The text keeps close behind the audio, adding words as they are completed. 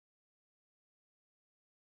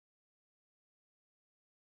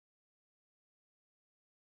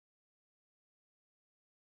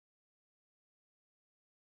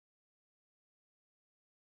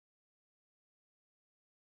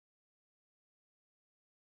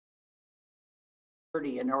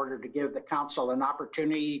in order to give the council an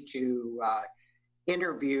opportunity to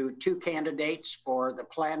interview two candidates for the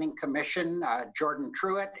Planning Commission, Jordan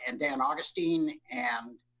Truitt and Dan Augustine,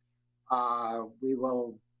 and we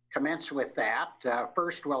will commence with that.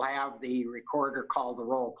 First, we'll have the recorder call the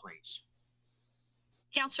roll, please.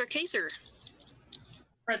 Councilor Kaiser.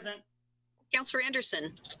 Present. Councilor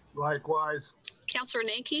Anderson. Likewise. Councilor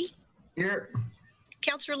Nanke. Here.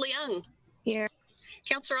 Councilor Leung. Here.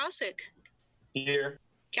 Councilor Osick. Here.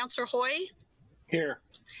 Councilor Hoy. Here.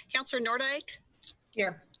 Councilor Nordyke.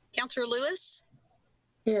 Here. Councilor Lewis.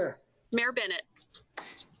 Here. Mayor Bennett.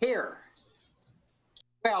 Here.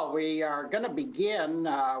 Well, we are going to begin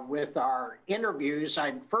with our interviews.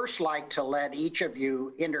 I'd first like to let each of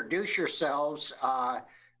you introduce yourselves,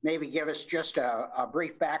 maybe give us just a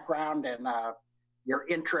brief background and your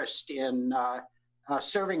interest in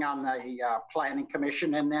serving on the Planning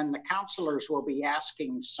Commission, and then the councilors will be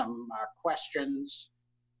asking some questions,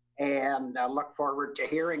 and look forward to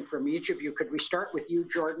hearing from each of you. Could we start with you,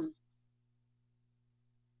 Jordan?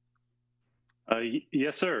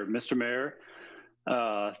 Yes, sir, Mr. Mayor.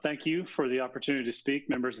 Thank you for the opportunity to speak,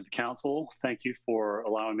 members of the council. Thank you for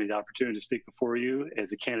allowing me the opportunity to speak before you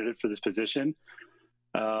as a candidate for this position.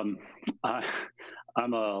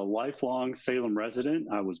 I'm a lifelong Salem resident.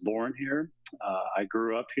 I was born here. I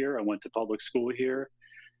grew up here. I went to public school here,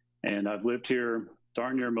 and I've lived here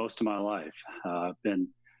darn near most of my life. I've been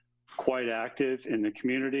quite active in the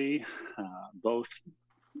community, both,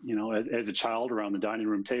 you know, as a child around the dining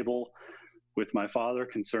room table with my father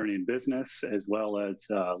concerning business, as well as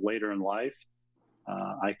later in life.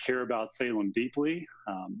 I care about Salem deeply.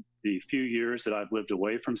 The few years that I've lived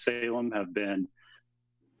away from Salem have been,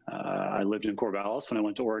 I lived in Corvallis when I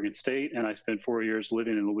went to Oregon State, and I spent 4 years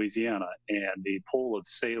living in Louisiana, and the pull of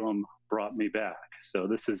Salem brought me back. So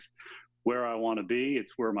this is where I want to be.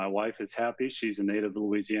 It's where my wife is happy. She's a native of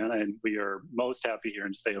Louisiana, and we are most happy here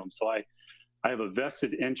in Salem. So I have a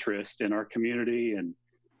vested interest in our community and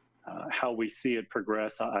how we see it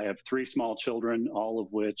progress. I have 3 small children, all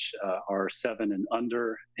of which are 7 and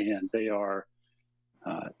under, and they are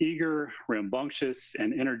eager, rambunctious,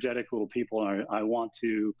 and energetic little people. And I want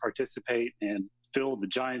to participate and fill the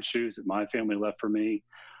giant shoes that my family left for me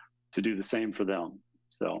to do the same for them.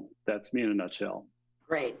 So that's me in a nutshell.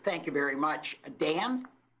 Great, thank you very much. Dan?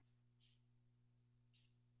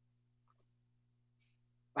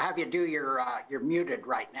 I'll have you do you're muted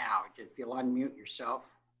right now. If you'll unmute yourself.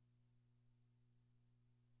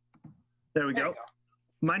 There we go.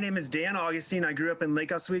 My name is Dan Augustine. I grew up in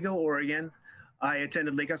Lake Oswego, Oregon. I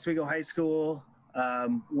attended Lake Oswego High School,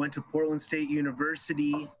 went to Portland State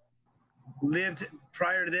University,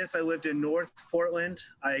 prior to this, I lived in North Portland.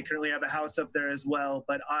 I currently have a house up there as well,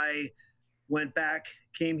 but I went back,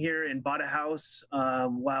 came here and bought a house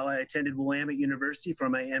while I attended Willamette University for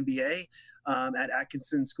my MBA at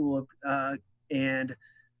Atkinson School of, and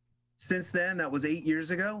since then, that was 8 years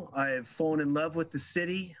ago, I've fallen in love with the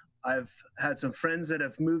city. I've had some friends that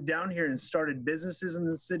have moved down here and started businesses in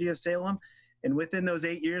the city of Salem. And within those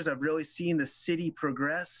 8 years, I've really seen the city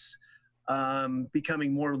progress,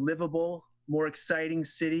 becoming more livable, more exciting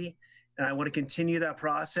city. And I want to continue that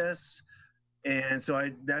process. And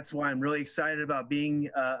so that's why I'm really excited about being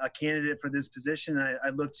a candidate for this position. I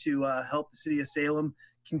look to help the city of Salem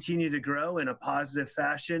continue to grow in a positive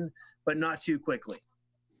fashion, but not too quickly.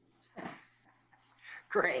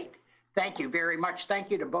 Great. Thank you very much.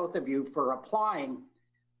 Thank you to both of you for applying.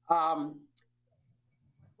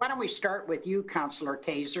 Why don't we start with you, Councilor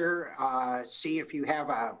Kaiser, see if you have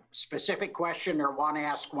a specific question or want to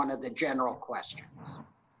ask one of the general questions.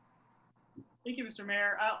 Thank you, Mr.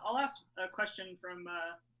 Mayor. I'll ask a question from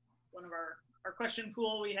one of our question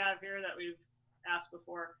pool we have here that we've asked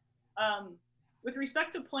before. With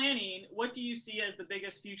respect to planning, what do you see as the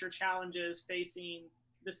biggest future challenges facing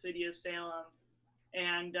the city of Salem?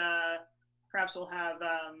 And perhaps we'll have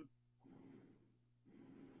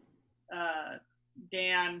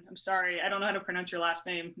Dan, I'm sorry, I don't know how to pronounce your last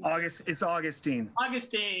name. It's Augustine.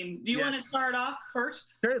 Augustine, do you want to start off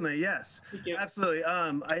first? Certainly, yes. Thank you. Absolutely.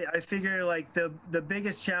 I figure like the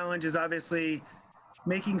biggest challenge is obviously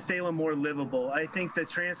making Salem more livable. I think the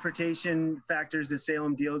transportation factors that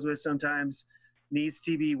Salem deals with sometimes needs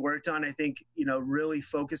to be worked on. I think, you know, really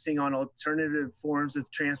focusing on alternative forms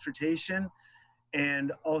of transportation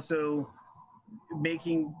and also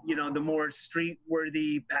making, you know, the more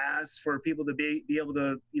street-worthy paths for people to be able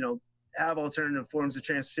to, you know, have alternative forms of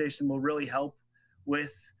transportation will really help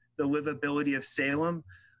with the livability of Salem.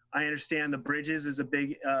 I understand the bridges is a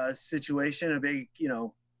big situation, a big, you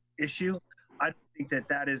know, issue. I don't think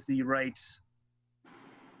that is the right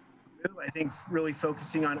move. I think really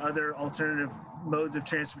focusing on other alternative modes of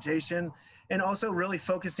transportation and also really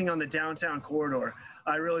focusing on the downtown corridor.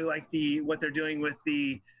 I really like what they're doing with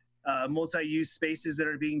the multi-use spaces that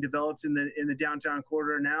are being developed in the downtown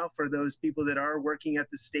corridor now for those people that are working at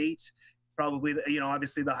the state, probably,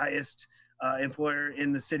 obviously the highest employer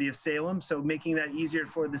in the city of Salem. So making that easier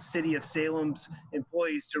for the city of Salem's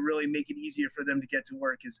employees to really make it easier for them to get to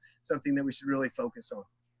work is something that we should really focus on.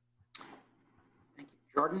 Thank you.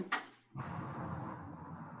 Jordan?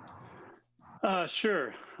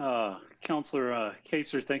 Sure. Councilor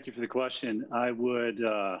Kaser, thank you for the question. I would,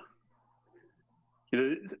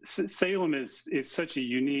 Salem is such a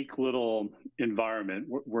unique little environment.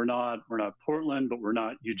 We're not Portland, but we're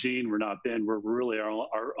not Eugene, we're not Bend. We're really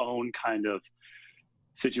our own kind of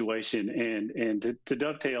situation. And to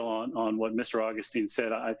dovetail on what Mr. Augustine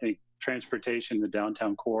said, I think transportation, the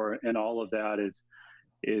downtown core, and all of that is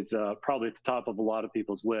probably at the top of a lot of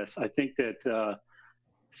people's lists. I think that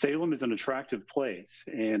Salem is an attractive place,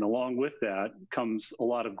 and along with that comes a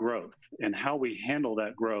lot of growth. And how we handle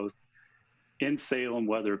that growth in Salem,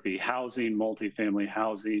 whether it be housing, multifamily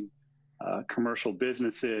housing, commercial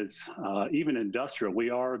businesses, even industrial. We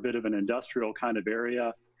are a bit of an industrial kind of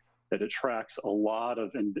area that attracts a lot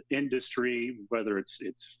of industry, whether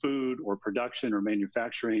it's food or production or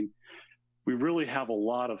manufacturing. We really have a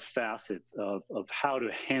lot of facets of how to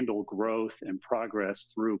handle growth and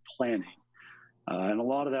progress through planning. And a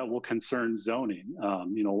lot of that will concern zoning.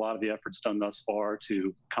 A lot of the efforts done thus far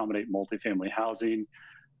to accommodate multifamily housing,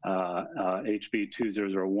 HB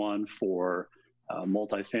 2001 for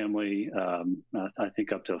multifamily, I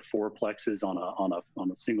think up to 4 plexes on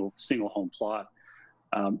a single home plot.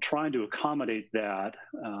 Trying to accommodate that,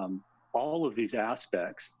 all of these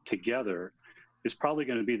aspects together is probably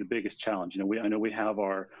going to be the biggest challenge. I know we have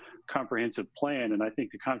our comprehensive plan, and I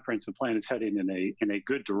think the comprehensive plan is heading in a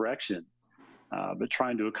good direction. But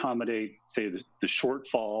trying to accommodate, say, the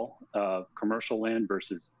shortfall of commercial land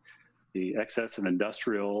versus the excess of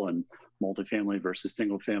industrial and multifamily versus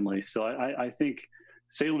single family. So I think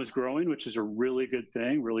Salem is growing, which is a really good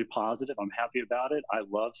thing, really positive. I'm happy about it. I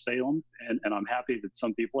love Salem, and I'm happy that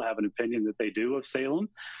some people have an opinion that they do of Salem.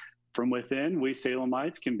 From within, we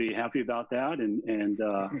Salemites can be happy about that and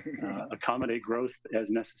accommodate growth as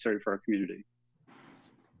necessary for our community.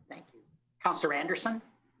 Thank you. Councilor Anderson?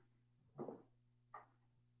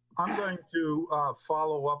 I'm going to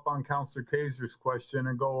follow up on Councilor Kaser's question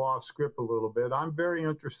and go off script a little bit. I'm very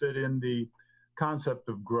interested in the concept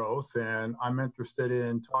of growth, and I'm interested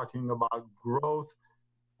in talking about growth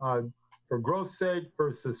for growth's sake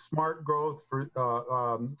versus smart growth,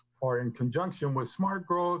 or in conjunction with smart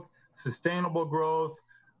growth, sustainable growth,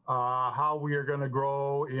 how we are going to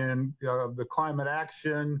grow in the climate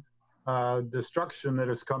action destruction that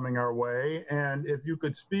is coming our way. And if you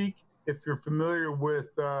could speak, if you're familiar with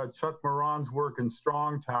Chuck Moran's work in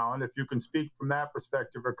Strongtown, if you can speak from that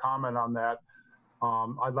perspective or comment on that,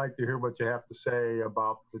 I'd like to hear what you have to say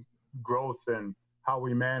about the growth and how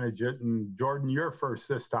we manage it. And Jordan, you're first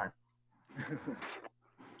this time.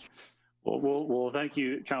 Well, thank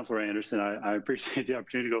you, Councilor Anderson. I appreciate the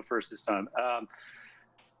opportunity to go first this time.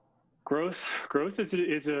 Growth is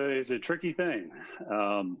a tricky thing.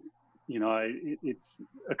 It's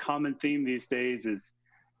a common theme these days is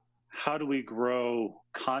how do we grow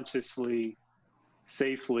consciously,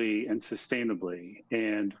 safely, and sustainably?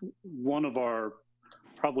 And one of our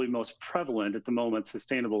probably most prevalent at the moment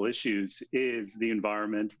sustainable issues is the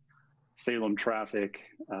environment, Salem traffic,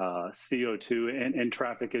 CO2, and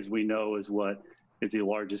traffic, as we know, is what is the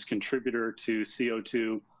largest contributor to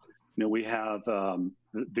CO2. We have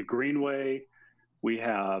the Greenway, we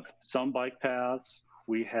have some bike paths,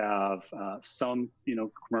 we have some,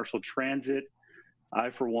 commercial transit. I,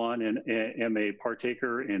 for one, am a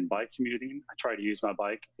partaker in bike commuting. I try to use my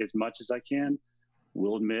bike as much as I can.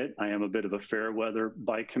 Will admit I am a bit of a fair weather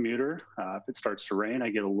bike commuter. If it starts to rain, I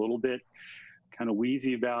get a little bit kind of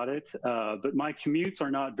wheezy about it. But my commutes are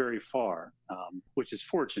not very far, which is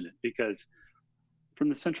fortunate because from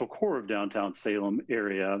the central core of downtown Salem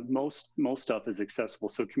area, most stuff is accessible,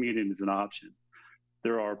 so commuting is an option.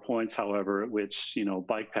 There are points, however, at which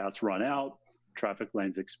bike paths run out, traffic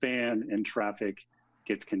lanes expand, and traffic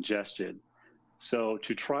gets congested. So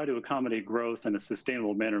to try to accommodate growth in a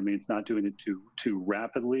sustainable manner means not doing it too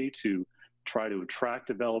rapidly, to try to attract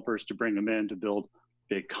developers, to bring them in, to build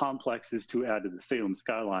big complexes to add to the Salem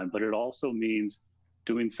skyline. But it also means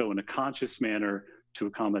doing so in a conscious manner to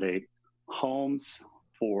accommodate homes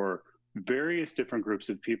for various different groups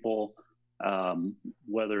of people,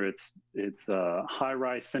 whether it's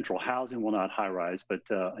high-rise central housing, well, not high-rise, but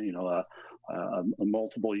a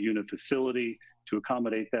multiple unit facility to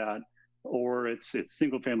accommodate that. or it's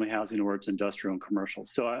single family housing, or it's industrial and commercial.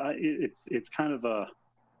 So it's kind of a,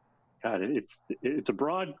 God, it's a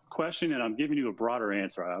broad question, and I'm giving you a broader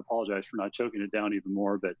answer. I apologize for not choking it down even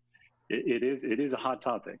more, but it is a hot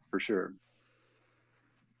topic for sure.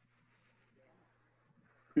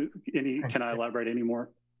 Can I elaborate any more?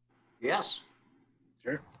 Yes.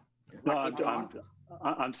 Sure. No,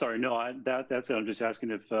 I'm sorry. No, that's it. I'm just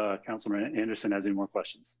asking if Councilman Anderson has any more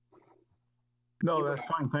questions. No, that's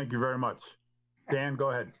fine. Thank you very much. Dan, go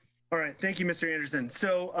ahead. All right. Thank you, Mr. Anderson.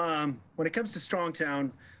 So when it comes to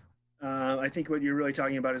Strongtown, I think what you're really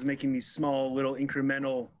talking about is making these small little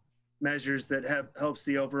incremental measures that helps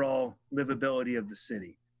the overall livability of the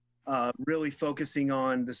city. Really focusing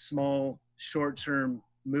on the small short-term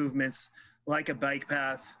movements like a bike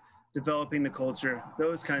path, developing the culture,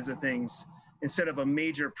 those kinds of things, instead of a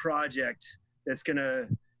major project that's going to,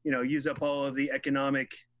 use up all of the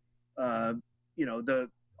economic, all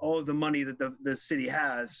of the money that the city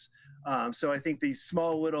has. So I think these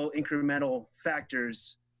small little incremental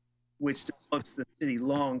factors, which develops the city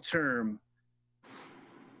long-term,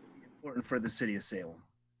 important for the city of Salem.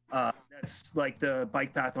 That's like the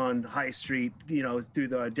bike path on High Street, through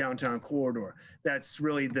the downtown corridor. That's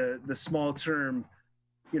really the small term,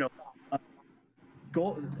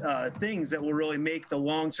 goal, things that will really make the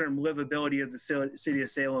long-term livability of the city of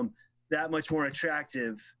Salem that much more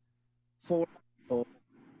attractive for people.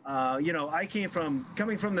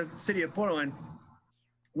 Coming from the city of Portland,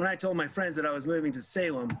 when I told my friends that I was moving to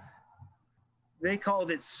Salem, they called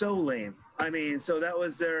it So Lame. I mean, so that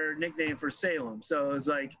was their nickname for Salem. So it was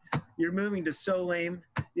like, you're moving to So Lame,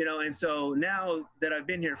 and so now that I've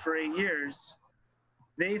been here for 8 years,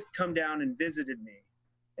 they've come down and visited me,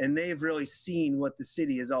 and they've really seen what the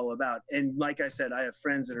city is all about. And like I said, I have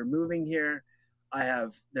friends that are moving here.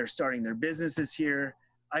 They're starting their businesses here.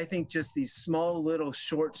 I think just these small little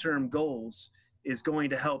short-term goals is going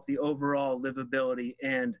to help the overall livability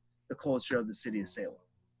and the culture of the city of Salem.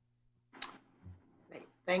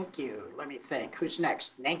 Thank you. Let me think. Who's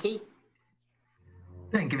next? Nanki?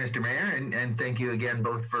 Thank you, Mr. Mayor, and thank you again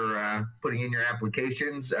both for putting in your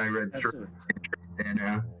applications. I read through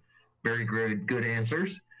and very good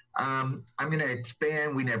answers. I'm going to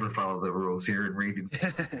expand. We never follow the rules here in reading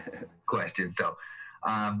questions. So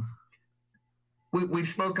we've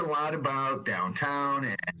spoken a lot about downtown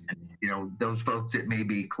and those folks that may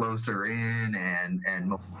be closer in and in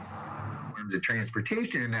terms of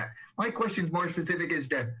transportation and that. My question is more specific as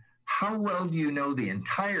to how well do you know the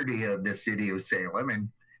entirety of the city of Salem,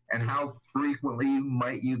 and how frequently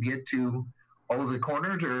might you get to all of the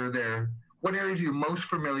corners, or what areas you're most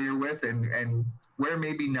familiar with and where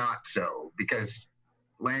maybe not so, because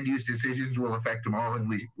land use decisions will affect them all, and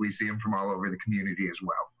we see them from all over the community as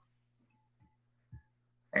well.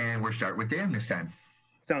 And we'll start with Dan this time.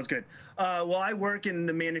 Sounds good. Well, I work in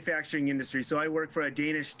the manufacturing industry. So I work for a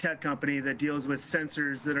Danish tech company that deals with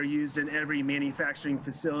sensors that are used in every manufacturing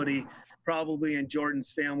facility, probably in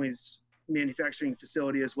Jordan's family's manufacturing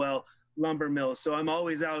facility as well, lumber mills. So I'm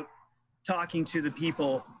always out talking to the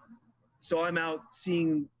people. So I'm out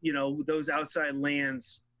seeing, those outside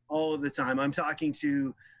lands all of the time. I'm talking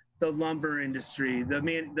to the lumber industry,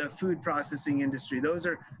 the food processing industry. Those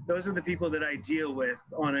are the people that I deal with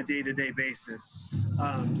on a day-to-day basis.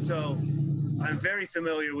 So I'm very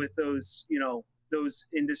familiar with those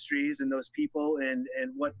industries and those people and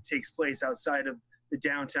what takes place outside of the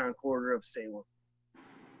downtown corridor of Salem.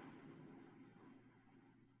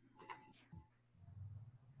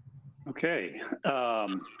 Okay.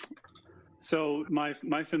 So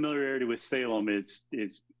my familiarity with Salem is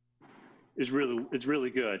really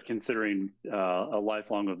good, considering a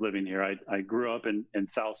lifelong of living here. I grew up in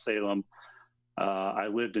South Salem. I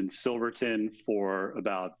lived in Silverton for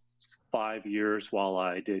about 5 years while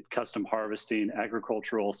I did custom harvesting,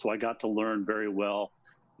 agricultural. So I got to learn very well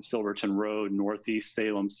the Silverton Road, Northeast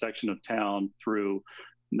Salem section of town, through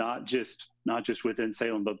not just within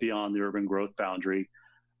Salem, but beyond the urban growth boundary.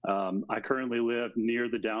 I currently live near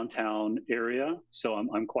the downtown area, so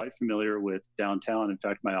I'm quite familiar with downtown. In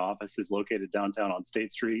fact, my office is located downtown on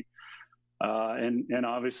State Street. And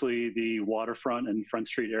obviously the waterfront and Front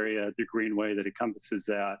Street area, the greenway that encompasses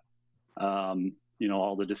that,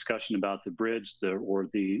 all the discussion about the bridge,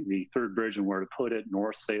 the third bridge and where to put it,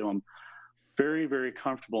 North Salem, very, very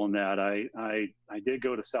comfortable in that. I did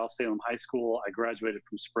go to South Salem High School. I graduated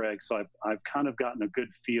from Sprague, so I've kind of gotten a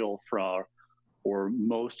good feel for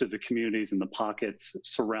most of the communities and the pockets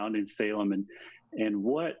surrounding Salem and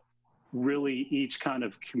what really each kind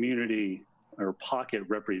of community or pocket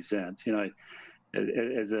represents.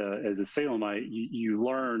 As a Salemite, you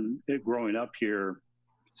learn growing up here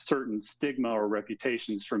certain stigma or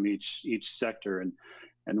reputations from each sector.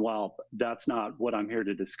 And while that's not what I'm here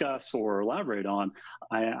to discuss or elaborate on,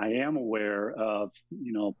 I am aware of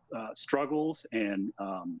struggles and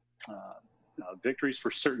victories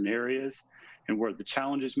for certain areas, and where the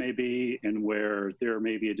challenges may be, and where there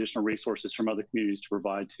may be additional resources from other communities to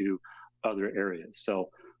provide to other areas.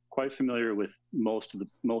 So quite familiar with most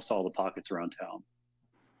all the pockets around town.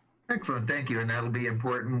 Excellent, thank you. And that'll be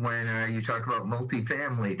important when you talk about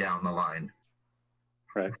multifamily down the line.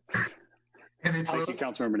 Correct. And it's Thank you,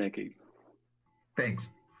 Councilmember Nanki. Thanks.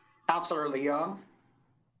 Councilor Leung.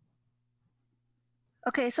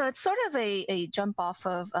 Okay, so it's sort of a jump off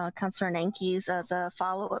of Councilor Nanki's as a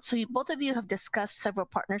follow-up. So both of you have discussed several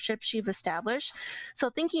partnerships you've established. So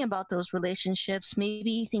thinking about those relationships,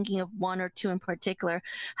 maybe thinking of one or two in particular,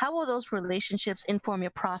 how will those relationships inform your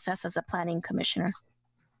process as a planning commissioner?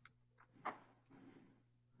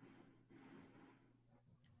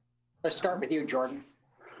 Let's start with you, Jordan.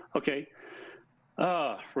 Okay.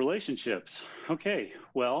 Relationships. Okay.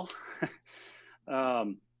 Well,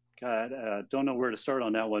 God, don't know where to start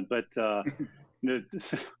on that one, but the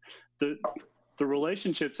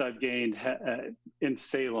relationships I've gained in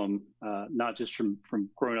Salem, not just from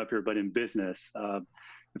growing up here, but in business.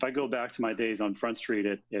 If I go back to my days on Front Street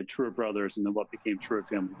at Truett Brothers and then what became Truett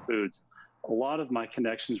Family Foods, a lot of my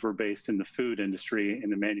connections were based in the food industry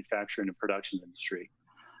and the manufacturing and production industry.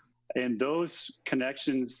 And those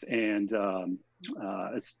connections and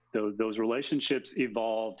those relationships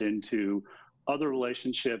evolved into other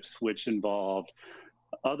relationships, which involved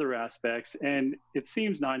other aspects. And it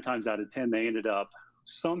seems 9 times out of 10, they ended up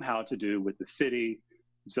somehow to do with the city,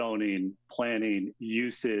 zoning, planning,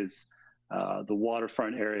 uses, the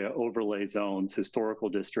waterfront area, overlay zones, historical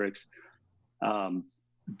districts.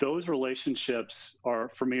 Those relationships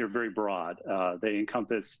for me are very broad. They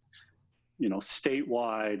encompass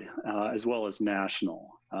statewide as well as national.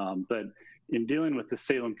 But in dealing with the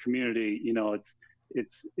Salem community,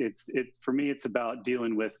 for me, it's about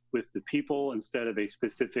dealing with the people instead of a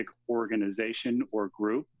specific organization or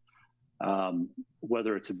group,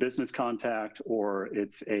 whether it's a business contact or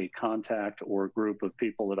it's a contact or group of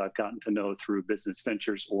people that I've gotten to know through business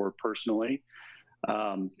ventures or personally.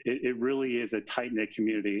 It really is a tight-knit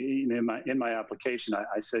community. In my application,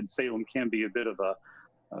 I said Salem can be a bit of a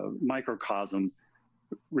microcosm,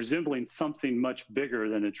 resembling something much bigger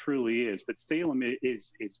than it truly is. But Salem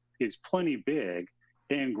is plenty big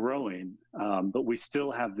and growing, but we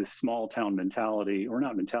still have this small town mentality, or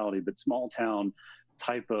not mentality, but small town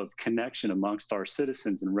type of connection amongst our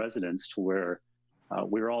citizens and residents, to where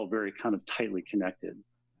we're all very kind of tightly connected.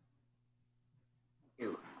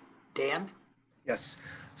 You, Dan? Yes.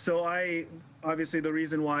 So obviously the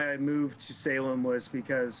reason why I moved to Salem was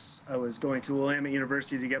because I was going to Willamette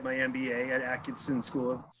University to get my MBA at Atkinson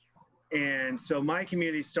School. And so my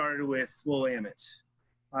community started with Willamette.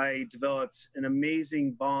 I developed an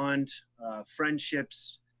amazing bond,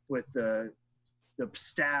 friendships with the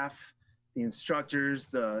staff, the instructors,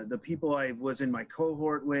 the people I was in my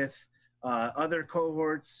cohort with, other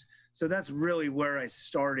cohorts. So that's really where I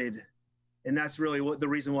started. And that's really the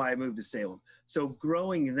reason why I moved to Salem. So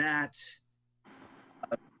growing that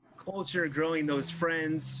culture, growing those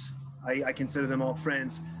friends, I consider them all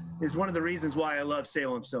friends, is one of the reasons why I love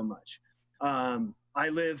Salem so much. I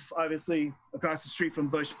live obviously across the street from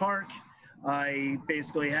Bush Park. I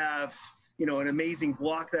basically have, an amazing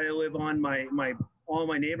block that I live on. All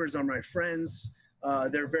my neighbors are my friends.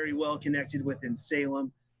 They're very well connected within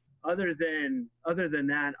Salem. Other than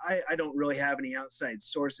that, I don't really have any outside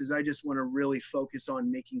sources. I just want to really focus on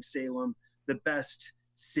making Salem the best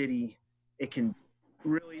city it can be,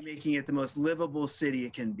 really making it the most livable city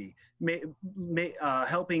it can be,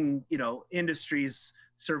 helping industries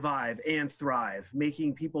survive and thrive,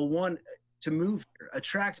 making people want to move here,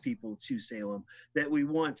 attract people to Salem, that we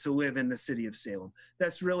want to live in the city of Salem.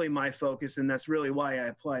 That's really my focus, and that's really why I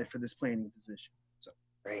applied for this planning position. So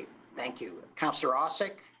Great, thank you. Councilor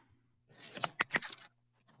Osick?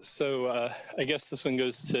 So I guess this one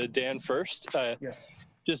goes to Dan first. Yes.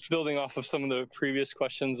 Just building off of some of the previous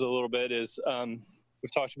questions a little bit is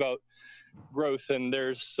we've talked about growth, and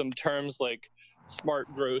there's some terms like smart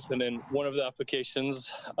growth. And in one of the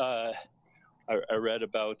applications, I read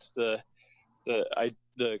about the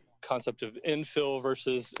concept of infill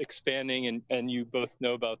versus expanding, and you both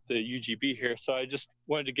know about the UGB here. So I just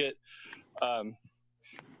wanted to get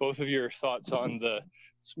both of your thoughts on the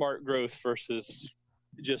smart growth versus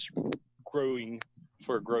just growing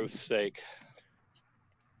for growth's sake.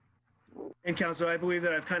 And Councilor, I believe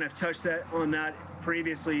that I've kind of touched on that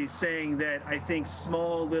previously, saying that I think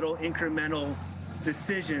small little incremental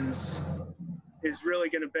decisions is really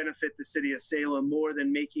going to benefit the city of Salem more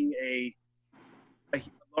than making a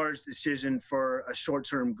large decision for a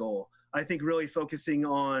short-term goal. I think really focusing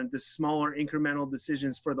on the smaller incremental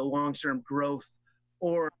decisions for the long-term growth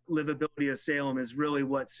or livability of Salem is really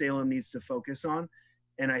what Salem needs to focus on.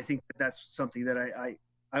 And I think that that's something that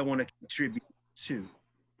I want to contribute to.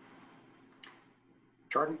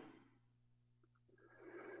 Jordan?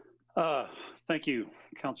 Thank you,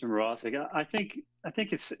 Councilor Rossi. I think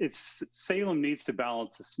it's Salem needs to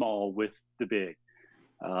balance the small with the big.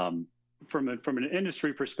 From an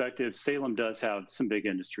industry perspective, Salem does have some big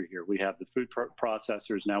industry here. We have the food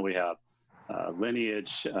processors. Now we have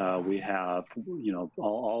Lineage. We have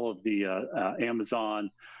all of the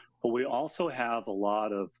Amazon, but we also have a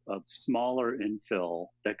lot of smaller infill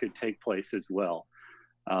that could take place as well.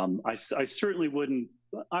 I certainly wouldn't.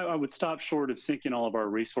 I would stop short of sinking all of our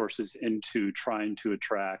resources into trying to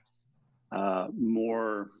attract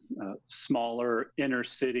more smaller inner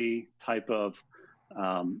city type of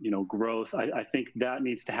growth. I think that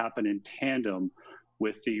needs to happen in tandem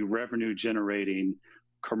with the revenue generating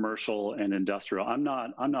commercial and industrial. I'm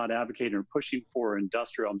not advocating or pushing for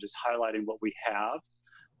industrial. I'm just highlighting what we have,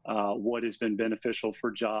 what has been beneficial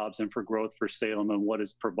for jobs and for growth for Salem, and what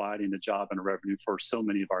is providing a job and a revenue for so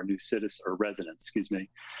many of our new citizens or residents, excuse me.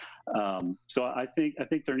 So I think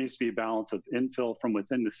there needs to be a balance of infill from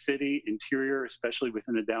within the city interior, especially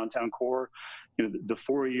within the downtown core. The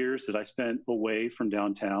 4 years that I spent away from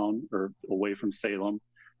downtown or away from Salem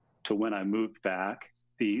to when I moved back,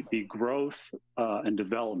 the growth and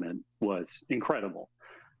development was incredible.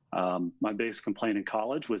 My biggest complaint in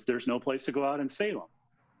college was there's no place to go out in Salem.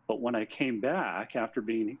 But when I came back after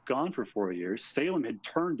being gone for 4 years, Salem had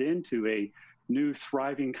turned into a new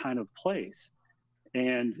thriving kind of place.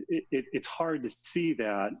 And it's hard to see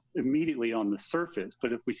that immediately on the surface.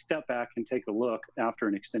 But if we step back and take a look after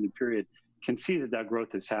an extended period, can see that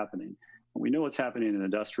growth is happening. And we know what's happening in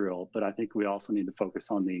industrial, but I think we also need to focus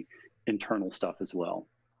on the internal stuff as well.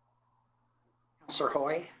 Councilor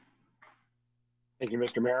Hoy? Thank you,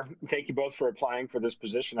 Mr. Mayor. Thank you both for applying for this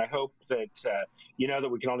position. I hope that you know that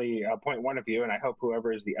we can only appoint one of you, and I hope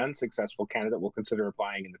whoever is the unsuccessful candidate will consider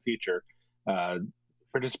applying in the future.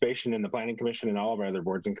 Participation in the Planning Commission and all of our other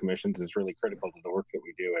boards and commissions is really critical to the work that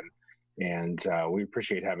we do, and we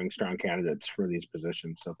appreciate having strong candidates for these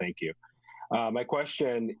positions, so thank you. My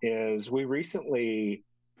question is, we recently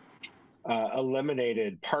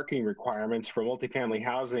eliminated parking requirements for multifamily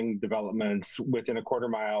housing developments within a quarter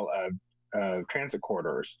mile of transit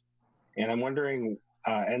corridors. And I'm wondering,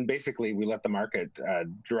 and basically we let the market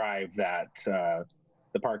drive that,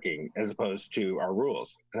 the parking as opposed to our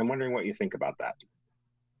rules. And I'm wondering what you think about that.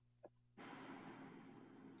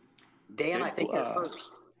 Dan, I think you're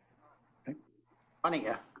first.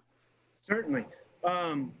 Ania. Certainly.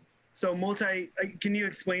 So can you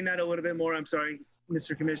explain that a little bit more? I'm sorry,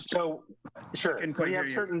 Mr. Commissioner. So, sure.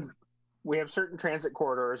 We have certain transit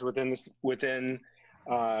corridors within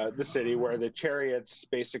the city where the chariots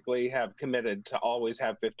basically have committed to always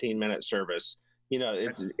have 15-minute service.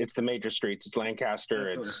 It's the major streets. It's Lancaster.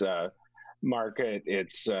 It's Market.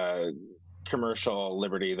 It's Commercial,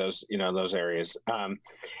 Liberty. Those areas.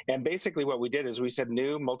 And basically, what we did is we said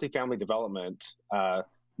new multifamily development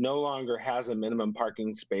no longer has a minimum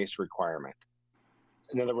parking space requirement.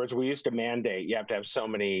 In other words, we used to mandate you have to have so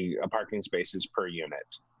many parking spaces per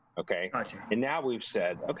unit. Okay. Gotcha. And now we've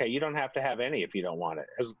said, okay, you don't have to have any if you don't want it.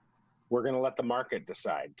 We're going to let the market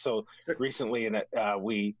decide. So recently,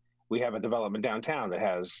 we have a development downtown that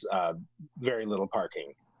has very little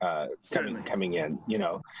parking coming in.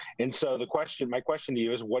 And so my question to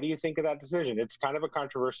you is, what do you think of that decision? It's kind of a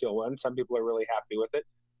controversial one. Some people are really happy with it.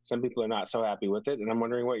 Some people are not so happy with it. And I'm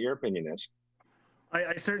wondering what your opinion is.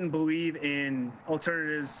 I certainly believe in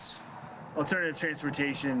alternative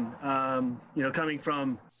transportation. Coming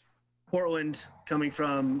from Portland, coming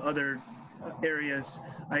from other areas,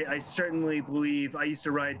 I certainly believe. I used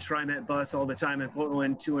to ride TriMet bus all the time in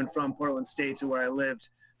Portland to and from Portland State to where I lived.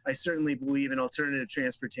 I certainly believe in alternative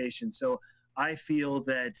transportation. So I feel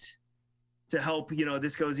that to help,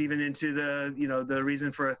 this goes even into the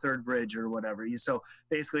reason for a third bridge or whatever. So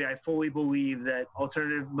basically, I fully believe that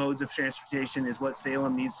alternative modes of transportation is what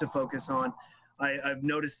Salem needs to focus on. I've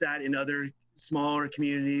noticed that in other smaller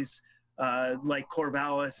communities like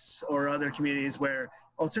Corvallis or other communities where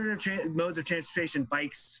alternative modes of transportation,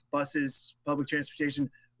 bikes, buses, public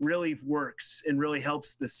transportation really works and really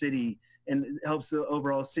helps the city and helps the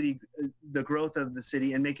overall city, the growth of the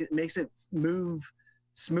city, and makes it move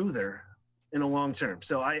smoother in a long term.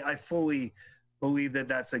 So I fully believe that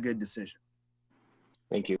that's a good decision.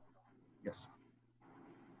 Thank you. Yes.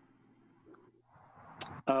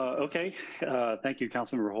 Okay. Thank you,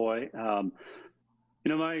 Councilmember Hoy.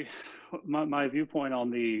 You know, my viewpoint on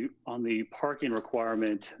the parking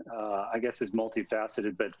requirement, I guess, is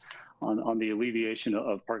multifaceted, but on the alleviation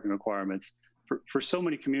of parking requirements for so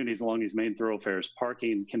many communities along these main thoroughfares,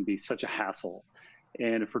 parking can be such a hassle.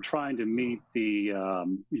 And if we're trying to meet the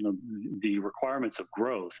the requirements of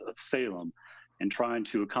growth of Salem and trying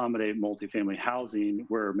to accommodate multifamily housing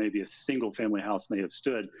where maybe a single family house may have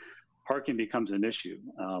stood, parking becomes an issue.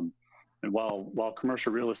 And while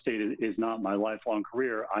commercial real estate is not my lifelong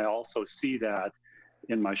career, I also see that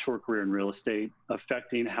in my short career in real estate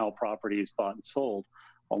affecting how property is bought and sold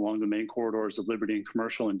along the main corridors of Liberty and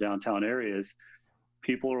commercial and downtown areas.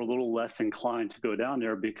 People are a little less inclined to go down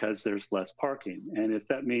there because there's less parking. And if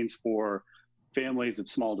that means for families of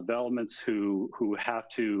small developments who have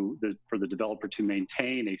to, for the developer to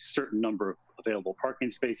maintain a certain number of available parking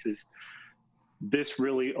spaces, this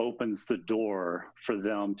really opens the door for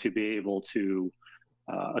them to be able to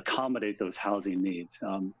accommodate those housing needs.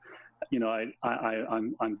 You know,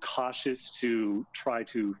 I'm cautious to try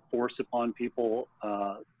to force upon people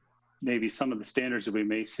maybe some of the standards that we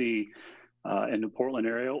may see in the Portland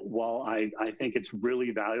area. While I think it's really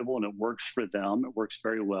valuable and it works for them, it works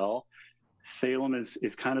very well. Salem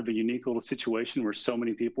is kind of a unique little situation where so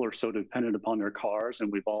many people are so dependent upon their cars,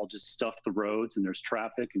 and we've all just stuffed the roads, and there's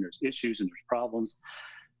traffic and there's issues and there's problems.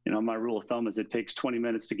 You know, my rule of thumb is it takes 20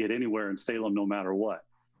 minutes to get anywhere in Salem no matter what,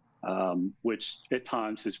 which at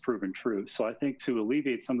times has proven true. So I think to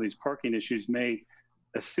alleviate some of these parking issues may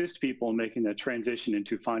assist people in making that transition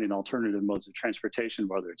into finding alternative modes of transportation,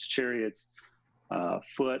 whether it's chariots,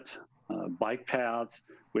 foot, bike paths,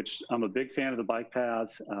 which I'm a big fan of the bike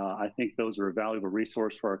paths. I think those are a valuable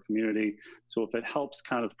resource for our community. So if it helps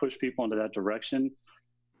kind of push people into that direction,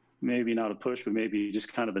 maybe not a push, but maybe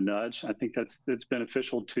just kind of a nudge, I think that's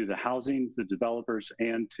beneficial to the housing, the developers,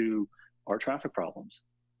 and to our traffic problems.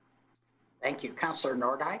 Thank you. Councilor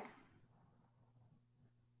Nordijk?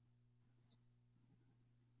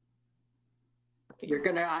 You're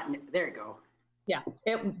gonna, there you go. Yeah,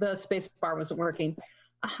 the space bar wasn't working.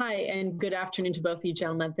 Hi, and good afternoon to both of you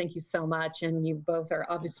gentlemen. Thank you so much. And you both are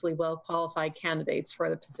obviously well-qualified candidates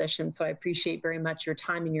for the position, so I appreciate very much your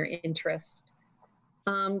time and your interest.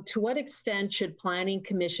 To what extent should Planning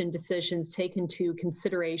Commission decisions take into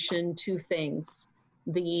consideration two things: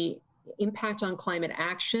 the impact on climate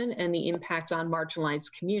action and the impact on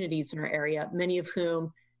marginalized communities in our area, many of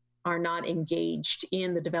whom are not engaged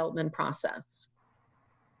in the development process?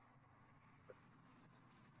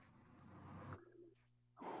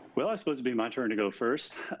 Well, I suppose it'd be my turn to go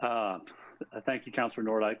first. Thank you, Councilor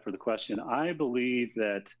Nordijk, for the question. I believe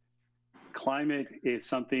that climate is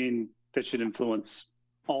something that should influence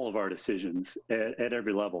all of our decisions at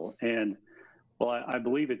every level. And while I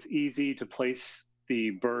believe it's easy to place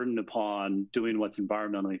the burden upon doing what's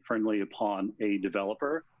environmentally friendly upon a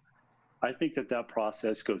developer, I think that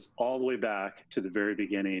process goes all the way back to the very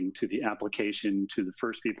beginning, to the application, to the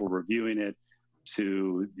first people reviewing it,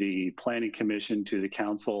 to the Planning Commission, to the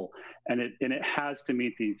council, and it has to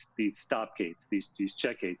meet these stop gates, these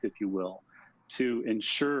check gates, if you will, to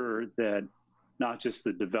ensure that not just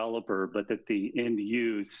the developer, but that the end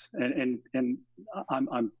use, and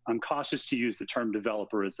I'm cautious to use the term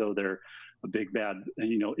developer as though they're a big bad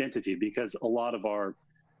entity, because a lot of our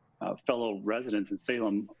fellow residents in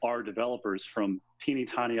Salem are developers, from teeny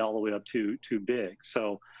tiny all the way up to big.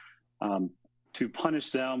 So to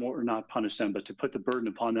punish them, or not punish them, but to put the burden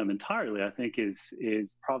upon them entirely, I think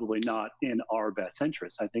is probably not in our best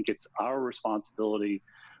interest. I think it's our responsibility,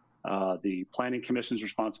 the Planning Commission's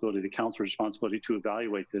responsibility, the council's responsibility to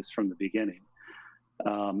evaluate this from the beginning.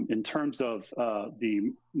 In terms of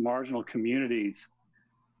the marginal communities,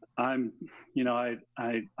 I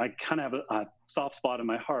kind of have a soft spot in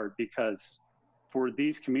my heart, because for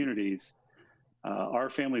these communities, our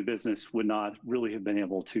family business would not really have been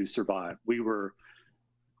able to survive. We were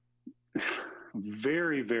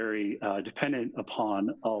very, very dependent upon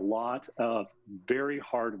a lot of very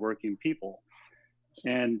hardworking people.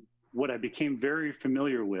 And what I became very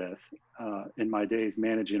familiar with in my days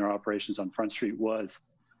managing our operations on Front Street was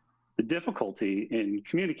the difficulty in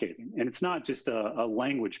communicating. And it's not just a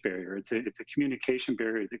language barrier, it's a communication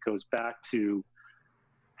barrier that goes back to,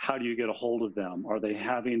 how do you get a hold of them? Are they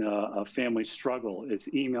having a family struggle?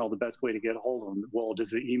 Is email the best way to get a hold of them? Well, does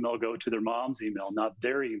the email go to their mom's email, not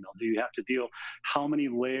their email? Do you have to deal? How many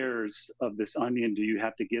layers of this onion do you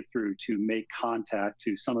have to get through to make contact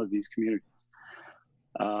to some of these communities?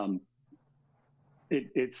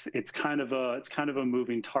 It's kind of a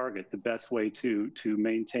moving target. The best way to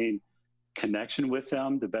maintain connection with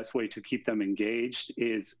them, the best way to keep them engaged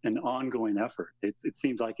is an ongoing effort. It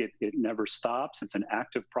seems like it never stops. It's an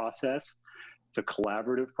active process. It's a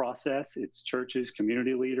collaborative process. It's churches,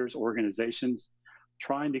 community leaders, organizations,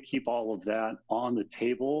 trying to keep all of that on the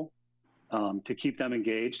table to keep them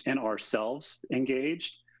engaged and ourselves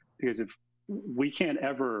engaged. Because if we can't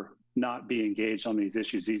ever not be engaged on these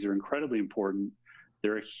issues, these are incredibly important.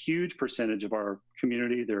 They're a huge percentage of our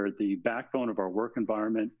community. They're the backbone of our work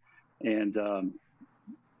environment. And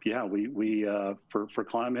yeah, we for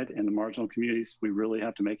climate and the marginal communities, we really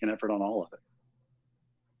have to make an effort on all of it.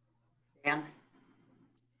 Dan?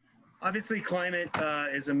 Obviously, climate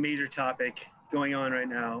is a major topic going on right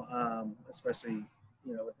now, especially,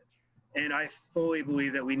 with it. And I fully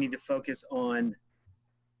believe that we need to focus on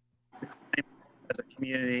the climate as a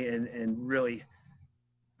community and really,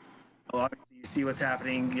 obviously you see what's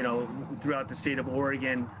happening, throughout the state of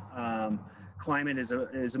Oregon. Climate is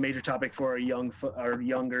a major topic for our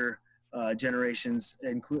younger generations,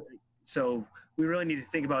 and so we really need to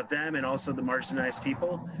think about them and also the marginalized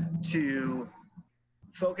people to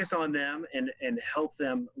focus on them and help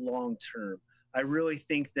them long term. I really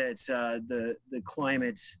think that the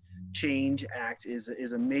Climate Change Act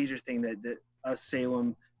is a major thing that us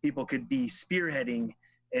Salem people could be spearheading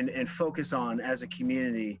and focus on as a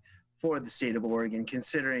community for the state of Oregon,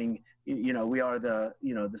 considering we are the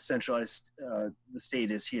centralized the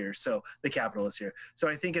state is here, so the capital is here. So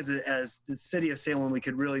I think as the city of Salem, we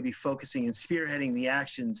could really be focusing and spearheading the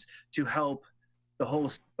actions to help the whole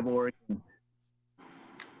state of Oregon.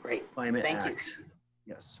 Great. Climate Thank Act. you.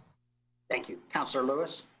 Yes. Thank you. Councilor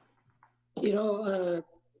Lewis?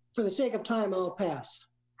 For the sake of time, I'll pass.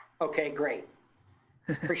 Okay, great.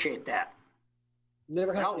 Appreciate that.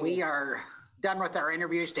 Never happened. Well, we are done with our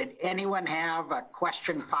interviews. Did anyone have a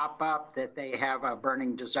question pop up that they have a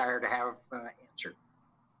burning desire to have answered?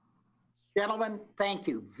 Gentlemen, thank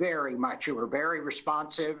you very much. You were very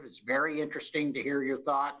responsive. It's very interesting to hear your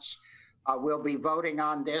thoughts. We'll be voting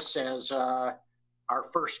on this as our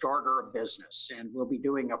first order of business, and we'll be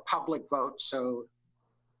doing a public vote so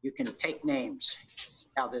you can take names.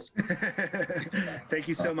 How this goes. Thank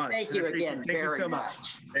you so much. Thank you again. Thank you so much.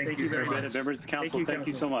 Thank you very much. Members of the council, thank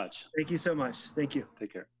you so much. Thank you so much. Thank you.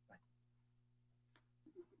 Take care.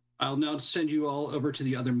 I'll now send you all over to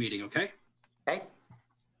the other meeting, okay? Okay.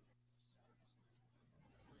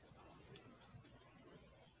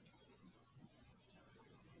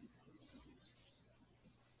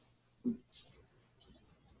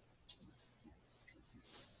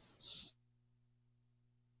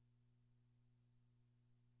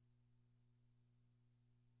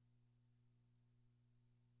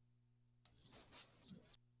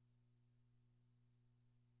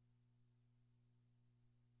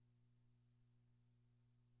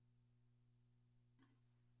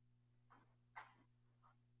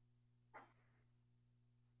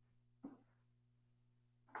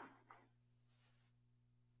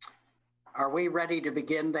 Are we ready to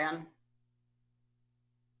begin then?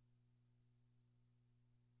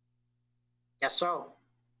 Yes, so.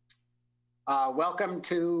 Welcome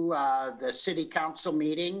to the City Council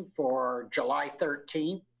meeting for July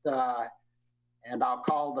 13th, and I'll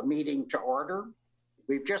call the meeting to order.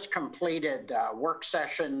 We've just completed a work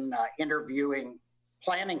session interviewing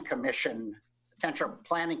potential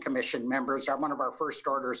Planning Commission members. One of our first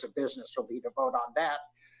orders of business will be to vote on that.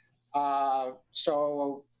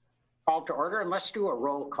 So call to order, and let's do a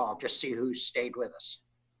roll call, just see who stayed with us.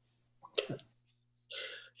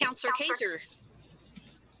 Councilor Kaiser.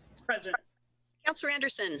 Present. Councilor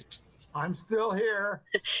Anderson. I'm still here.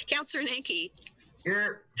 Councilor Nanke.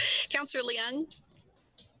 Here. Councilor Leung.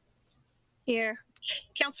 Here.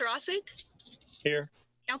 Councilor Ossig. Here.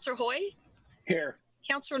 Councilor Hoy. Here.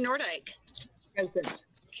 Councilor Nordyke. Present.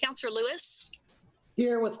 Councilor Lewis.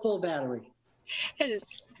 Here with full battery. And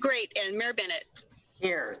great, and Mayor Bennett.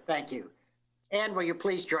 Here, thank you. And will you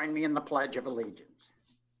please join me in the Pledge of Allegiance?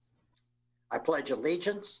 I pledge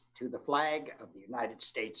allegiance to the flag of the United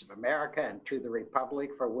States of America and to the republic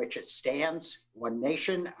for which it stands, one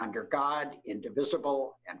nation, under God,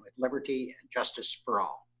 indivisible, and with liberty and justice for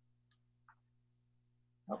all.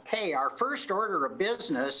 Okay, our first order of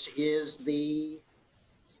business is let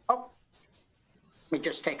me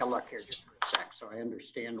just take a look here just for a sec so I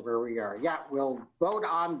understand where we are. Yeah, we'll vote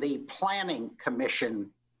on the Planning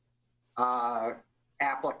Commission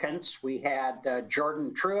applicants. We had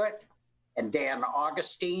Jordan Truitt and Dan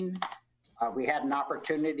Augustine. We had an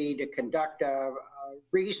opportunity to conduct a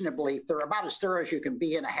reasonably thorough, about as thorough as you can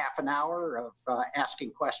be in a half an hour of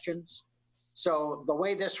asking questions. So the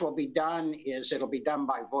way this will be done is it'll be done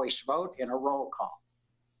by voice vote in a roll call.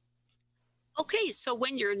 Okay, so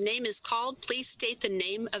when your name is called, please state the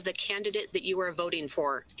name of the candidate that you are voting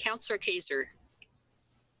for. Councilor Kaiser,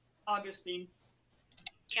 Augustine.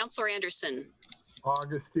 Councilor Anderson,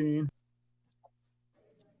 Augustine.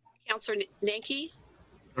 Councilor Nanki,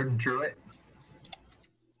 Jordan Truitt.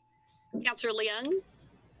 Councilor Leung,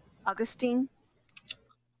 Augustine.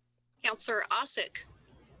 Councilor Osick,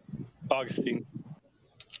 Augustine.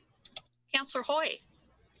 Councilor Hoy,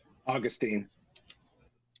 Augustine.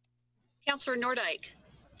 Councilor Nordyke,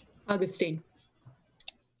 Augustine.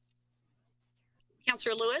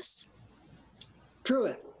 Councilor Lewis,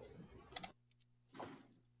 Truitt.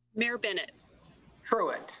 Mayor Bennett.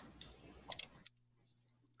 Truitt.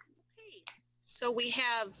 Okay, so we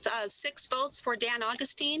have 6 votes for Dan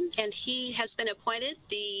Augustine, and he has been appointed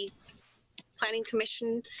the Planning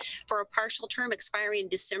Commission for a partial term expiring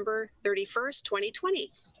December 31st, 2020.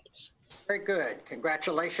 Very good.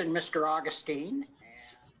 Congratulations, Mr. Augustine.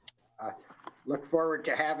 Look forward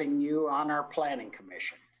to having you on our Planning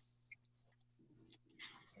Commission.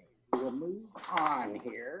 We'll move on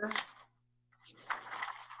here.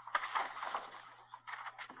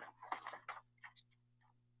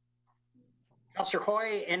 Councilor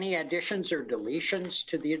Hoy, any additions or deletions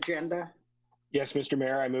to the agenda? Yes, Mr.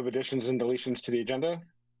 Mayor, I move additions and deletions to the agenda.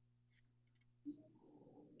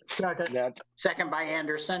 Second. Second by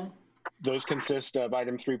Anderson. Those consist of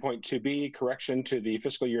item 3.2B, correction to the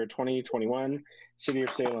fiscal year 2021 City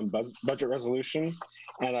of Salem budget resolution,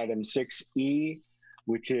 and item 6E,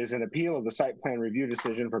 which is an appeal of the site plan review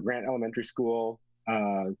decision for Grant Elementary School.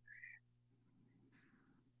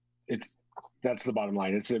 That's the bottom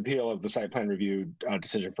line. It's an appeal of the site plan review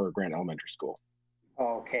decision for Grant Elementary School.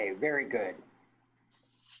 Okay, very good.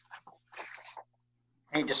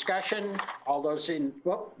 Any discussion? All those in,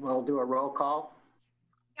 we'll do a roll call.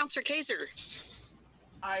 Councilor Kaiser,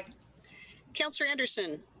 Aye. Councilor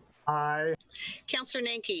Anderson, Aye. Councilor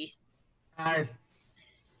Nanki, Aye.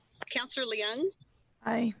 Councilor Leung,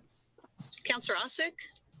 Aye. Councilor Osick,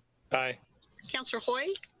 Aye. Councilor Hoy,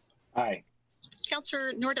 Aye.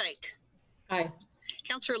 Councilor Nordyke, Aye.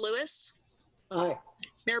 Councilor Lewis, Aye.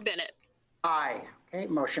 Mayor Bennett. Aye. Okay,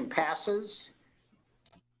 motion passes.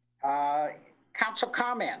 Council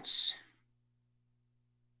comments.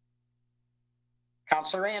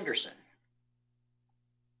 Councilor Anderson.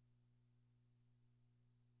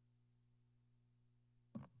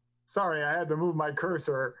 Sorry, I had to move my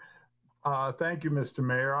cursor. Thank you, Mr.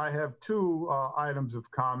 Mayor. I have 2 items of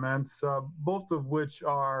comments, both of which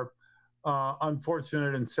are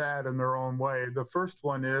unfortunate and sad in their own way. The first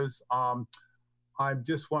one is I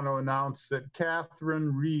just want to announce that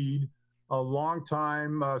Catherine Reed, a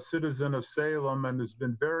longtime citizen of Salem and has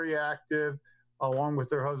been very active along with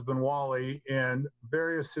her husband Wally in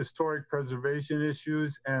various historic preservation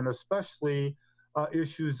issues and especially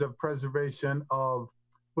issues of preservation of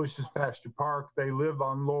Bush's Pasture Park. They live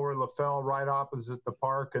on Lower LaFell right opposite the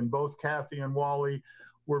park, and both Kathy and Wally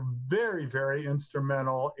were very, very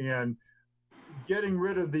instrumental in getting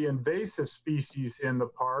rid of the invasive species in the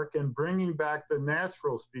park and bringing back the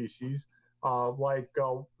natural species, like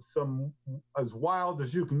some as wild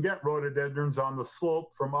as you can get rhododendrons on the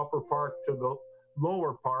slope from Upper Park to the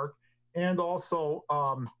Lower Park, and also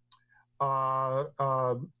the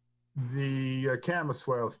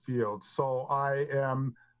Camaswale field. So I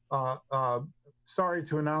am sorry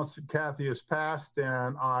to announce that Kathy has passed,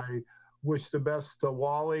 and I wish the best to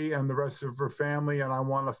Wally and the rest of her family, and I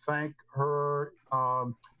want to thank her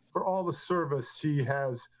for all the service she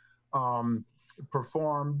has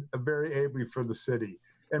performed very ably for the city.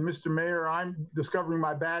 And Mr. Mayor, I'm discovering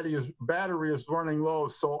my battery is running low,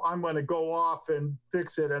 so I'm going to go off and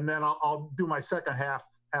fix it, and then I'll do my second half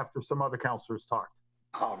after some other councilors talked.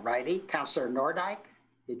 All righty. Councilor Nordyke,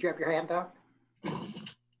 did you have your hand up?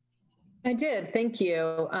 I did. Thank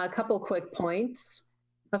you. A couple quick points.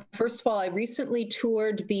 First of all, I recently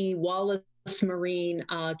toured the Wallace Marine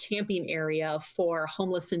camping area for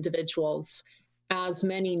homeless individuals. As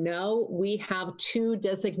many know, we have 2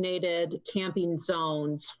 designated camping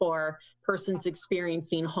zones for persons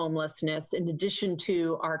experiencing homelessness, in addition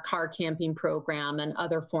to our car camping program and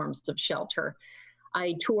other forms of shelter.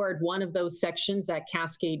 I toured one of those sections at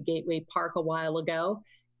Cascade Gateway Park a while ago,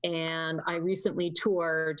 and I recently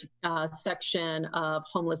toured a section of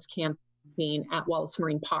homeless camping at Wallace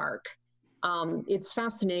Marine Park. It's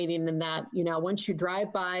fascinating in that, you know, once you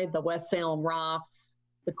drive by the West Salem Rofts,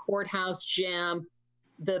 the courthouse gym,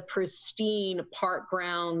 the pristine park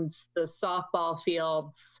grounds, the softball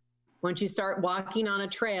fields, once you start walking on a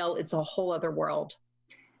trail, it's a whole other world.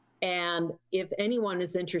 And if anyone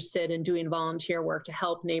is interested in doing volunteer work to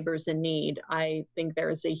help neighbors in need, I think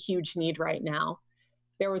there is a huge need right now.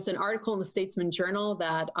 There was an article in the Statesman Journal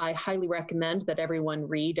that I highly recommend that everyone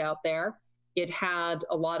read out there. It had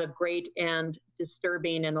a lot of great and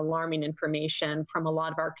disturbing and alarming information from a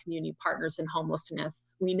lot of our community partners in homelessness.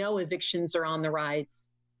 We know evictions are on the rise.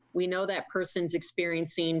 We know that persons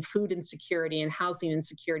experiencing food insecurity and housing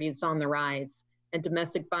insecurity is on the rise, and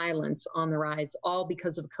domestic violence on the rise, all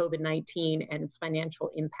because of COVID-19 and its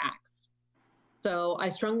financial impacts. So I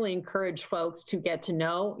strongly encourage folks to get to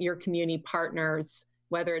know your community partners,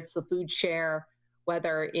 whether it's the Food Share,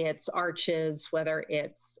 whether it's Arches, whether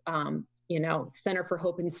it's Center for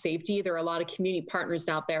Hope and Safety. There are a lot of community partners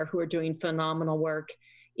out there who are doing phenomenal work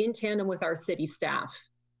in tandem with our city staff.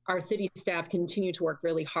 Our city staff continue to work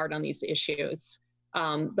really hard on these issues.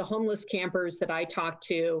 The homeless campers that I talked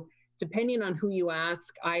to, depending on who you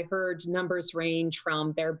ask, I heard numbers range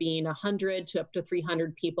from there being 100 to up to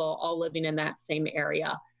 300 people all living in that same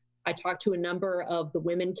area. I talked to a number of the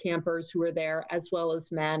women campers who are there, as well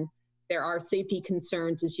as men. There are safety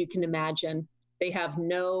concerns, as you can imagine. They have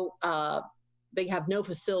no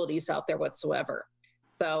facilities out there whatsoever.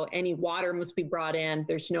 So any water must be brought in.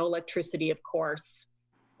 There's no electricity, of course.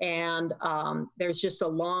 And there's just a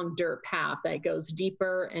long dirt path that goes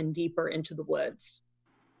deeper and deeper into the woods,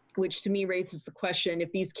 which to me raises the question,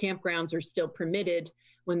 if these campgrounds are still permitted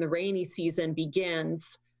when the rainy season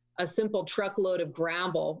begins, a simple truckload of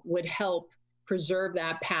gravel would help preserve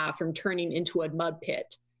that path from turning into a mud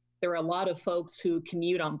pit. There are a lot of folks who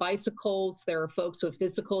commute on bicycles. There are folks with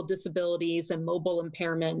physical disabilities and mobile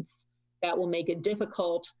impairments that will make it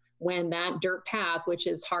difficult when that dirt path, which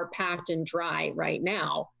is hard packed and dry right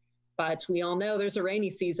now, but we all know there's a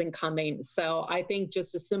rainy season coming. So I think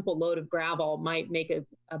just a simple load of gravel might make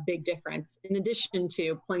a big difference, in addition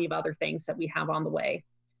to plenty of other things that we have on the way.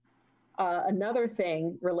 Another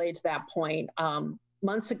thing related to that point,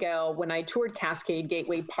 months ago when I toured Cascade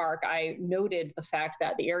Gateway Park, I noted the fact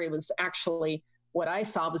that the area was actually, what I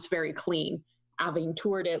saw was very clean, having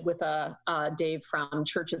toured it with Dave from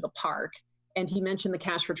Church of the Park. And he mentioned the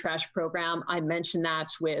Cash for Trash program. I mentioned that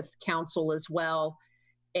with council as well.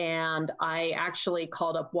 And I actually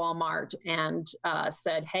called up Walmart and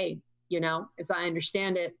said, hey, as I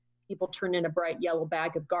understand it, people turn in a bright yellow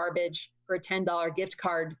bag of garbage for a $10 gift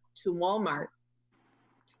card to Walmart.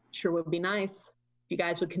 Sure would be nice if you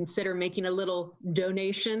guys would consider making a little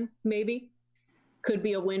donation, maybe. Could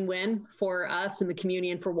be a win-win for us in the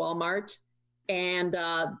community and for Walmart. And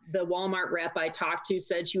the Walmart rep I talked to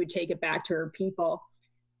said she would take it back to her people.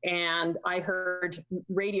 And I heard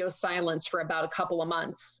radio silence for about a couple of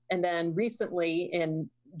months. And then recently in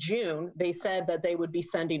June, they said that they would be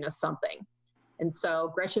sending us something. And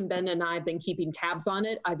so Gretchen Benda and I have been keeping tabs on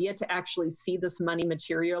it. I've yet to actually see this money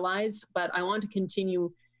materialize, but I want to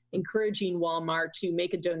continue encouraging Walmart to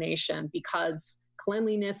make a donation, because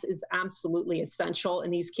cleanliness is absolutely essential in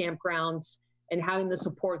these campgrounds, and having the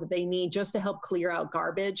support that they need just to help clear out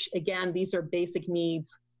garbage. Again, these are basic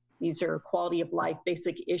needs. These are quality of life,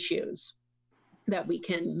 basic issues that we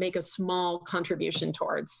can make a small contribution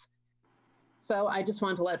towards. So I just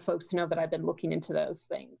wanted to let folks know that I've been looking into those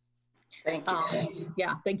things. Thank you.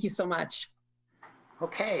 Yeah, thank you so much.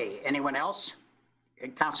 Okay, anyone else?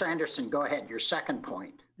 Councilor Anderson, go ahead, your second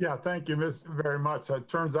point. Yeah, thank you very much. It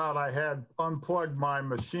turns out I had unplugged my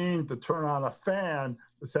machine to turn on a fan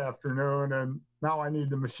this afternoon, and now I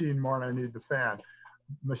need the machine more than I need the fan.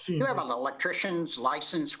 You have an electrician's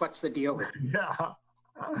license. What's the deal with you? Yeah.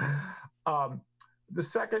 The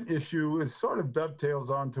second issue is sort of dovetails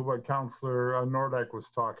onto what Councilor Nordyke was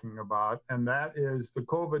talking about, and that is the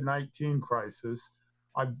COVID-19 crisis.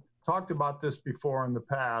 I've talked about this before in the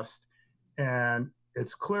past, and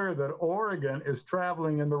it's clear that Oregon is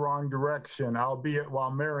traveling in the wrong direction, albeit while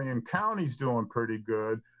Marion County's doing pretty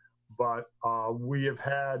good. But we have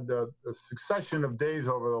had a succession of days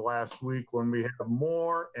over the last week when we have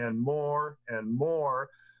more and more and more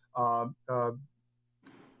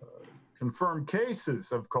confirmed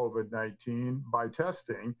cases of COVID-19 by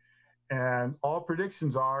testing. And all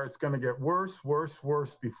predictions are it's going to get worse, worse,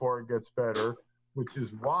 worse before it gets better, which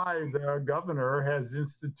is why the governor has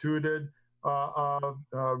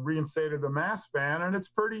reinstated the mask ban, and it's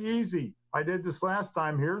pretty easy. I did this last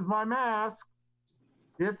time. Here's my mask.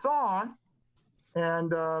 It's on.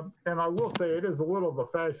 And I will say it is a little of a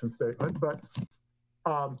fashion statement, but,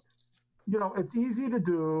 it's easy to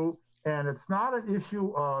do. And it's not an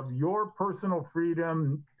issue of your personal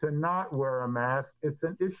freedom to not wear a mask. It's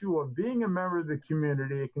an issue of being a member of the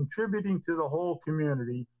community, contributing to the whole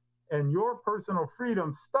community. And your personal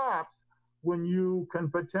freedom stops when you can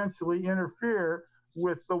potentially interfere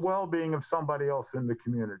with the well-being of somebody else in the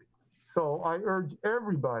community. So I urge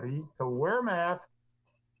everybody to wear masks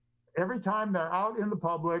every time they're out in the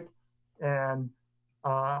public, and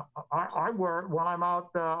I wear it when I'm out.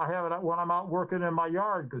 I have it when I'm out working in my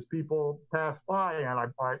yard because people pass by, and I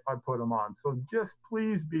put them on. So just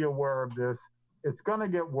please be aware of this. It's going to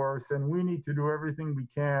get worse, and we need to do everything we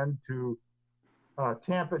can to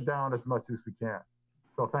tamp it down as much as we can.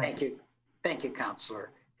 So thank you. Thank you, Councilor.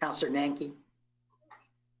 Councilor Nanke.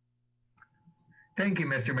 Thank you,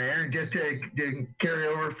 Mr. Mayor. Just to carry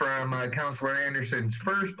over from Councilor Anderson's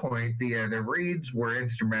first point, the reads were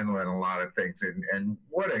instrumental in a lot of things, and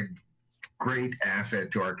what a great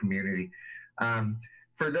asset to our community.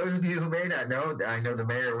 For those of you who may not know, I know the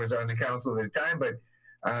mayor was on the council at the time,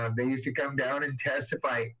 but they used to come down and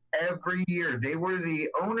testify every year. They were the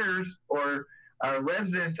owners or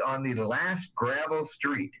residents on the last gravel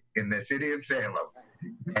street in the city of Salem.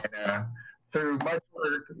 And through much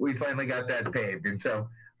work, we finally got that paved. And so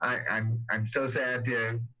I'm so sad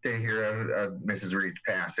to hear of Mrs. Reed's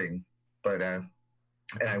passing, but and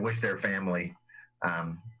I wish their family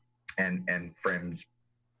and friends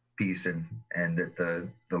peace and that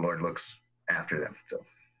the Lord looks after them. So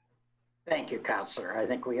thank you, Councilor. I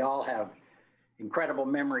think we all have incredible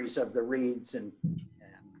memories of the Reeds and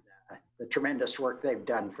the tremendous work they've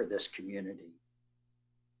done for this community.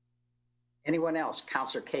 Anyone else?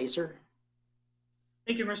 Councilor Kaiser.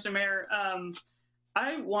 Thank you, Mr. Mayor.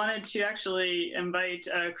 I wanted to actually invite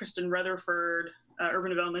Kristen Rutherford, Urban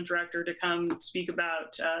Development Director, to come speak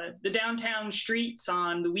about the downtown streets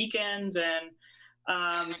on the weekends.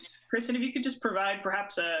 And Kristen, if you could just provide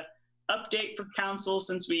perhaps a update for council,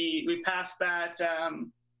 since we passed that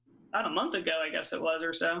about a month ago, I guess it was,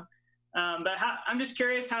 or so. But I'm just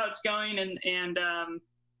curious how it's going, and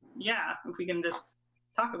yeah, if we can just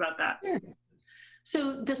talk about that. Sure.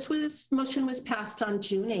 So this motion was passed on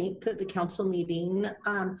June 8th at the council meeting.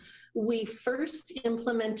 We first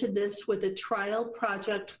implemented this with a trial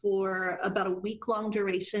project for about a week-long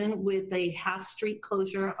duration with a half-street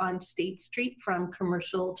closure on State Street from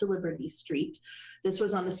Commercial to Liberty Street. This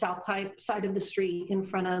was on the south side of the street in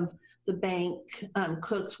front of the bank,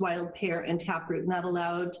 Cook's, Wild Pear, and Taproot, and that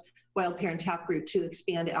allowed Wild Pear and Taproot to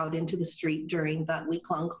expand out into the street during that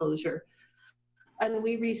week-long closure. And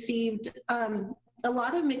we received a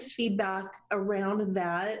lot of mixed feedback around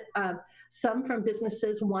that. Some from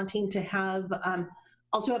businesses wanting to have,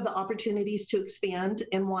 also have the opportunities to expand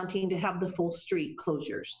and wanting to have the full street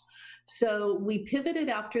closures. So we pivoted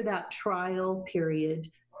after that trial period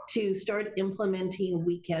to start implementing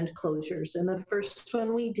weekend closures. And the first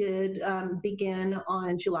one we did began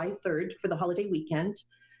on July 3rd for the holiday weekend.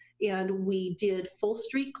 And we did full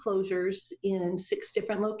street closures in 6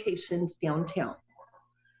 different locations downtown.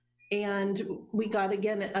 And we got,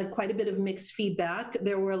 again, quite a bit of mixed feedback.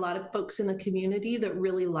 There were a lot of folks in the community that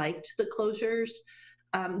really liked the closures.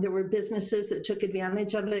 There were businesses that took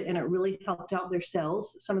advantage of it, and it really helped out their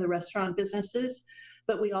sales, some of the restaurant businesses.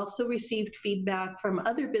 But we also received feedback from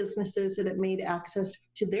other businesses that it made access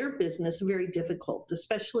to their business very difficult,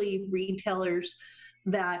 especially retailers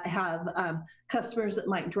that have customers that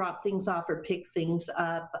might drop things off or pick things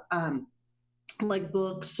up, like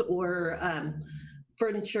books or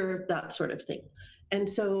furniture, that sort of thing. And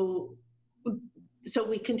so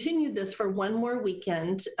we continued this for one more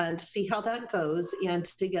weekend to see how that goes and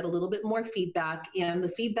to get a little bit more feedback. And the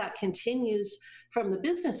feedback continues from the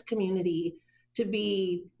business community to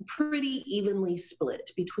be pretty evenly split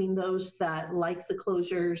between those that like the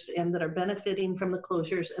closures and that are benefiting from the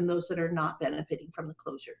closures and those that are not benefiting from the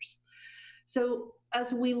closures. So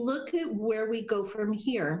as we look at where we go from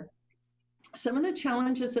here, some of the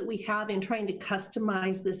challenges that we have in trying to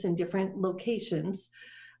customize this in different locations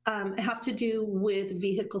have to do with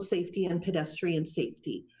vehicle safety and pedestrian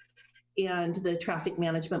safety and the traffic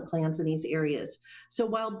management plans in these areas. So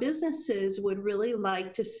while businesses would really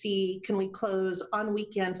like to see, can we close on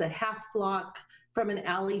weekends a half block from an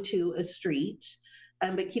alley to a street,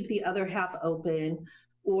 but keep the other half open,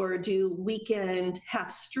 or do weekend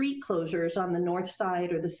half street closures on the north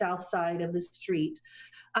side or the south side of the street,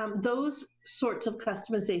 those sorts of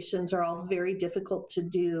customizations are all very difficult to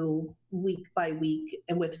do week by week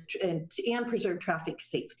and preserve traffic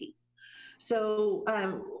safety. So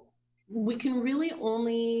we can really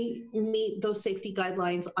only meet those safety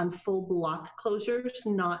guidelines on full block closures,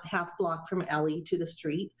 not half block from alley to the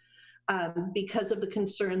street, because of the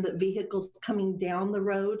concern that vehicles coming down the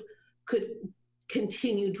road could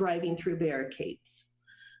continue driving through barricades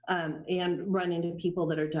and run into people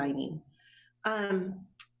that are dining.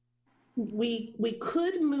 We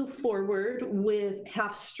could move forward with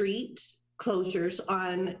half street closures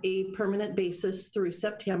on a permanent basis through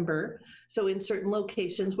September. So in certain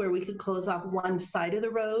locations where we could close off one side of the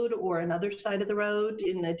road or another side of the road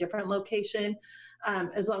in a different location,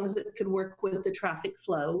 as long as it could work with the traffic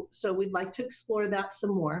flow. So we'd like to explore that some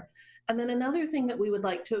more. And then another thing that we would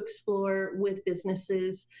like to explore with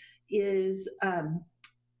businesses is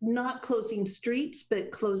not closing streets,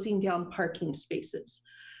 but closing down parking spaces.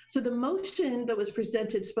 So the motion that was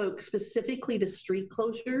presented spoke specifically to street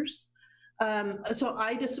closures. So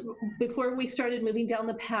I just, before we started moving down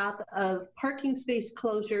the path of parking space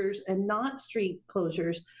closures and not street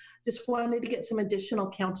closures, just wanted to get some additional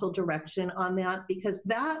council direction on that, because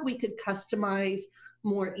that we could customize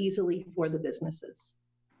more easily for the businesses.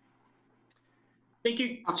 Thank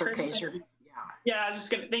you, Councilor Kaiser. Yeah, I was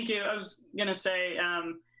just gonna, thank you. I was gonna say,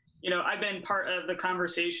 you know, I've been part of the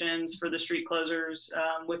conversations for the street closures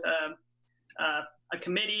with a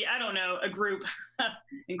committee, I don't know, a group,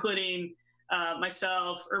 including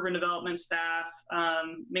myself, urban development staff,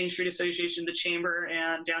 Main Street Association, the Chamber,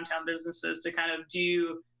 and downtown businesses to kind of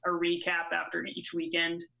do a recap after each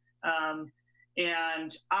weekend.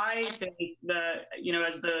 And I think that, you know,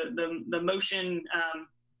 as the motion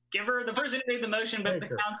giver, the person who made the motion, but the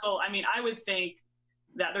council, I mean, I would think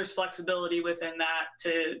that there's flexibility within that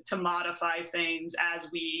to modify things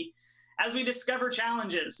as we discover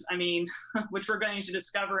challenges. I mean, which we're going to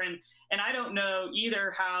discover. And I don't know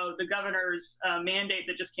either how the governor's mandate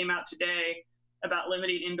that just came out today about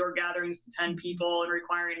limiting indoor gatherings to 10 people and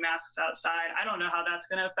requiring masks outside, I don't know how that's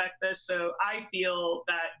going to affect this. So I feel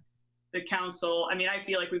that the council, I mean, I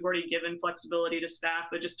feel like we've already given flexibility to staff,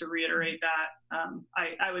 but just to reiterate that,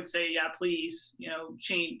 I would say, yeah, please, you know,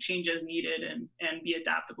 change as needed and be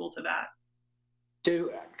adaptable to that.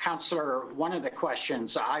 Councilor, one of the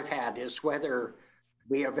questions I've had is whether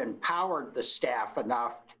we have empowered the staff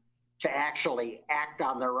enough to actually act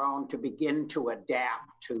on their own to begin to adapt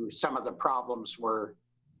to some of the problems we're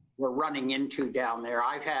running into down there.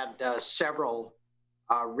 I've had several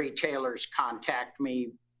retailers contact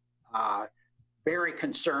me very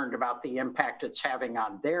concerned about the impact it's having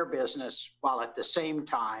on their business, while at the same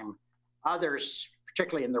time, others,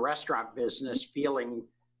 particularly in the restaurant business, feeling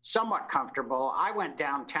somewhat comfortable. I went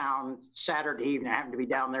downtown Saturday evening. I happened to be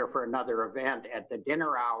down there for another event at the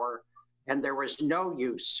dinner hour, and there was no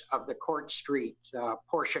use of the Court Street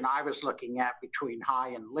portion I was looking at between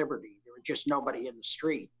High and Liberty. There was just nobody in the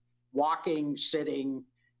street, walking, sitting,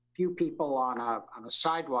 few people on a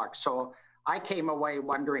sidewalk. So I came away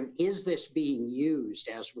wondering, is this being used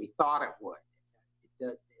as we thought it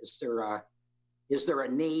would? Is there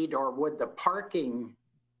a need, or would the parking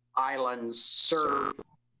islands serve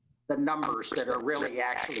the numbers that are really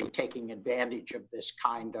actually taking advantage of this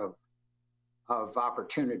kind of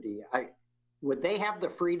opportunity? Would they have the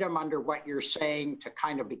freedom under what you're saying to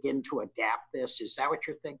kind of begin to adapt this? Is that what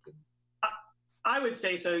you're thinking? I would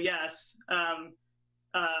say so, yes.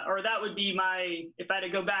 Or that would be my, if I had to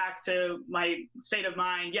go back to my state of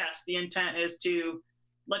mind, yes, the intent is to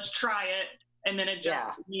let's try it and then adjust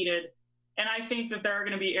as needed. And I think that there are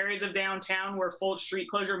going to be areas of downtown where full street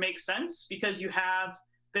closure makes sense because you have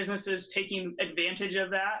businesses taking advantage of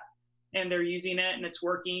that and they're using it and it's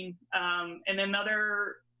working. And then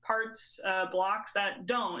other parts, blocks that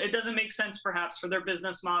don't. It doesn't make sense perhaps for their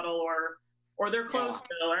business model or they're closed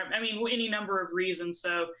still, or I mean, any number of reasons.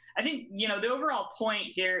 So I think, you know, the overall point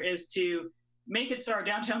here is to make it so our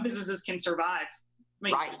downtown businesses can survive, I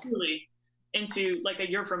mean, truly into like a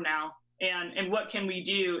year from now. And what can we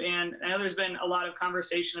do? And I know there's been a lot of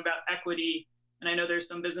conversation about equity, and I know there's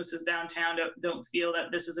some businesses downtown that don't feel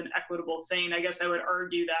that this is an equitable thing. I guess I would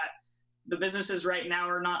argue that the businesses right now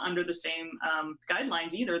are not under the same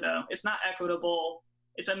guidelines either, though. It's not equitable.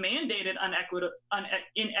 It's a mandated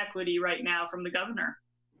inequity right now from the governor.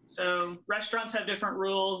 So restaurants have different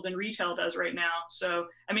rules than retail does right now. So,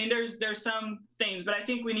 I mean, there's some things, but I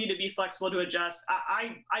think we need to be flexible to adjust.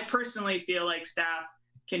 I personally feel like staff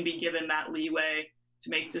can be given that leeway to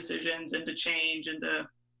make decisions and to change and to,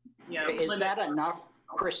 you know. Is that enough,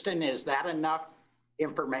 Kristen? Is that enough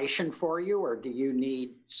information for you, or do you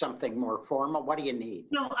need something more formal? What do you need?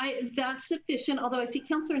 No, that's sufficient. Although I see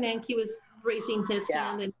Councilor Nanke was raising his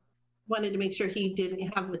hand and wanted to make sure he didn't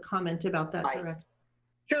have the comment about that direct.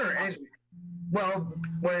 Sure. And, well,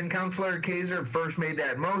 when Councilor Kaiser first made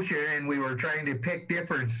that motion and we were trying to pick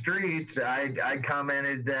different streets, I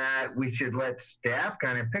commented that we should let staff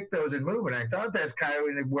kind of pick those and move. And I thought that's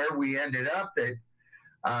kind of where we ended up, that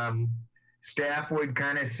staff would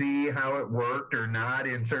kind of see how it worked or not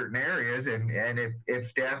in certain areas. And if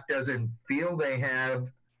staff doesn't feel they have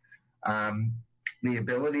the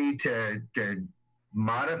ability to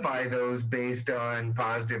modify those based on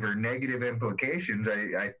positive or negative implications,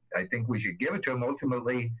 I think we should give it to them.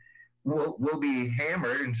 Ultimately, we'll be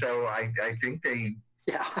hammered, and so I think they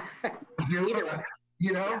do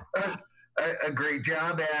a great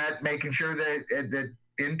job at making sure that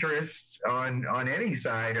interests on any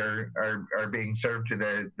side are being served to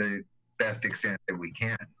the best extent that we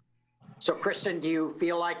can. So, Kristen, do you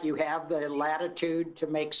feel like you have the latitude to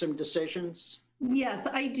make some decisions? Yes,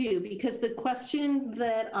 I do, because the question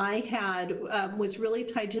that I had was really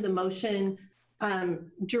tied to the motion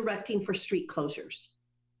directing for street closures.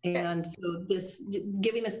 And so this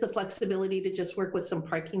giving us the flexibility to just work with some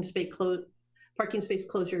parking space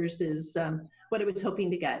closures is what I was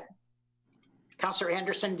hoping to get. Councilor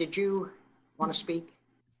Anderson, did you want to speak?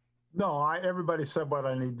 No, everybody said what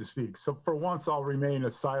I need to speak. So for once, I'll remain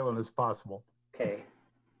as silent as possible. Okay.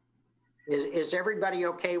 Is everybody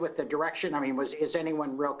okay with the direction? I mean, is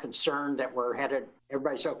anyone real concerned that we're headed?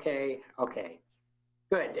 Everybody's okay? Okay.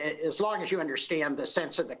 Good. As long as you understand the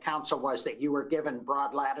sense of the council was that you were given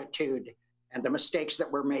broad latitude and the mistakes that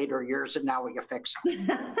were made are yours and now we can fix them.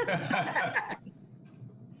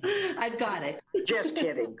 I've got it. Just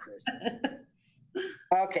kidding, Chris.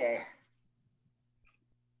 Okay.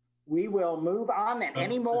 We will move on then.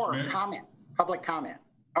 Any more comment, public comment?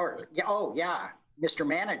 Or, oh yeah, Mr.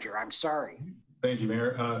 Manager, I'm sorry. Thank you,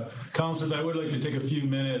 Mayor. Councilors, I would like to take a few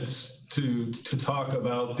minutes to talk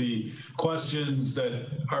about the questions that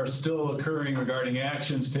are still occurring regarding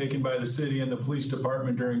actions taken by the city and the police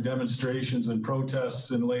department during demonstrations and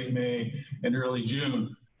protests in late May and early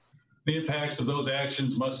June. The impacts of those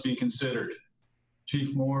actions must be considered.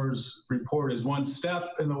 Chief Moore's report is one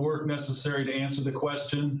step in the work necessary to answer the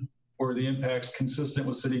question, were the impacts consistent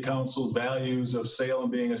with City Council's values of Salem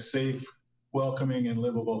being a safe, welcoming, and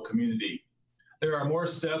livable community. There are more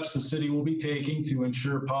steps the city will be taking to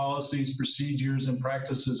ensure policies, procedures, and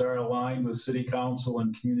practices are aligned with City Council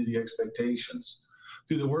and community expectations.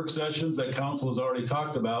 Through the work sessions that Council has already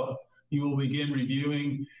talked about, you will begin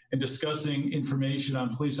reviewing and discussing information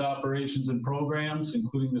on police operations and programs,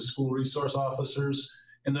 including the school resource officers,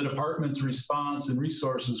 and the department's response and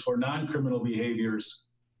resources for non-criminal behaviors,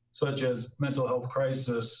 such as mental health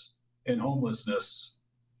crisis and homelessness.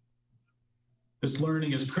 This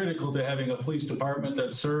learning is critical to having a police department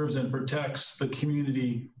that serves and protects the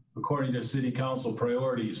community according to City Council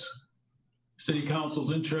priorities. City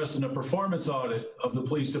Council's interest in a performance audit of the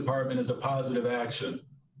police department is a positive action.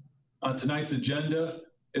 On tonight's agenda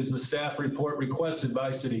is the staff report requested by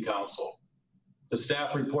City Council. The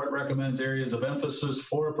staff report recommends areas of emphasis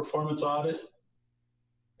for a performance audit.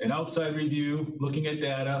 An outside review, looking at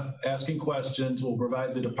data, asking questions will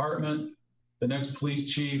provide the department, the next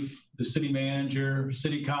police chief, the city manager,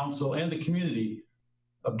 City Council, and the community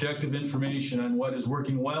objective information on what is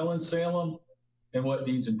working well in Salem and what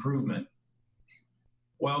needs improvement.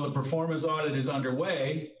 While the performance audit is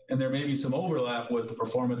underway, and there may be some overlap with the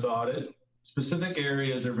performance audit, specific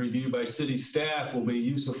areas of review by city staff will be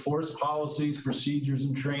use of force policies, procedures,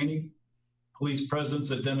 and training, police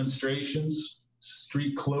presence at demonstrations,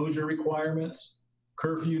 street closure requirements,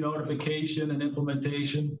 curfew notification and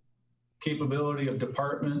implementation, capability of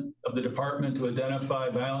the department to identify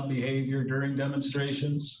violent behavior during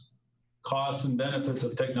demonstrations, costs and benefits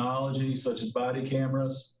of technology such as body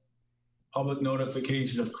cameras, public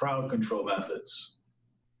notification of crowd control methods.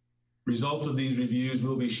 Results of these reviews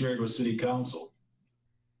will be shared with City Council.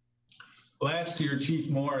 Last year, Chief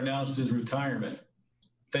Moore announced his retirement.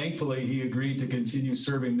 Thankfully, he agreed to continue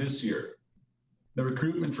serving this year. The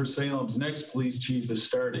recruitment for Salem's next police chief is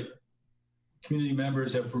starting. Community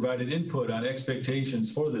members have provided input on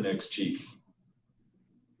expectations for the next chief.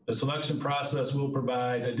 The selection process will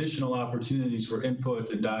provide additional opportunities for input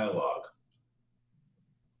and dialogue.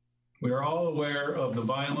 We are all aware of the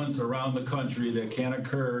violence around the country that can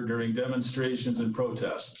occur during demonstrations and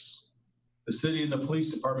protests. The city and the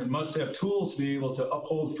police department must have tools to be able to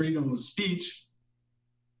uphold freedom of speech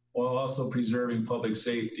while also preserving public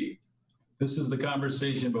safety. This is the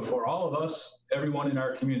conversation before all of us, everyone in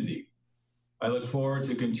our community. I look forward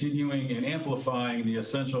to continuing and amplifying the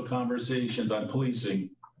essential conversations on policing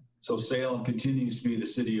so Salem continues to be the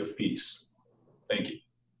city of peace. Thank you.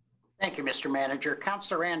 Thank you, Mr. Manager.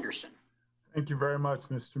 Councilor Anderson. Thank you very much,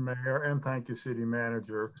 Mr. Mayor, and thank you, City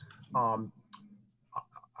Manager.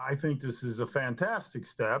 I think this is a fantastic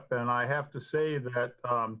step, and I have to say that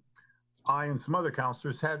I and some other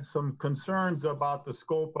councilors had some concerns about the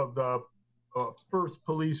scope of the first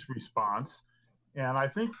police response. And I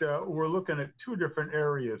think that we're looking at two different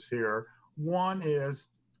areas here. One is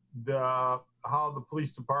how the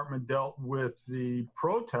police department dealt with the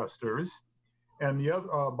protesters, And the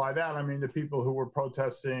other, by that, I mean the people who were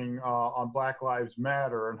protesting on Black Lives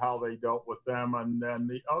Matter and how they dealt with them. And then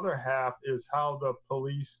the other half is how the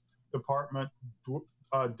police department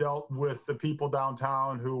dealt with the people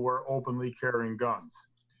downtown who were openly carrying guns.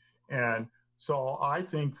 And so I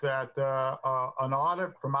think that an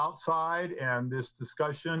audit from outside and this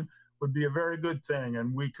discussion would be a very good thing.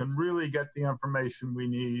 And we can really get the information we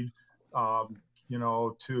need, you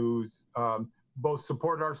know, to both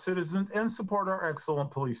support our citizens and support our excellent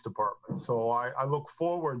police department. So I look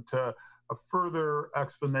forward to a further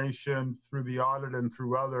explanation through the audit and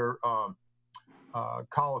through other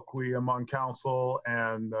colloquy among council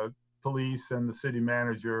and police and the city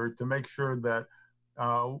manager to make sure that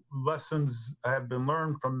lessons have been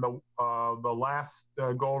learned from the last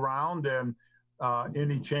go around, and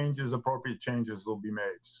any changes, appropriate changes will be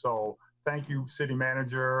made. So thank you, city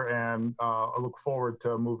manager, and I look forward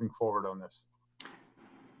to moving forward on this.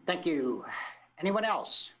 Thank you. Anyone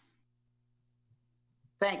else?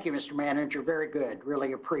 Thank you, Mr. Manager. Very good.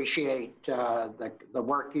 Really appreciate the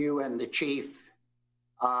work you and the chief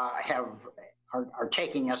are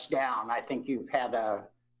taking us down. I think you've had a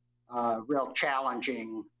real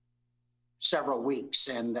challenging several weeks,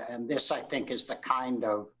 and this, I think, is the kind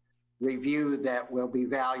of review that will be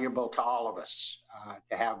valuable to all of us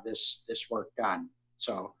to have this work done.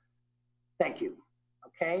 So thank you.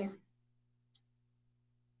 Okay.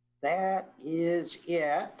 That is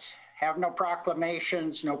it. Have no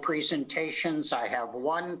proclamations, no presentations. I have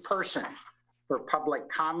one person for public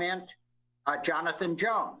comment, Jonathan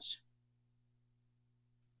Jones.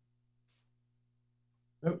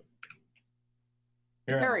 Oh.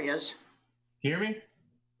 There he is. Can you hear me?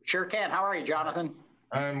 Sure can. How are you, Jonathan?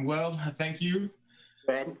 I'm well, thank you.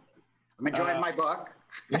 Good. I'm enjoying my book.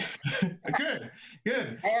 Good.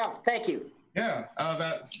 I have. Thank you. Yeah,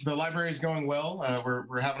 the library is going well.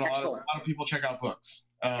 We're having a lot of people check out books.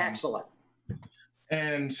 Excellent.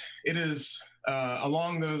 And it is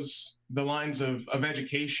along the lines of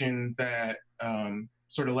education that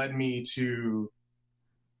sort of led me to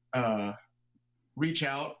reach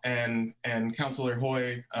out, and Councilor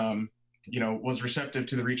Hoy, you know, was receptive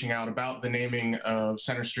to the reaching out about the naming of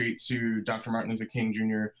Center Street to Dr. Martin Luther King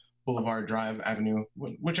Jr. Boulevard Drive Avenue,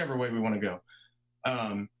 whichever way we want to go.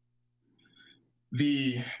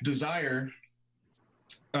 The desire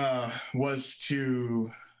was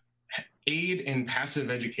to aid in passive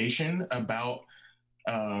education about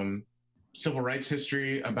civil rights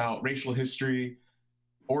history, about racial history,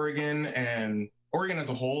 Oregon as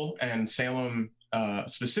a whole, and Salem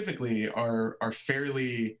specifically are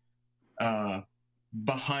fairly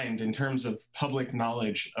behind in terms of public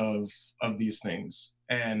knowledge of these things.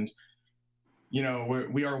 And, you know,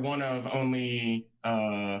 we are one of only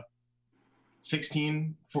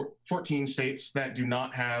 14 states that do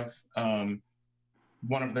not have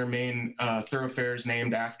one of their main thoroughfares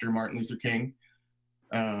named after Martin Luther King.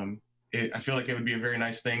 I feel like it would be a very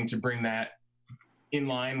nice thing to bring that in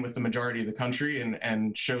line with the majority of the country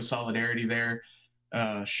and show solidarity there,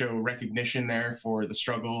 show recognition there for the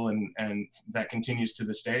struggle and that continues to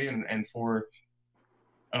this day, and for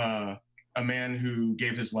a man who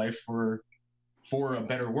gave his life for a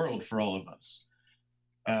better world for all of us.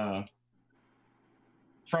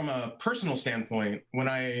 From a personal standpoint, when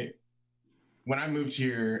I moved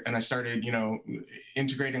here and I started, you know,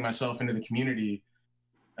 integrating myself into the community,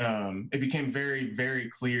 it became very, very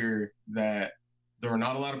clear that there were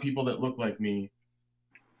not a lot of people that looked like me,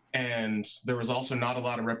 and there was also not a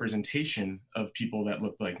lot of representation of people that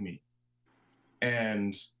looked like me.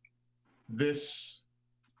 And this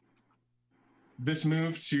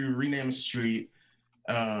move to rename a street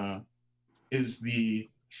is the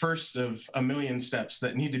first of a million steps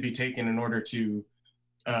that need to be taken in order to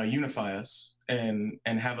unify us and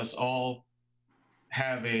have us all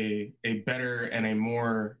have a better and a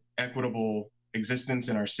more equitable existence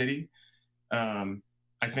in our city.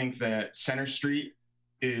 I think that Center Street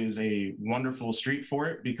is a wonderful street for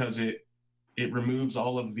it because it removes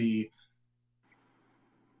all of the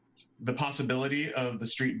possibility of the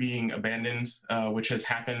street being abandoned, which has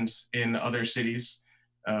happened in other cities.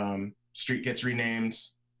 Street gets renamed,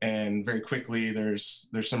 and very quickly there's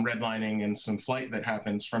some redlining and some flight that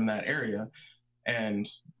happens from that area. And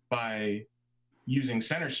by using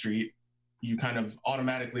Center Street, you kind of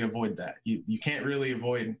automatically avoid that. You can't really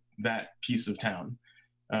avoid that piece of town.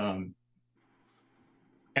 And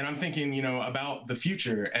I'm thinking, you know, about the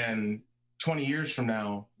future, and 20 years from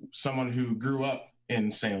now, someone who grew up in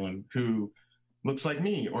Salem, who looks like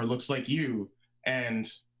me or looks like you, and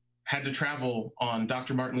had to travel on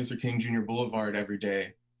Dr. Martin Luther King Jr. Boulevard every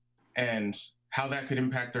day, and how that could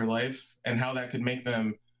impact their life and how that could make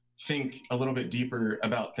them think a little bit deeper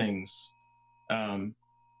about things.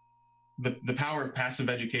 The power of passive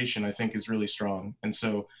education, I think, is really strong, and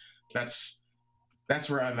so that's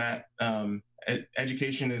where I'm at.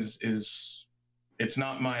 Education is it's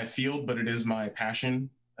not my field, but it is my passion,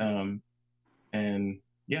 and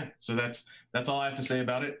yeah. So that's all I have to say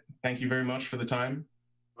about it. Thank you very much for the time.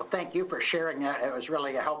 Well, thank you for sharing that. It was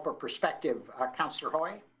really a helpful perspective, Councilor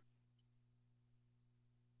Hoy.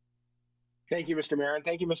 Thank you, Mr. Mayor, and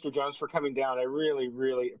thank you, Mr. Jones, for coming down. I really,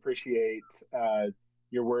 really appreciate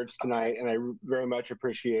your words tonight, and I very much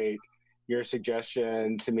appreciate your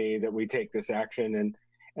suggestion to me that we take this action.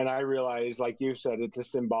 And I realize, like you said, it's a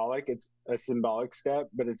symbolic step,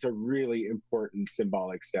 but it's a really important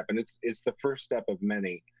symbolic step, and it's the first step of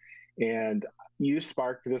many. And you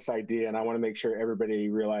sparked this idea, and I want to make sure everybody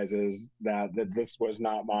realizes that this was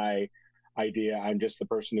not my idea. I'm just the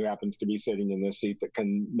person who happens to be sitting in this seat that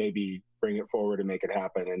can maybe bring it forward and make it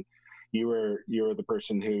happen. And you were the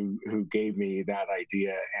person who gave me that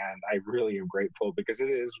idea, and I really am grateful because it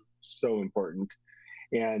is so important.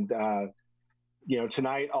 And you know,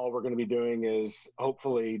 tonight all we're going to be doing is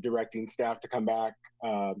hopefully directing staff to come back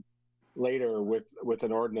later with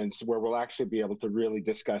an ordinance where we'll actually be able to really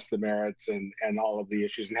discuss the merits and all of the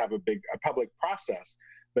issues and have a public process.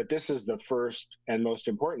 But this is the first and most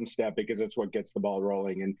important step because it's what gets the ball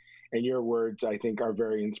rolling. And your words, I think, are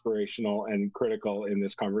very inspirational and critical in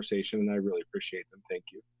this conversation, and I really appreciate them. Thank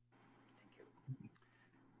you. Thank you.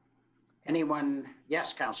 Anyone?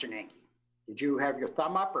 Yes, Councilor Nanke. Did you have your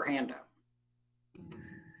thumb up or hand up?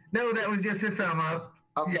 No, that was just a thumb up.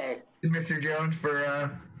 Okay. Mr. Jones for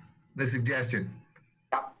the suggestion.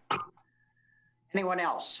 Yep. Anyone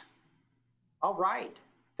else? All right.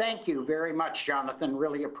 Thank you very much, Jonathan.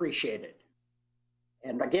 Really appreciate it.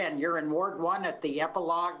 And again, you're in Ward 1 at the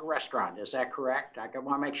Epilogue Restaurant. Is that correct? I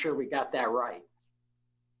want to make sure we got that right.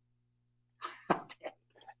 Okay.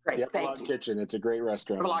 Great. The Thank Epilogue you. Kitchen. It's a great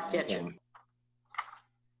restaurant. Epilogue Kitchen.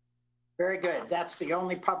 Very good. That's the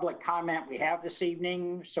only public comment we have this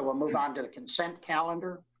evening. So we'll move on to the consent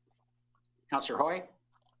calendar. Councilor Hoy.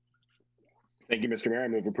 Thank you, Mr. Mayor. I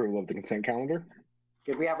move approval of the consent calendar.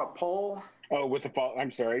 Did we have a poll? Oh, with the I'm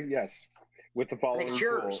sorry. Yes, with the following. It's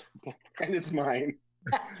yours. Poll. And it's mine.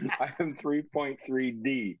 Item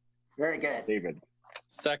 3.3D. Very good. David.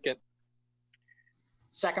 Second.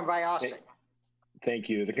 Second by Austin. Thank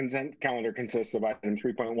you. The consent calendar consists of item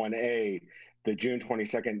 3.1A, the June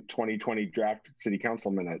 22nd, 2020 draft city council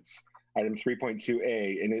minutes. Item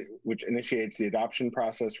 3.2A, which initiates the adoption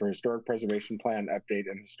process for historic preservation plan update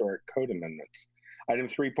and historic code amendments. Item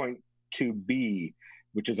 3.2B,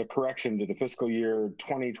 which is a correction to the fiscal year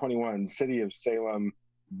 2021 City of Salem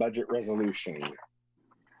budget resolution.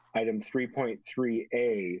 Item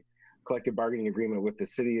 3.3A, collective bargaining agreement with the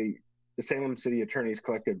Salem City Attorney's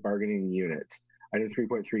Collective Bargaining Unit. Item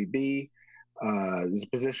 3.3B, is a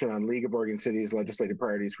position on League of Oregon Cities legislative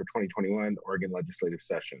priorities for 2021 Oregon legislative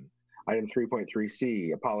session. Item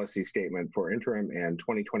 3.3C, a policy statement for interim and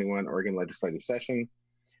 2021 Oregon legislative session.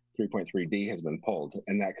 3.3D has been pulled,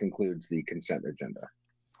 and that concludes the consent agenda.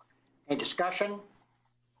 Any discussion?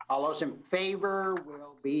 All those in favor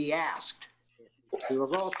will be asked. Do a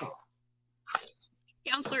roll call.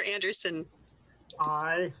 Councilor Anderson.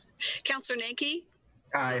 Aye. Councilor Nanke.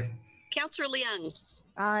 Aye. Councilor Leung.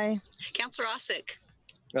 Aye. Councilor Osick.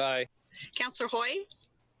 Aye. Councilor Hoy.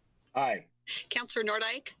 Aye. Councilor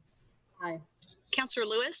Nordike. Aye. Councilor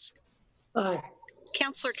Lewis. Aye.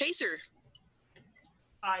 Councilor Kaiser.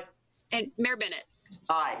 Aye. And Mayor Bennett.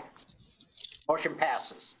 Aye. Motion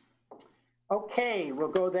passes. Okay, we'll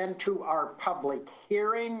go then to our public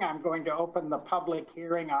hearing. I'm going to open the public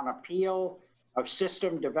hearing on appeal of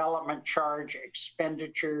system development charge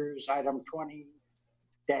expenditures, item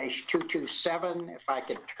 20-227. If I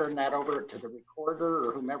could turn that over to the recorder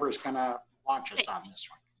or whomever is going to launch us on this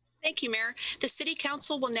one. Thank you, Mayor. The City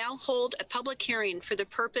Council will now hold a public hearing for the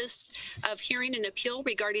purpose of hearing an appeal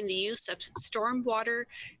regarding the use of Stormwater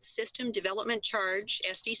System Development Charge,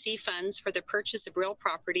 SDC funds for the purchase of real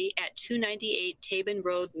property at 298 Tabin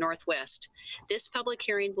Road Northwest. This public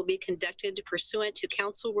hearing will be conducted pursuant to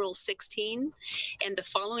Council Rule 16, and the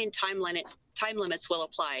following time limits will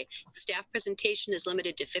apply. Staff presentation is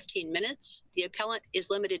limited to 15 minutes. The appellant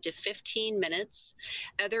is limited to 15 minutes.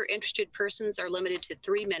 Other interested persons are limited to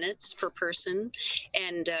 3 minutes per person.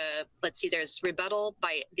 And let's see, there's rebuttal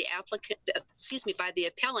by the applicant, by the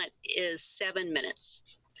appellant is 7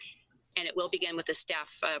 minutes. And it will begin with the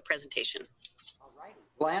staff presentation. All right.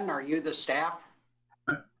 Glenn, are you the staff?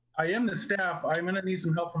 I am the staff. I'm going to need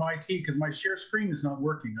some help from IT because my share screen is not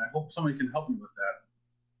working. I hope somebody can help me with that.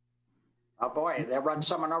 Oh boy, they'll run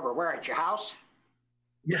someone over. Where, at your house?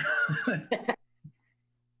 Yeah.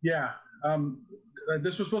 Yeah.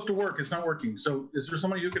 This was supposed to work. It's not working. So is there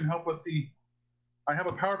somebody who can help with I have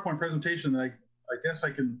a PowerPoint presentation that I guess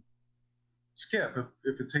I can skip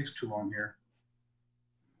if it takes too long here.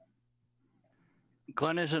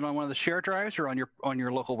 Glenn, is it on one of the share drives or on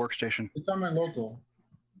your local workstation? It's on my local.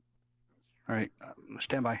 All right,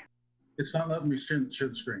 stand by. It's not letting me share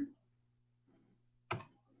the screen.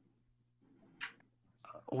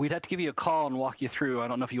 We'd have to give you a call and walk you through. I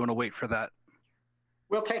don't know if you want to wait for that.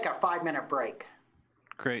 We'll take a 5-minute break.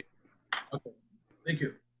 Great. Okay, thank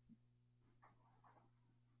you.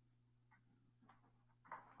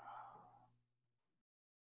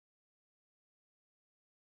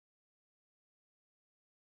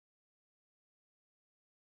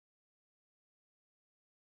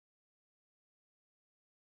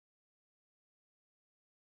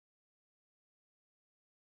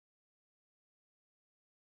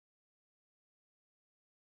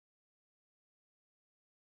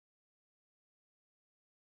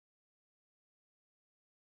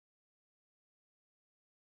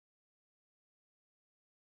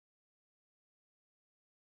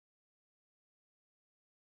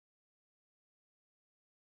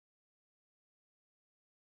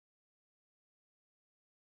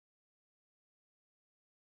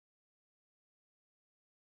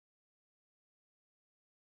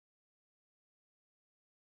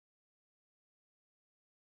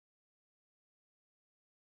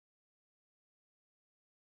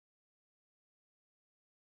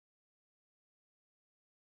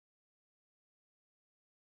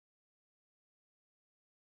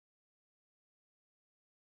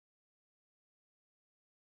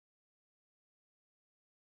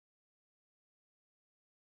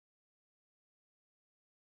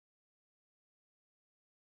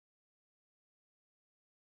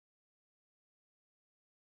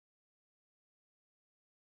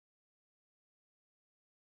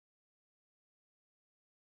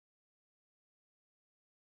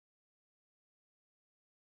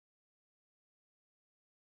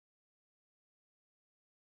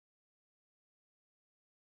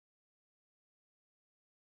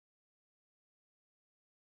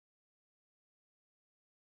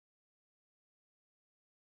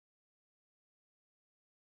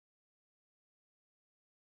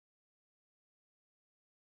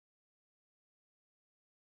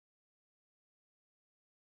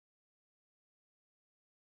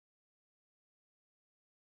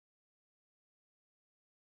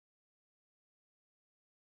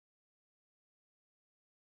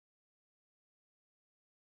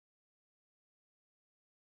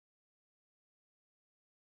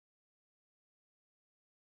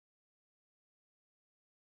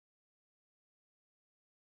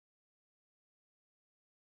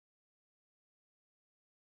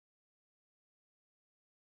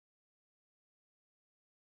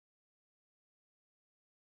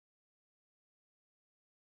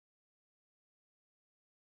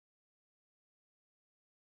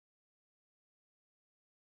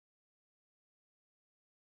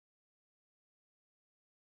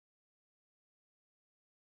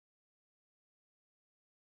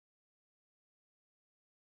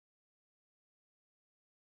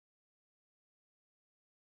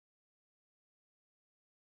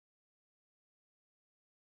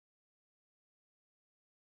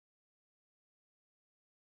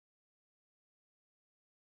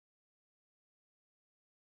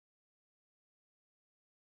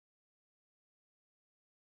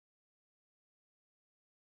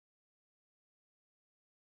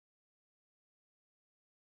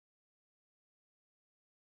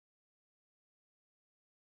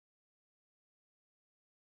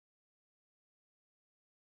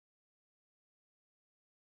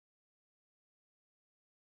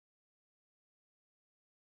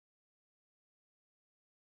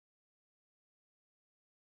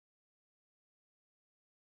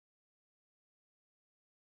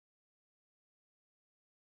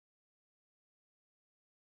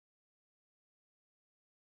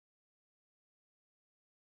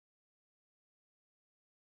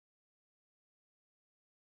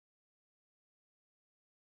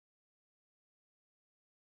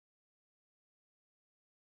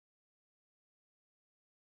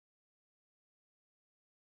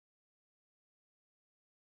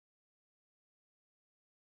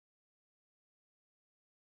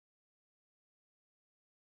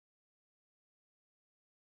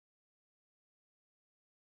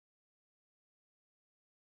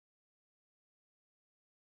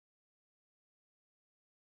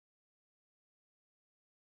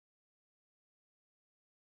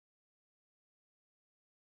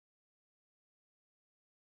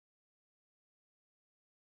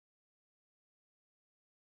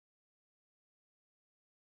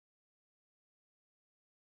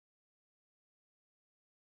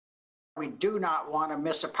 we do not want to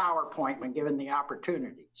miss a PowerPoint when given the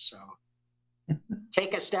opportunity. So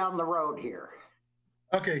take us down the road here.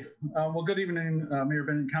 Okay, well, good evening, Mayor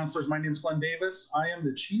Bennett and councilors. My name is Glenn Davis. I am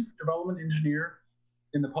the Chief Development Engineer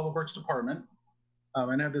in the Public Works Department.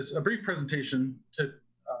 And I have a brief presentation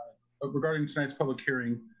regarding tonight's public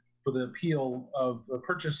hearing for the appeal of a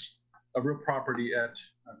purchase of real property at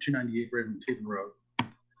 298 Raven Taven Road.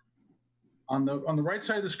 On the right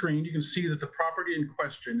side of the screen, you can see that the property in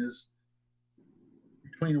question is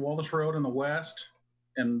between Wallace Road on the west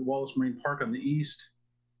and Wallace Marine Park on the east,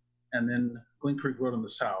 and then Glen Creek Road on the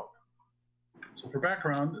south. So for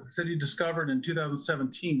background, the city discovered in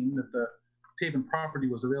 2017 that the Taven property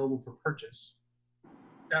was available for purchase.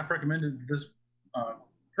 Staff recommended that this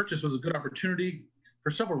purchase was a good opportunity for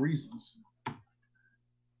several reasons.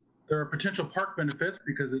 There are potential park benefits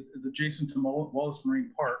because it is adjacent to Wallace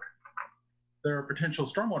Marine Park. There are potential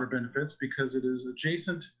stormwater benefits because it is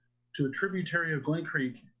adjacent to a tributary of Glen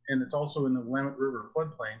Creek, and it's also in the Willamette River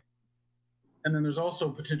floodplain. And then there's also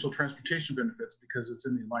potential transportation benefits because it's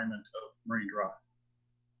in the alignment of Marine Drive.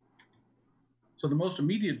 So the most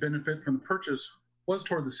immediate benefit from the purchase was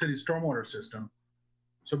toward the city's stormwater system.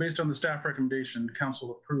 So based on the staff recommendation,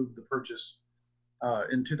 council approved the purchase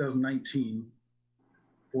in 2019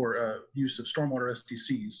 for use of stormwater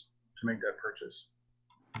SDCs to make that purchase.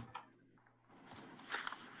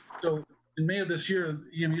 So in May of this year,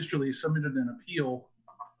 EM Easterly submitted an appeal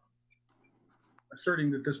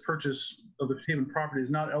asserting that this purchase of the Taven property is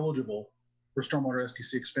not eligible for stormwater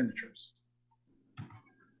SDC expenditures.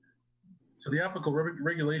 So the applicable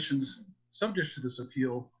regulations subject to this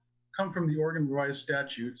appeal come from the Oregon Revised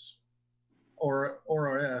Statutes, or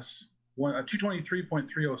ORS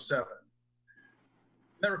 223.307.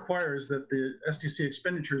 That requires that the SDC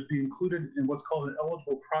expenditures be included in what's called an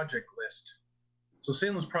eligible project list. So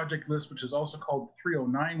Salem's project list, which is also called the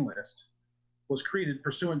 309 list, was created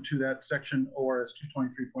pursuant to that section ORS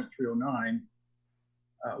 223.309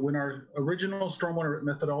 when our original stormwater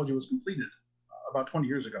methodology was completed about 20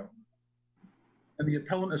 years ago. And the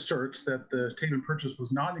appellant asserts that the Taven purchase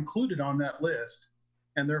was not included on that list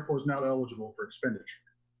and therefore is not eligible for expenditure.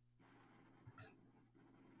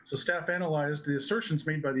 So staff analyzed the assertions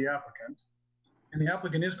made by the applicant, and the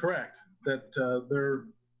applicant is correct that their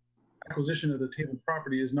acquisition of the Taven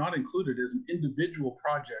property is not included as an individual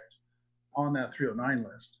project on that 309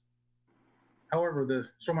 list. However, the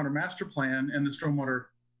Stormwater Master Plan and the Stormwater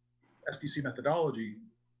SDC methodology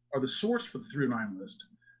are the source for the 309 list,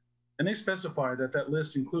 and they specify that that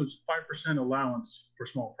list includes 5% allowance for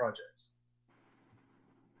small projects.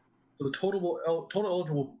 So the total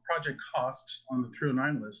eligible project costs on the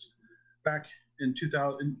 309 list back in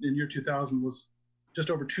year 2000 was just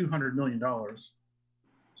over $200 million.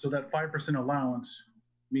 So that 5% allowance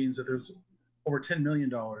means that there's over $10 million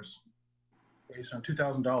based on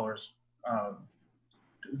 $2,000,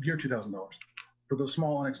 year $2,000 for those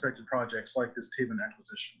small unexpected projects like this Taven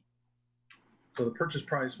acquisition. So the purchase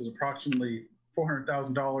price was approximately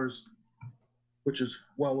 $400,000, which is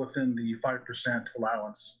well within the 5%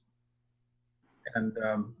 allowance. And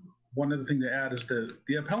one other thing to add is that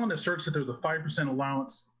the appellant asserts that there's a 5%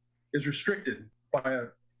 allowance is restricted by a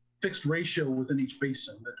fixed ratio within each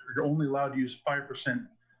basin, that you're only allowed to use 5%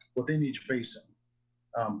 within each basin.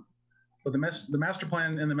 But the master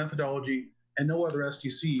plan and the methodology and no other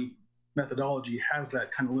SDC methodology has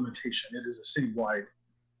that kind of limitation. It is a citywide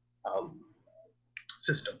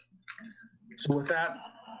system. So with that,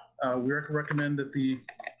 we recommend that the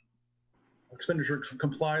expenditure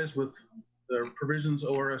complies with the provisions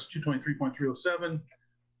ORS 223.307,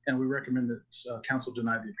 and we recommend that council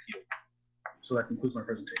deny the appeal. So that concludes my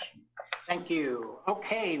presentation. Thank you.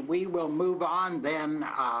 Okay, we will move on then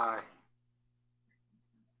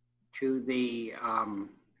to the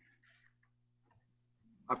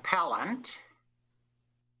appellant.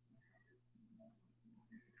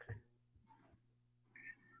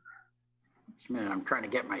 Just a minute, I'm trying to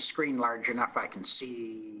get my screen large enough I can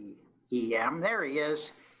see EM. There he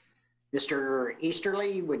is. Mr.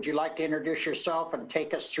 Easterly, would you like to introduce yourself and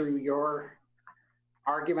take us through your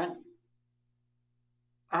argument?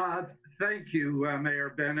 Thank you,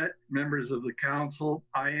 Mayor Bennett, members of the council.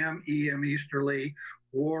 I am EM Easterly,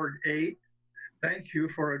 Ward 8. Thank you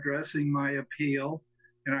for addressing my appeal,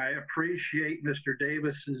 and I appreciate Mr.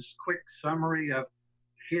 Davis's quick summary of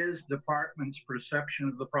his department's perception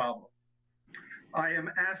of the problem. I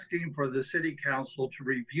am asking for the City Council to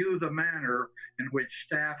review the manner in which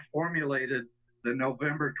staff formulated the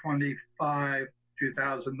November 25,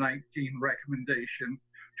 2019 recommendation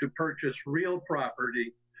to purchase real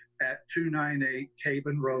property at 298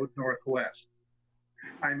 Taven Road Northwest.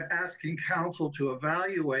 I'm asking council to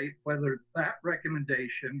evaluate whether that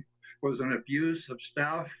recommendation was an abuse of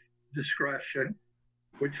staff discretion,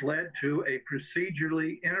 which led to a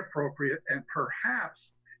procedurally inappropriate and perhaps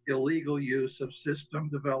illegal use of system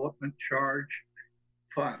development charge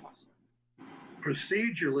funds.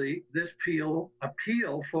 Procedurally, this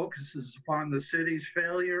appeal focuses upon the city's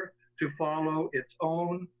failure to follow its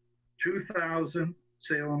own 2000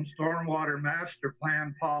 Salem Stormwater Master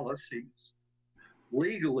Plan policies.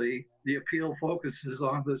 Legally, the appeal focuses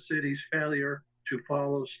on the city's failure to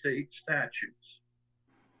follow state statutes.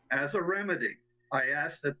 As a remedy, I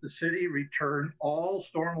ask that the city return all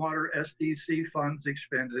stormwater SDC funds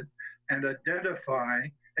expended and identify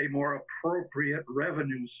a more appropriate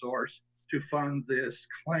revenue source to fund this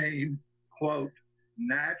claim, quote,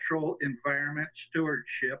 natural environment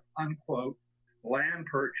stewardship, unquote, land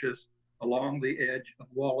purchase along the edge of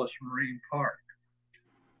Wallace Marine Park.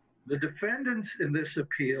 The defendants in this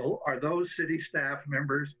appeal are those city staff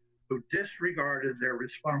members who disregarded their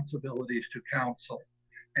responsibilities to council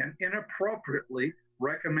and inappropriately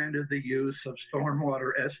recommended the use of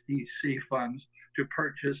stormwater SDC funds to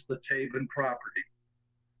purchase the Taven property.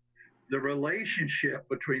 The relationship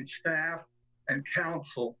between staff and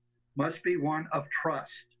council must be one of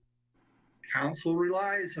trust. Council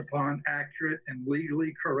relies upon accurate and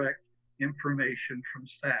legally correct information from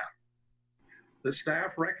staff. The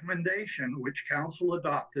staff recommendation, which council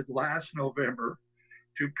adopted last November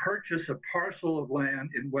to purchase a parcel of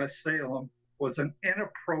land in West Salem, was an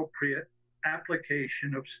inappropriate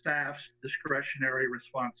application of staff's discretionary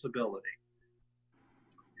responsibility.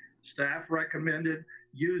 Staff recommended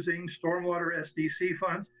using stormwater SDC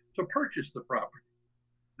funds to purchase the property.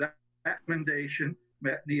 That recommendation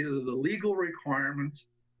met neither the legal requirements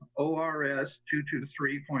of ORS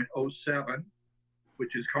 223.07,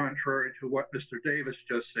 which is contrary to what Mr. Davis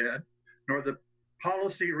just said, nor the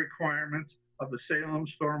policy requirements of the Salem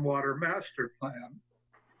Stormwater Master Plan.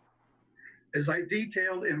 As I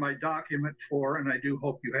detailed in my document 4, and I do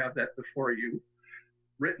hope you have that before you,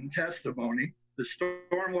 written testimony, the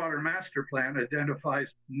Stormwater Master Plan identifies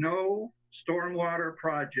no stormwater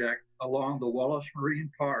project along the Wallace Marine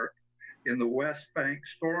Park in the West Bank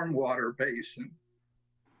Stormwater Basin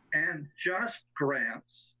and just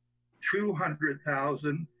grants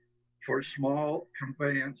 $200,000 for small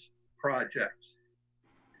conveyance projects.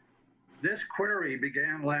 This query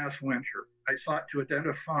began last winter. I sought to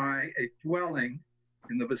identify a dwelling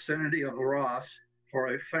in the vicinity of Ross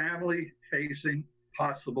for a family facing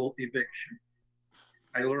possible eviction.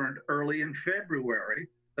 I learned early in February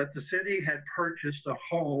that the city had purchased a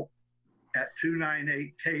home at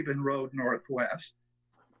 298 Taven Road Northwest.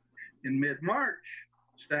 In mid-March,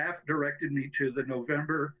 staff directed me to the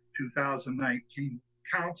November 2019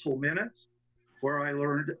 council minutes, where I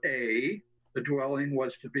learned A, the dwelling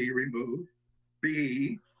was to be removed,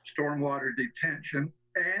 B, stormwater detention,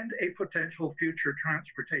 and a potential future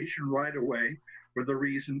transportation right-of-way were the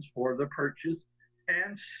reasons for the purchase,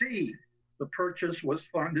 and C, the purchase was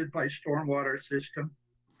funded by stormwater system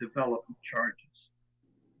development charges.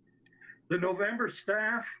 The November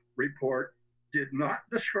staff report did not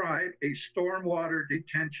describe a stormwater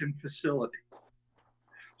detention facility.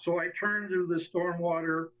 So I turned to the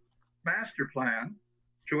Stormwater Master Plan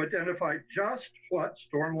to identify just what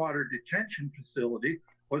stormwater detention facility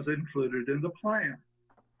was included in the plan.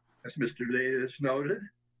 As Mr. Davis noted,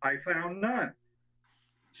 I found none.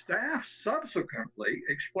 Staff subsequently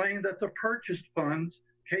explained that the purchased funds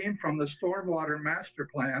came from the Stormwater Master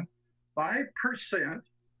Plan 5%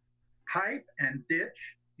 pipe and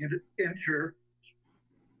ditch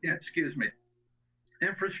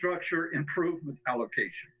infrastructure improvement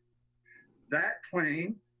allocation. That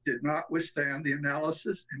claim did not withstand the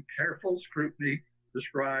analysis and careful scrutiny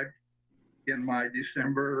described in my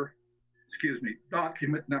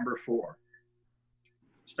document number 4.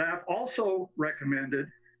 Staff also recommended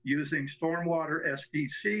using stormwater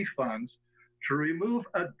SDC funds to remove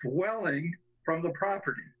a dwelling from the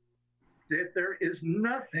property. That there is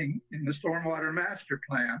nothing in the Stormwater Master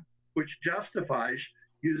Plan which justifies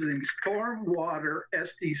using stormwater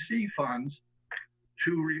SDC funds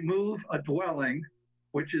to remove a dwelling,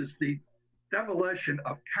 which is the demolition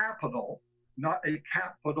of capital, not a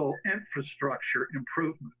capital infrastructure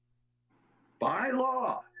improvement. By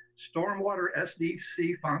law, stormwater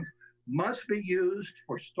SDC funds must be used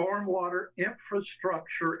for stormwater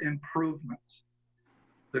infrastructure improvements.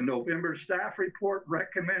 The November staff report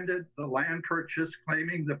recommended the land purchase,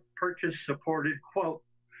 claiming the purchase supported, quote,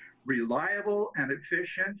 reliable and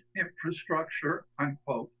efficient infrastructure,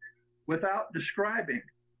 unquote, without describing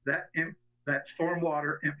that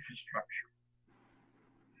stormwater infrastructure.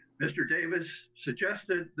 Mr. Davis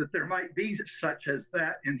suggested that there might be such as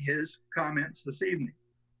that in his comments this evening.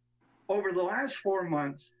 Over the last 4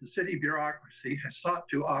 months, the city bureaucracy has sought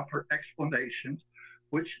to offer explanations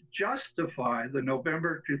which justify the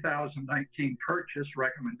November 2019 purchase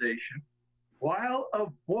recommendation while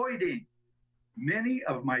avoiding many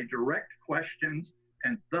of my direct questions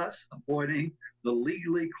and thus avoiding the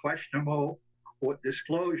legally questionable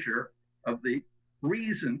disclosure of the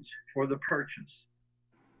reasons for the purchase.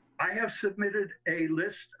 I have submitted a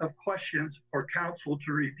list of questions for council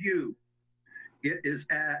to review. It is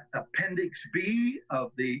at Appendix B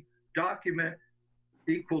of the document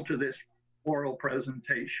equal to this oral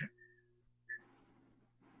presentation.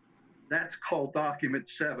 That's called Document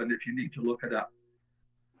 7 if you need to look it up.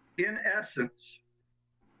 In essence,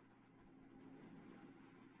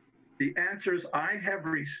 the answers I have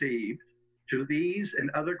received to these and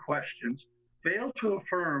other questions fail to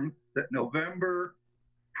affirm that November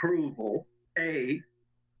approval, A,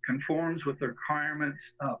 conforms with the requirements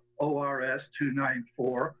of ORS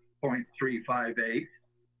 294.358,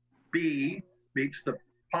 B, meets the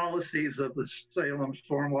policies of the Salem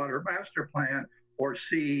Stormwater Master Plan, or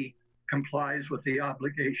C, complies with the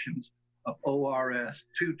obligations of ORS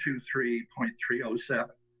 223.307.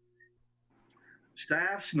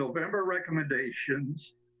 Staff's November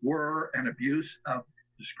recommendations were an abuse of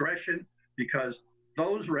discretion because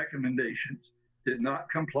those recommendations did not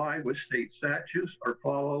comply with state statutes or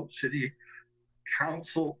follow city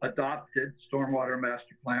council adopted stormwater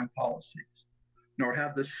master plan policies, nor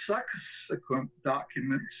have the subsequent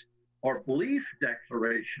documents or belief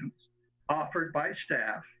declarations offered by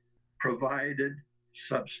staff provided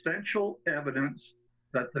substantial evidence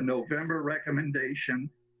that the November recommendation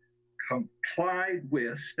complied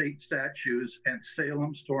with state statutes and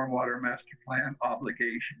Salem Stormwater Master Plan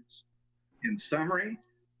obligations. In summary,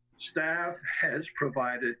 staff has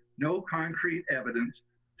provided no concrete evidence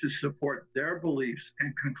to support their beliefs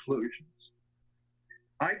and conclusions.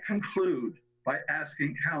 I conclude by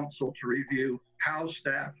asking council to review how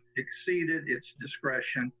staff exceeded its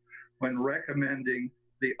discretion when recommending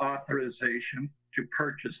the authorization to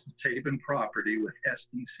purchase the Taben property with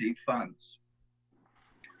SDC funds.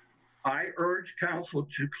 I urge council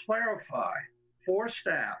to clarify for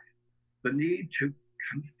staff the need to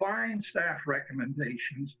confine staff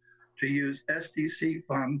recommendations to use SDC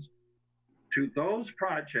funds to those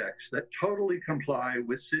projects that totally comply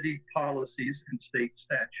with city policies and state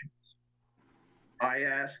statutes. I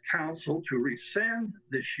ask council to rescind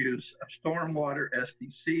this use of stormwater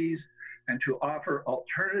SDCs and to offer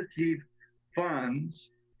alternative funds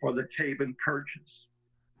for the Taben purchase.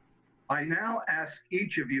 I now ask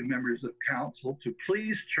each of you members of council to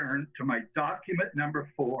please turn to my document number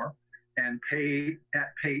 4 and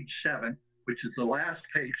at page 7, which is the last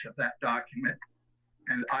page of that document.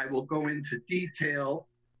 And I will go into detail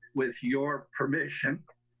with your permission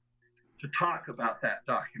to talk about that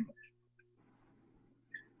document.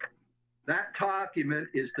 That document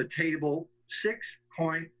is the table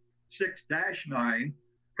 6.6-9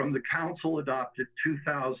 from the council adopted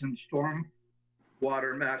 2000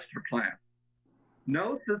 Stormwater Master Plan.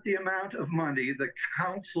 Note that the amount of money the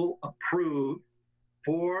council approved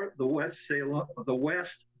for the West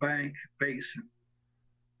Bank Basin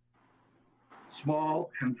Small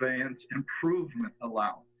Conveyance Improvement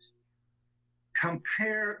Allowance.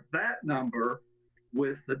 Compare that number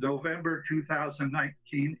with the November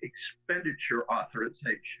 2019 expenditure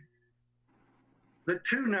authorization. The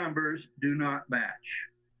two numbers do not match.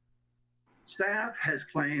 Staff has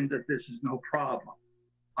claimed that this is no problem.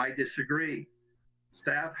 I disagree.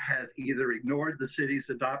 Staff has either ignored the city's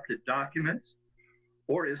adopted documents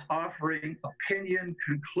or is offering opinion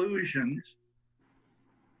conclusions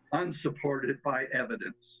unsupported by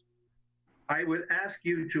evidence. I would ask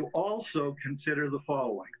you to also consider the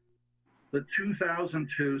following. The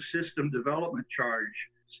 2002 System Development Charge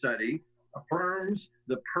study affirms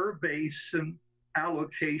the per basin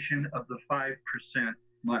allocation of the 5%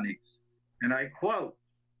 monies. And I quote,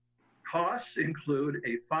 costs include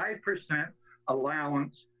a 5%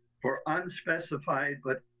 allowance for unspecified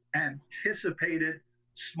but anticipated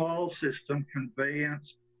small system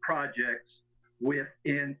conveyance projects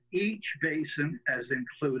within each basin as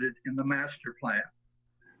included in the master plan.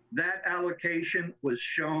 That allocation was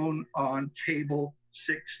shown on table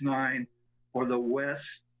 6-9 for the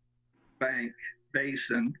West Bank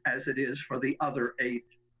Basin as it is for the other 8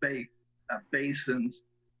 basins,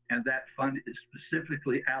 and that fund is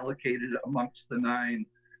specifically allocated amongst the 9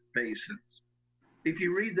 basins. If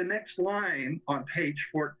you read the next line on page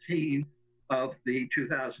 14 of the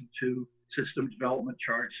 2002 System Development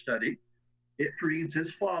Charge Study, it reads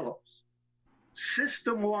as follows.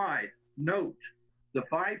 System-wide, note, the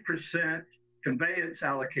 5% conveyance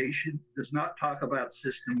allocation does not talk about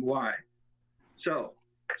system-wide. So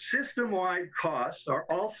system-wide costs are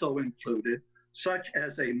also included, such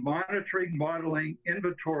as a monitoring, modeling,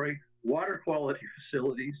 inventory, water quality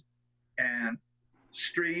facilities, and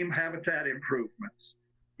stream habitat improvements.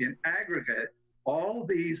 In aggregate, all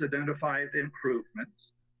these identified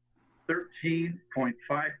improvements,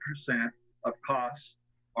 13.5% of costs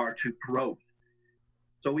are to growth.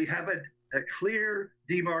 So we have a clear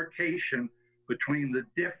demarcation between the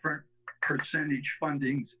different percentage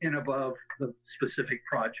fundings in above the specific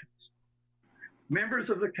projects. Members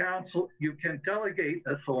of the council, you can delegate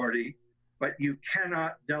authority, but you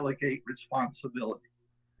cannot delegate responsibility.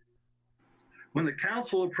 When the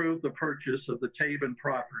council approved the purchase of the Taven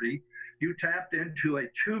property, you tapped into a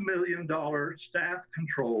 $2 million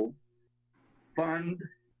staff-controlled fund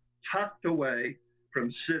tucked away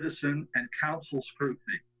from citizen and council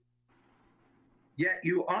scrutiny. Yet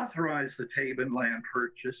you authorized the Taven land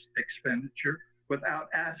purchase expenditure without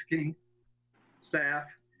asking staff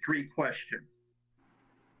 3 questions.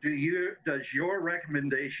 Does your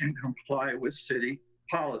recommendation comply with city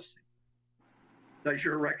policy? Does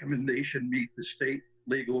your recommendation meet the state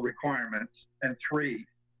legal requirements? And 3,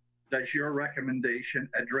 does your recommendation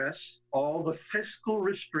address all the fiscal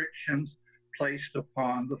restrictions placed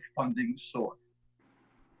upon the funding source?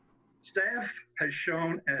 Staff has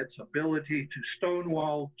shown its ability to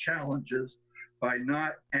stonewall challenges by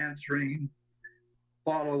not answering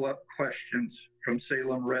follow-up questions from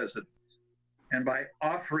Salem residents and by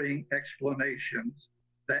offering explanations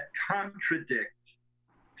that contradict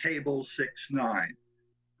Table 6.9.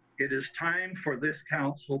 It is time for this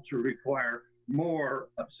council to require more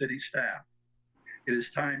of city staff. It is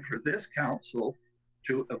time for this council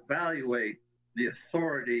to evaluate the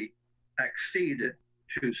authority acceded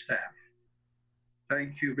to staff.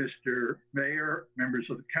 Thank you, Mr. Mayor, members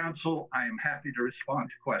of the council. I am happy to respond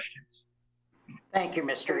to questions. Thank you,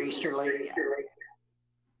 Mr. Easterly.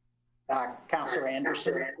 Councilor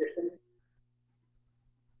Anderson.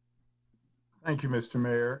 Thank you, Mr.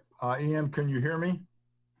 Mayor. EM, can you hear me?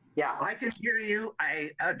 Yeah, I can hear you.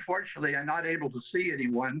 Unfortunately, I'm not able to see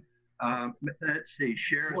anyone. Let's see,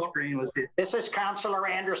 share screen. Let's see. This is Councilor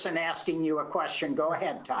Anderson asking you a question. Go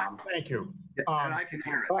ahead, Tom. Thank you. And I can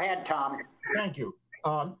hear it. Go ahead, Tom. Thank you.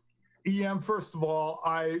 EM, first of all,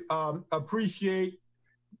 I appreciate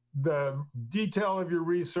the detail of your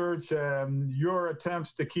research and your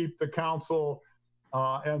attempts to keep the council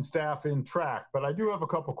and staff in track, but I do have a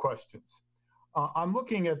couple questions. I'm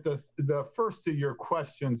looking at the first of your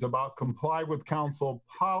questions about comply with council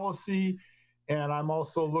policy, and I'm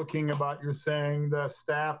also looking about your saying the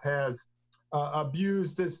staff has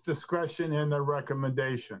abused its discretion in their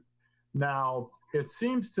recommendation. Now, it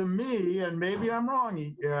seems to me, and maybe I'm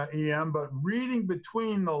wrong, EM, but reading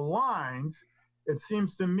between the lines, it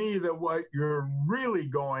seems to me that what you're really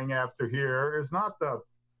going after here is not the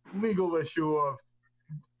legal issue of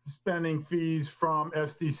spending fees from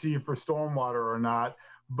SDC for stormwater or not,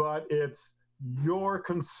 but it's your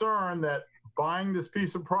concern that buying this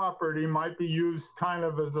piece of property might be used kind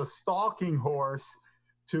of as a stalking horse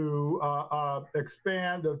to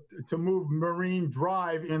expand, to move Marine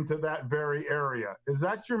Drive into that very area. Is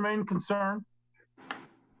that your main concern?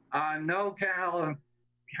 No,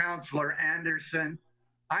 Councilor Anderson.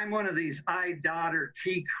 I'm one of these I-dot or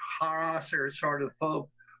T-crosser sort of folk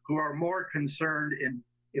who are more concerned in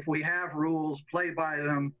if we have rules, play by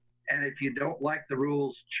them, and if you don't like the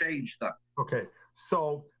rules, change them. Okay,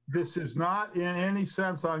 so this is not in any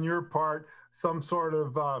sense on your part some sort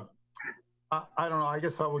of, I don't know, I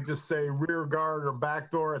guess I would just say rear guard or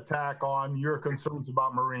backdoor attack on your concerns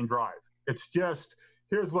about Marine Drive. It's just,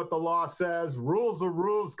 here's what the law says, rules are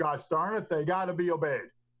rules, gosh darn it, they gotta be obeyed.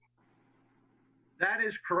 That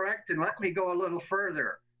is correct, and let me go a little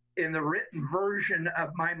further. In the written version of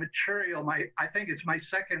my material, I think it's my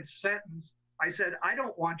second sentence, I said, I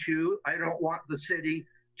don't want the city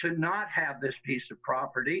to not have this piece of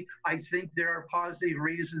property. I think there are positive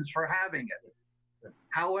reasons for having it.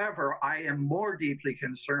 However, I am more deeply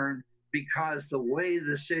concerned because the way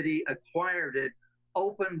the city acquired it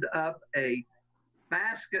opened up a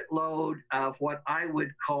basket load of what I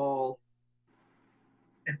would call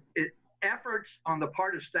efforts on the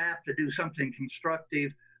part of staff to do something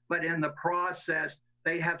constructive, but in the process,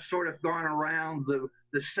 they have sort of gone around the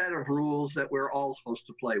set of rules that we're all supposed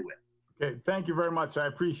to play with. Okay, thank you very much. I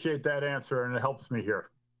appreciate that answer, and it helps me here.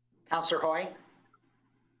 Councilor Hoy.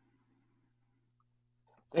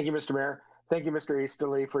 Thank you, Mr. Mayor. Thank you, Mr.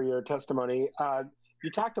 Easterly, for your testimony.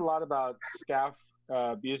 You talked a lot about staff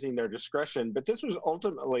abusing their discretion, but this was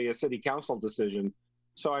ultimately a city council decision.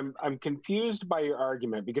 So I'm confused by your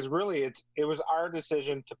argument, because really it was our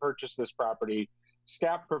decision to purchase this property.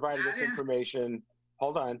 Staff provided us information.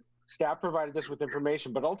 Hold on. Staff provided us with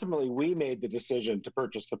information, but ultimately we made the decision to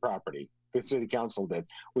purchase the property. The city council did.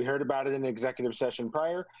 We heard about it in the executive session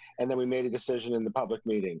prior, and then we made a decision in the public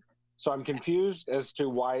meeting. So I'm confused as to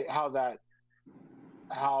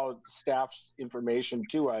how staff's information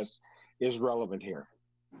to us is relevant here.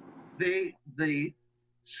 The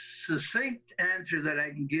succinct answer that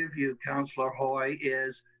I can give you, Councilor Hoy,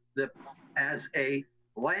 is that as a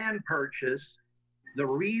land purchase, the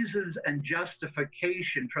reasons and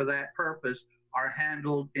justification for that purpose are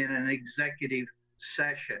handled in an executive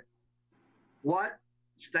session. What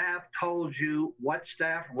staff told you, what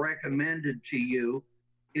staff recommended to you,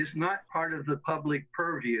 is not part of the public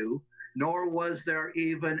purview, nor was there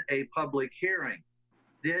even a public hearing.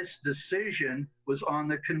 This decision was on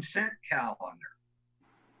the consent calendar.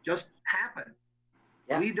 Just happened.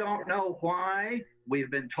 Yeah. We don't know why.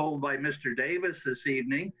 We've been told by Mr. Davis this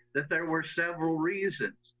evening that there were several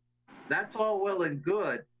reasons. That's all well and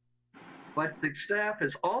good, but the staff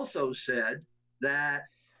has also said that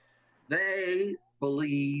they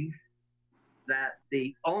believe that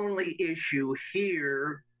the only issue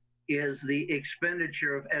here is the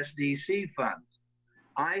expenditure of SDC funds.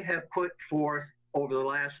 I have put forth over the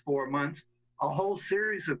last 4 months a whole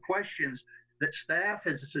series of questions that staff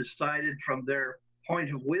has decided from their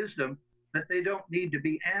point of wisdom that they don't need to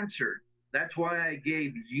be answered. That's why I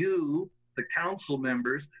gave you, the council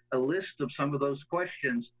members, a list of some of those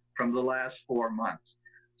questions from the last 4 months.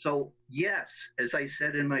 So yes, as I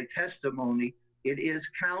said in my testimony, it is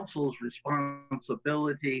council's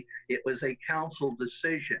responsibility. It was a council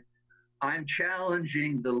decision. I'm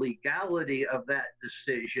challenging the legality of that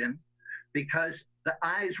decision because the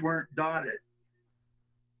I's weren't dotted.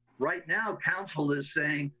 Right now, council is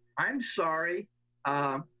saying, I'm sorry,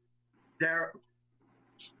 for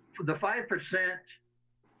the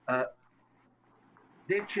 5%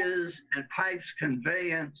 ditches and pipes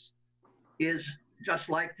conveyance is just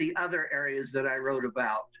like the other areas that I wrote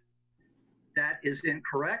about. That is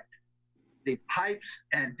incorrect. The pipes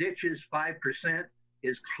and ditches 5%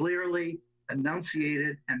 is clearly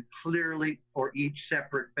enunciated and clearly for each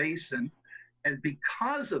separate basin. And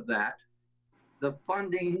because of that, the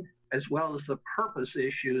funding as well as the purpose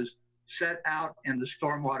issues set out in the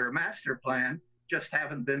Stormwater Master Plan just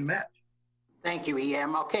haven't been met. Thank you,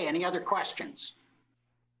 EM. Okay, any other questions?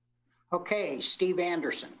 Okay, Steve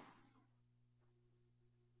Anderson.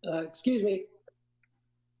 Excuse me.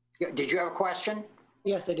 Did you have a question?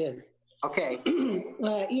 Yes, I did. Okay.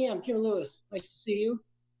 EM, Jim Lewis, nice to see you.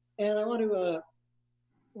 And I want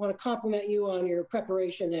to compliment you on your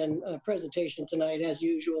preparation and presentation tonight. As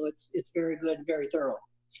usual, it's very good and very thorough.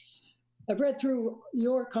 I've read through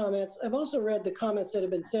your comments. I've also read the comments that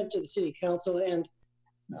have been sent to the City Council, and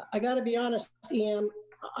I got to be honest, EM,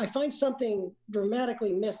 I find something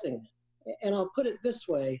dramatically missing, and I'll put it this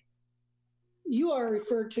way. You are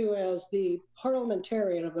referred to as the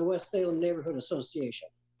parliamentarian of the West Salem Neighborhood Association.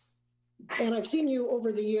 And I've seen you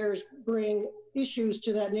over the years bring issues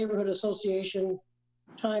to that neighborhood association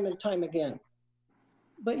time and time again.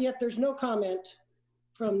 But yet there's no comment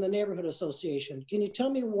from the neighborhood association. Can you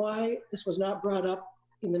tell me why this was not brought up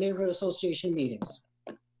in the neighborhood association meetings?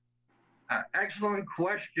 Excellent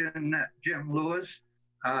question, Jim Lewis.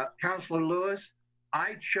 Councilor Lewis,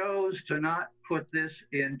 I chose to not put this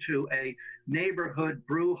into a neighborhood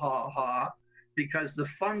brouhaha because the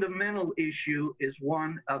fundamental issue is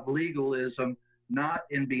one of legalism, not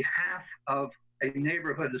in behalf of a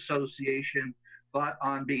neighborhood association, but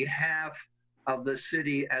on behalf of the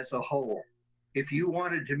city as a whole. If you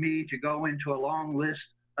wanted me to go into a long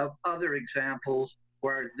list of other examples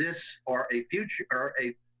where this or a future or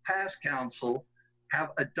a past council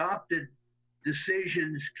have adopted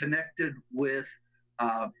decisions connected with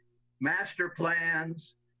master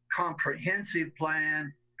plans, comprehensive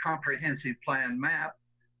plan map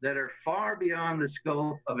that are far beyond the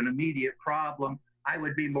scope of an immediate problem, I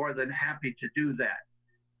would be more than happy to do that.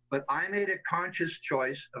 But I made a conscious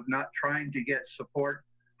choice of not trying to get support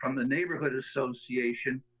from the neighborhood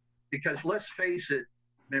association because let's face it,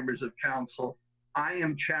 members of council, I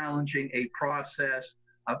am challenging a process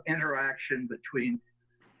of interaction between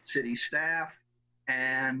city staff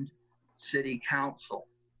and city council.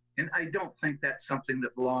 And I don't think that's something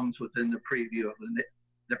that belongs within the purview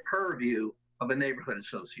of a neighborhood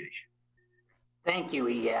association. Thank you,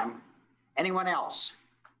 EM. Anyone else?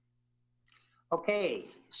 Okay,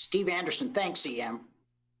 Steve Anderson, thanks, EM.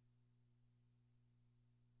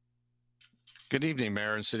 Good evening,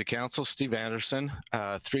 Mayor and City Council. Steve Anderson,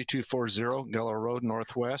 3240 Geller Road,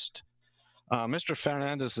 Northwest. Mr.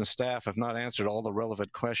 Fernandez and staff have not answered all the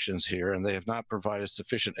relevant questions here, and they have not provided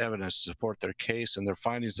sufficient evidence to support their case, and their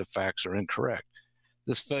findings of facts are incorrect.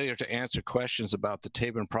 This failure to answer questions about the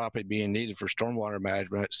Taban property being needed for stormwater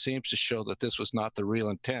management seems to show that this was not the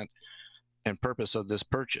real intent and purpose of this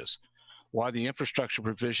purchase. Why the infrastructure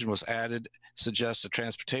provision was added suggests a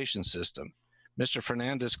transportation system. Mr.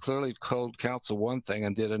 Fernandez clearly told council one thing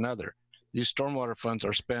and did another. These stormwater funds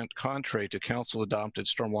are spent contrary to council adopted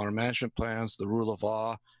stormwater management plans, the rule of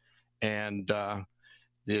law, and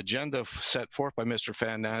the agenda set forth by Mr.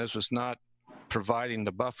 Fernandez was not providing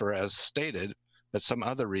the buffer as stated, but some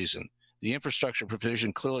other reason. The infrastructure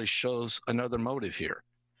provision clearly shows another motive here.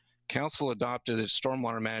 Council adopted its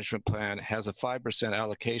stormwater management plan, has a 5%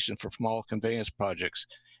 allocation for small conveyance projects,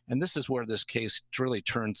 and this is where this case really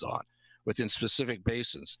turns on. Within specific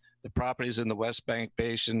basins, the properties in the West Bank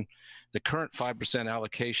Basin, the current 5%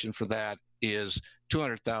 allocation for that is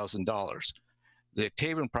 $200,000. The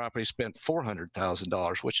Taban property spent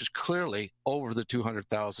 $400,000, which is clearly over the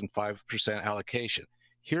 $200,000 5% allocation.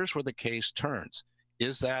 Here's where the case turns.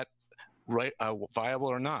 Is that right, viable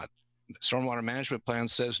or not? The stormwater management plan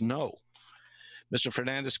says no. Mr.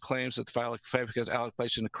 Fernandez claims that the 5%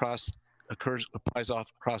 allocation applies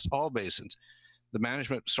across all basins. The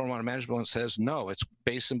stormwater management says no, it's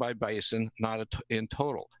basin by basin, not in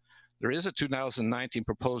total. There is a 2019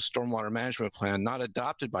 proposed stormwater management plan not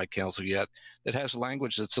adopted by council yet that has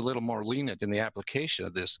language that's a little more lenient in the application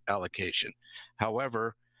of this allocation.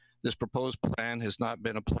 However, this proposed plan has not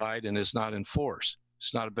been applied and is not in force.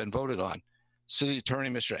 It's not been voted on. City Attorney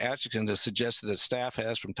Mr. Atchison has suggested that staff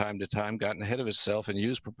has from time to time gotten ahead of itself and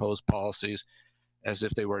used proposed policies as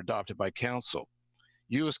if they were adopted by council.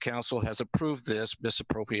 You as council has approved this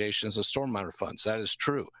misappropriations of stormwater funds. That is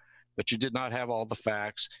true, but you did not have all the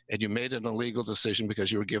facts and you made an illegal decision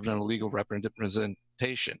because you were given an illegal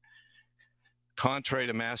representation. Contrary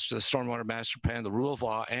to the Stormwater Master Plan, the rule of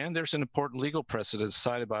law, and there's an important legal precedent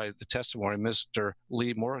cited by the testimony of Mr.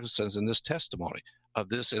 Lee Morrison's in this testimony of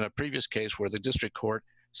this in a previous case where the district court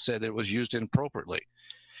said it was used inappropriately.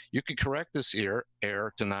 You can correct this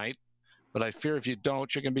error tonight, but I fear if you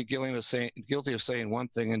don't, you're going to be guilty of saying one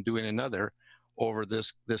thing and doing another over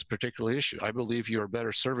this particular issue. I believe you are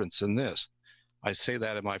better servants than this. I say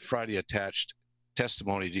that in my Friday attached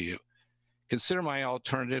testimony to you. Consider my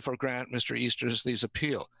alternative or grant Mr. Easterly's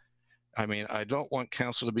appeal. I mean, I don't want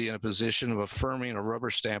council to be in a position of affirming or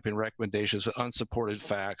rubber stamping recommendations with unsupported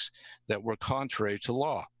facts that were contrary to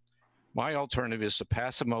law. My alternative is to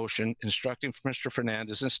pass a motion instructing Mr.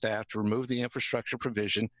 Fernandez and staff to remove the infrastructure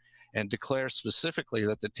provision and declare specifically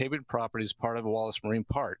that the Taban property is part of Wallace Marine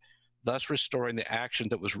Park, thus restoring the action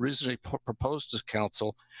that was originally proposed to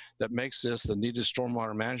council that makes this the needed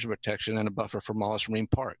stormwater management protection and a buffer for Wallace Marine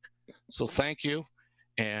Park. So thank you.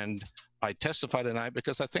 And I testify tonight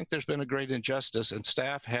because I think there's been a great injustice and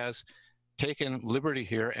staff has taken liberty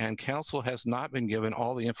here and council has not been given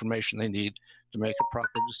all the information they need to make a proper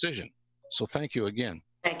decision. So thank you again.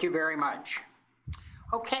 Thank you very much.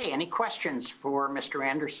 Okay, any questions for Mr.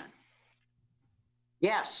 Anderson?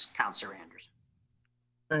 Yes, Councilor Anderson.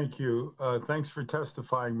 Thank you. Thanks for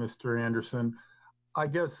testifying, Mr. Anderson. I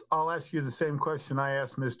guess I'll ask you the same question I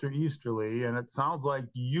asked Mr. Easterly, and it sounds like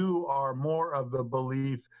you are more of the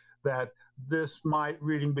belief that this might,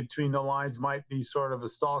 reading between the lines, might be sort of a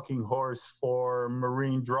stalking horse for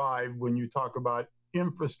Marine Drive when you talk about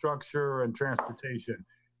infrastructure and transportation.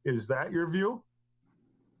 Is that your view?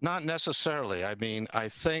 Not necessarily. I mean, I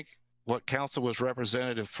think what council was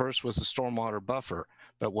representative first was the stormwater buffer,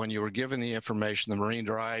 but when you were given the information, the Marine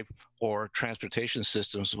Drive or transportation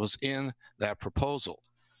systems was in that proposal.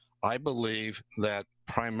 I believe that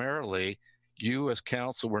primarily you as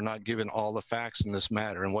council were not given all the facts in this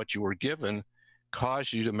matter, and what you were given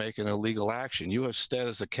caused you to make an illegal action. You have said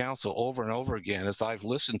as a council over and over again, as I've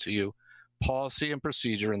listened to you, policy and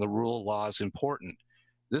procedure and the rule of law is important.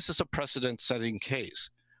 This is a precedent-setting case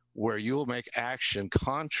where you will make action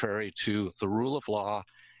contrary to the rule of law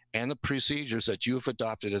and the procedures that you have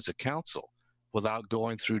adopted as a council without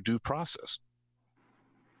going through due process.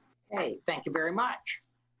 Okay, thank you very much.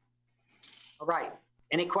 All right,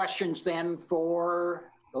 any questions then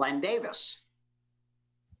for Glenn Davis?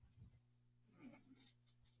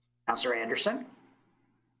 Councilor Anderson?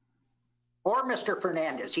 Or Mr.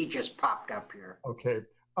 Fernandez, he just popped up here. Okay.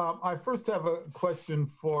 I first have a question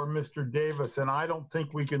for Mr. Davis, and I don't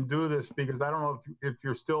think we can do this because I don't know if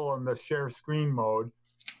you're still on the share screen mode,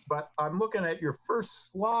 but I'm looking at your first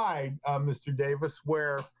slide, Mr. Davis,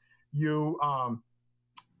 where you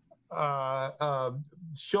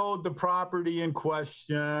showed the property in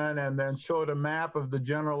question and then showed a map of the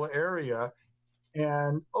general area.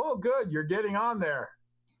 And, oh, good, you're getting on there.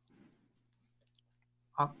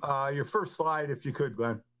 Your first slide, if you could,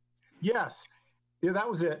 Glenn. Yes, yeah, that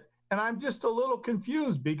was it. And I'm just a little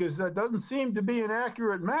confused because that doesn't seem to be an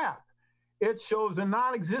accurate map. It shows a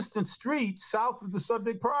non-existent street south of the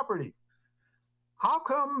subject property. How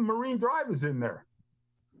come Marine Drive is in there?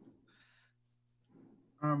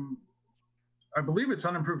 I believe it's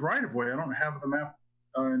unimproved right-of-way. I don't have the map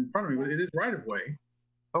in front of me, but it is right-of-way.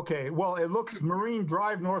 Okay, well, it looks, Marine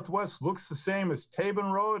Drive Northwest looks the same as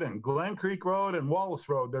Tabin Road and Glen Creek Road and Wallace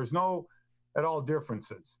Road. There's no at all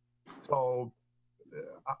differences. So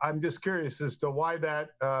I'm just curious as to why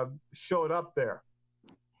that showed up there.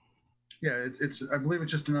 Yeah, it's I believe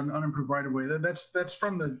it's just an unimproved right-of-way. That's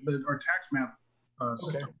from our tax map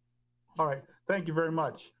system. Okay. All right, thank you very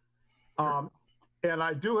much. And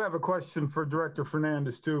I do have a question for Director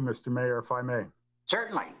Fernandez too, Mr. Mayor, if I may.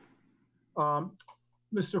 Certainly.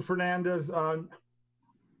 Mr. Fernandez, on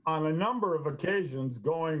a number of occasions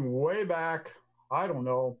going way back, I don't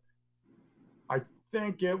know, I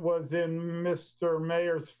think it was in Mr.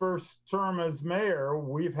 Mayor's first term as mayor,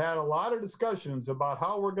 we've had a lot of discussions about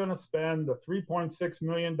how we're going to spend the $3.6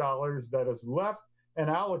 million that is left and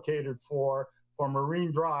allocated for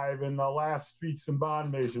Marine Drive in the last streets and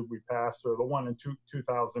bond measure we passed, or the one in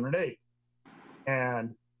 2008.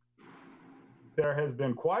 And there has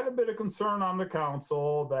been quite a bit of concern on the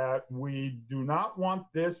council that we do not want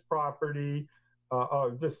this property,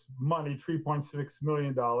 this money, $3.6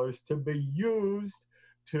 million, to be used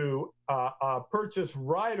to purchase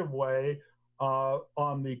right-of-way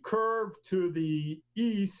on the curve to the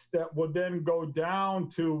east that would then go down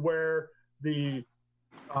to where the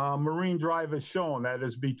Marine Drive is shown. That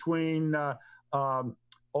is between,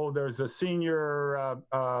 there's a senior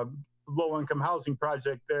low-income housing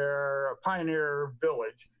project there, Pioneer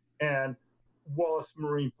Village, and Wallace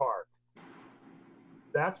Marine Park.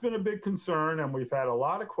 That's been a big concern, and we've had a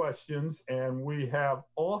lot of questions, and we have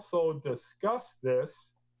also discussed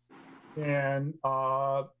this in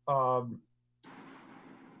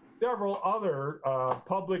several other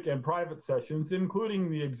public and private sessions,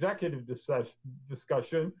 including the executive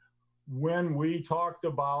discussion when we talked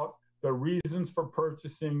about the reasons for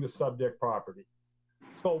purchasing the subject property.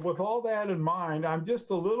 So with all that in mind, I'm just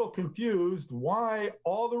a little confused why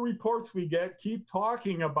all the reports we get keep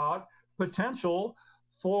talking about potential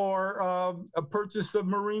for a purchase of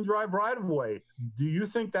Marine Drive right-of-way. Do you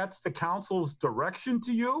think that's the council's direction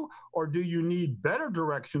to you, or do you need better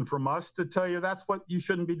direction from us to tell you that's what you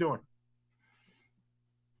shouldn't be doing?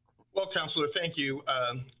 Well, Councilor, thank you.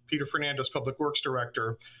 Peter Fernandez, Public Works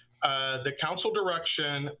Director. The council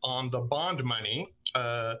direction on the bond money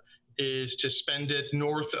is to spend it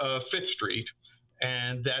north of 5th Street.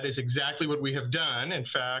 And that is exactly what we have done. In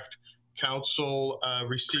fact, council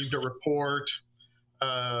received a report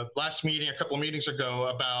last meeting, a couple of meetings ago,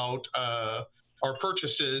 about our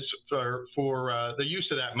purchases for the use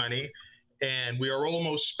of that money. And we are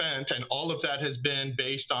almost spent, and all of that has been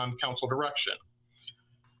based on council direction.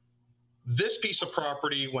 This piece of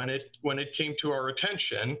property, when it came to our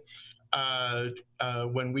attention,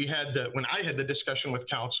 when I had the discussion with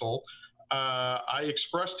council, I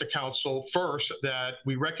expressed to council first that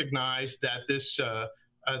we recognized that this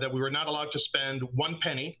that we were not allowed to spend 1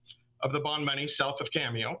 penny of the bond money south of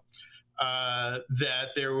Cameo, that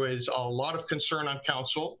there was a lot of concern on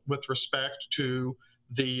council with respect to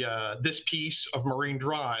this piece of Marine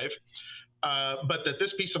Drive, but that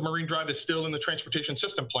this piece of Marine Drive is still in the transportation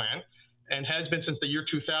system plan and has been since the year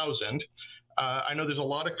 2000. I know there's a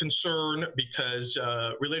lot of concern because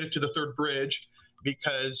related to the third bridge,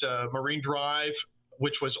 because Marine Drive,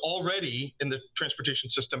 which was already in the transportation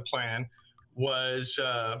system plan, was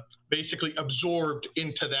basically absorbed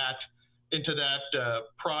into that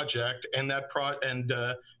project and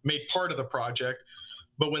made part of the project.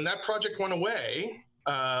 But when that project went away,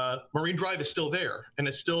 Marine Drive is still there, and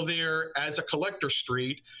it's still there as a collector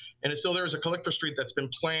street, and it's still there as a collector street that's been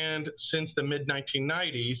planned since the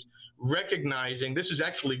mid-1990s, recognizing this is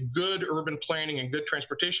actually good urban planning and good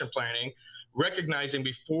transportation planning, recognizing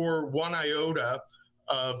before 1 iota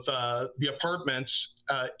of the apartments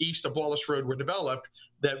east of Wallace Road were developed,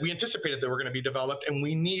 that we anticipated they were going to be developed, and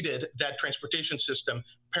we needed that transportation system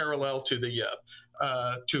parallel to the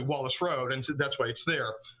to Wallace Road, and so that's why it's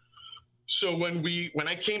there. So when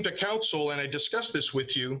I came to council and I discussed this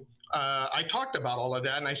with you, I talked about all of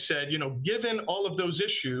that, and I said, given all of those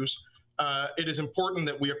issues, it is important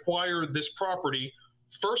that we acquire this property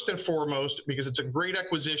first and foremost because it's a great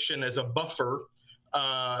acquisition as a buffer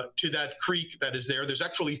to that creek that is there. There's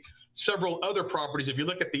actually several other properties. If you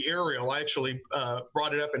look at the aerial, I actually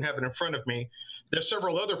brought it up and have it in front of me. There's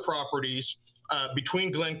several other properties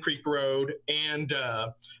between Glen Creek Road and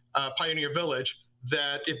Pioneer Village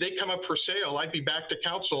that if they come up for sale, I'd be back to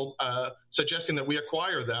council suggesting that we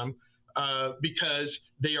acquire them because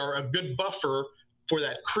they are a good buffer for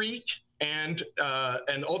that creek and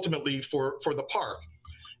ultimately for the park.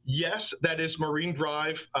 Yes, that is Marine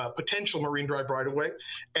Drive, potential Marine Drive right away.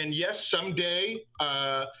 And yes, someday,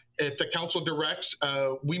 if the council directs,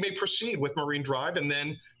 we may proceed with Marine Drive, and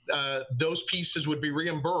then those pieces would be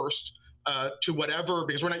reimbursed to whatever,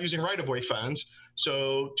 because we're not using right-of-way funds,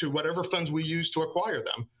 so to whatever funds we use to acquire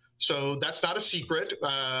them. So that's not a secret.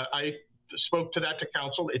 I spoke to that to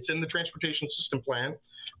council. It's in the transportation system plan.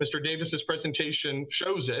 Mr. Davis's presentation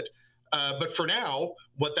shows it. But for now,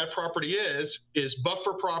 what that property is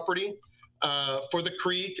buffer property for the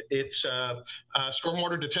creek. It's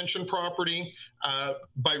stormwater detention property.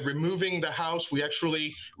 By removing the house, we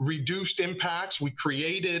actually reduced impacts. We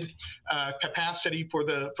created capacity for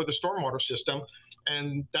the stormwater system,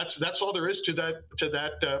 and that's all there is to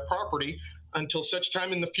that property until such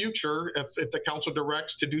time in the future if the council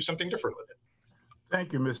directs to do something different with it.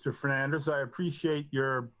 Thank you, Mr. Fernandez. I appreciate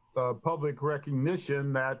your public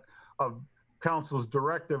recognition that of council's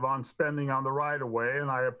directive on spending on the right of way, and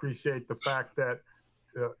I appreciate the fact that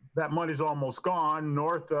that money's almost gone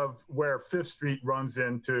north of where 5th Street runs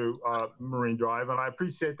into Marine Drive, and I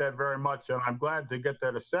appreciate that very much, and I'm glad to get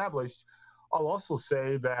that established. I'll also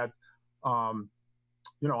say that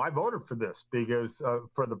you know, I voted for this because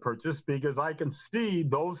for the purchase because I can see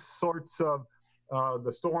those sorts of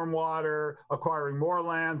the stormwater, acquiring more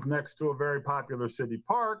land next to a very popular city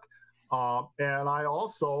park. And I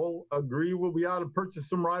also agree we ought to purchase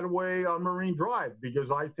some right away on Marine Drive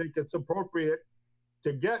because I think it's appropriate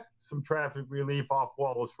to get some traffic relief off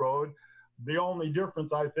Wallace Road. The only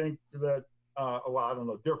difference I think that, well, I don't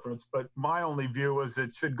know difference, but my only view is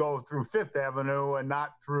it should go through 5th Avenue and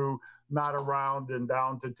not around and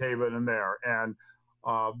down to Taven and there. And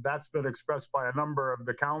that's been expressed by a number of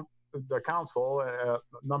the council, a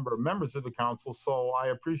number of members of the council. So I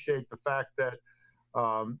appreciate the fact that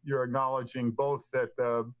you're acknowledging both that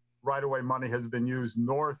the right-of-way money has been used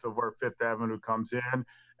north of where 5th Avenue comes in,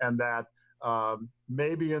 and that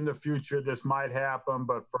maybe in the future this might happen,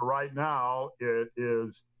 but for right now it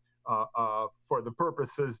is for the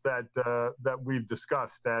purposes that we've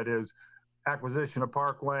discussed, that is acquisition of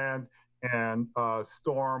parkland and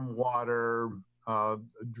storm water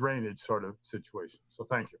drainage sort of situation. So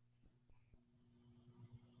thank you.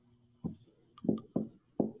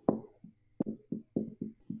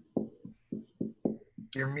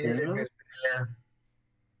 You're muted, Mr.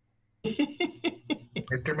 Mayor.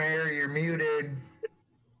 Mr. Mayor, you're muted.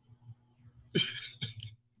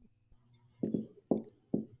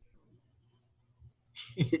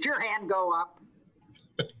 Did your hand go up?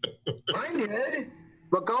 Mine did.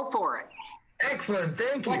 Well, go for it. Excellent,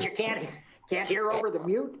 thank you. What, you can't hear over the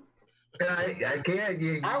mute? I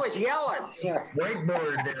can't. I was yelling.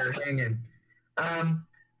 Whiteboard there hanging.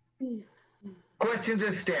 Questions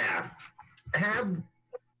of staff.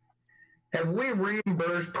 Have we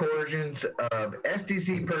reimbursed portions of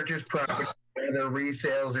SDC purchase property for their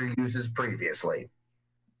resales or uses previously?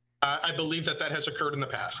 I believe that has occurred in the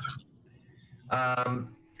past.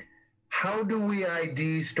 How do we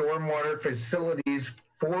ID stormwater facilities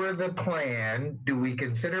for the plan? Do we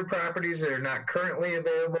consider properties that are not currently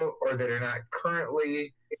available or that are not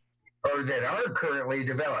currently or that are currently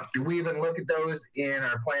developed? Do we even look at those in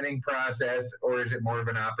our planning process, or is it more of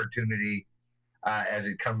an opportunity as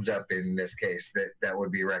it comes up in this case that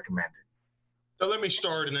would be recommended? So let me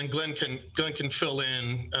start, and then Glenn can fill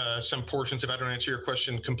in some portions if I don't answer your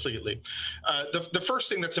question completely. The first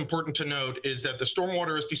thing that's important to note is that the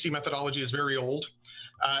stormwater SDC methodology is very old.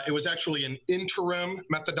 It was actually an interim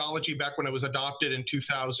methodology back when it was adopted in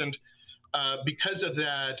 2000. Because of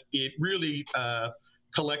that, it really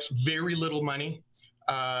collects very little money.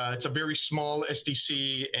 It's a very small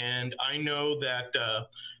SDC, and I know that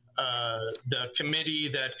the committee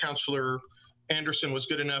that Councilor Anderson was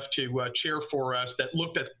good enough to chair for us that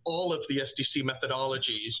looked at all of the SDC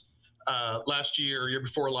methodologies last year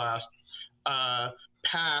before last,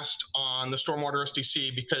 passed on the stormwater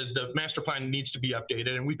SDC because the master plan needs to be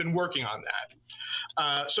updated, and we've been working on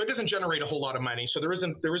that. So it doesn't generate a whole lot of money. So there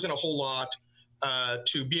isn't a whole lot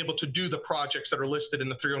to be able to do the projects that are listed in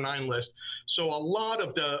the 309 list. So a lot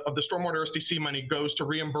of the stormwater SDC money goes to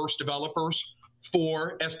reimburse developers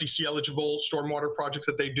for SDC eligible stormwater projects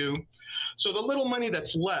that they do. So the little money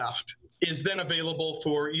that's left is then available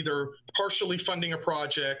for either partially funding a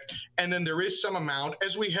project, and then there is some amount,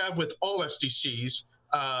 as we have with all SDCs,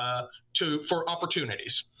 for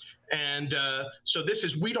opportunities. And so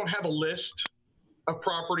we don't have a list of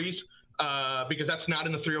properties because that's not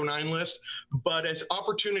in the 309 list. But as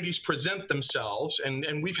opportunities present themselves,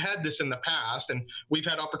 and we've had this in the past, and we've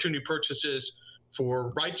had opportunity purchases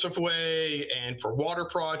for rights of way and for water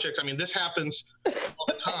projects. I mean, this happens all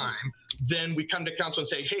the time. Then we come to council and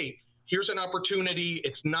say, hey, here's an opportunity.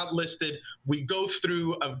 It's not listed. We go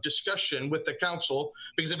through a discussion with the council,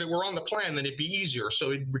 because if it were on the plan, then it'd be easier.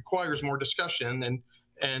 So it requires more discussion, and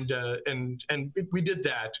we did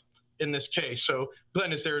that in this case. So Glenn,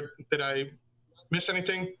 did I miss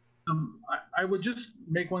anything? I would just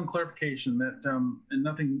make one clarification that, and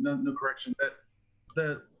no correction, that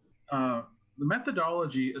the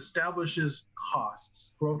methodology establishes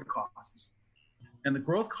costs, growth costs, and the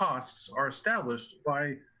growth costs are established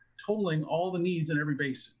by totaling all the needs in every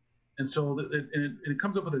basin. And so it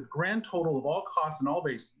comes up with a grand total of all costs in all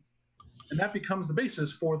basins. And that becomes the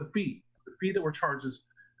basis for the fee. The fee that we're charged is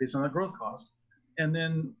based on that growth cost. And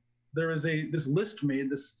then there is this list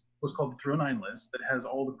made, this was called the 309 list, that has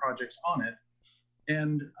all the projects on it.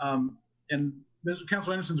 And Mr.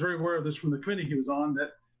 Councilor Anderson's very aware of this from the committee he was on,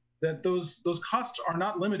 that those costs are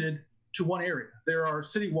not limited to one area. There are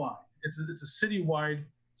citywide. It's a citywide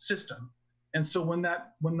system. And so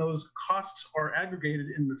when those costs are aggregated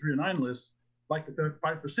in the 309 list, like the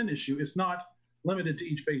 5% issue, it's not limited to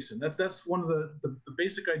each basin. That's one of the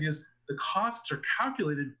basic ideas. The costs are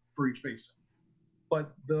calculated for each basin,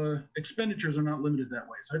 but the expenditures are not limited that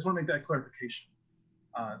way. So I just want to make that clarification.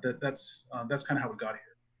 That's kind of how we got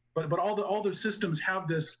here. But all the systems have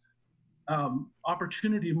this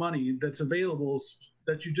opportunity money that's available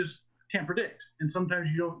that you just can't predict, and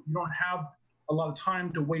sometimes you don't have a lot of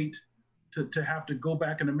time to wait to have to go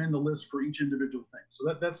back and amend the list for each individual thing. So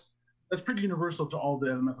that's pretty universal to all the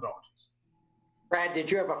methodologies. Brad, did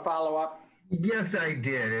you have a follow-up? Yes, I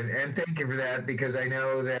did, and thank you for that, because I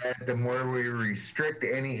know that the more we restrict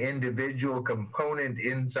any individual component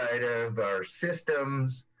inside of our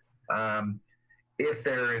systems, if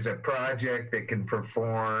there is a project that can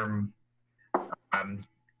perform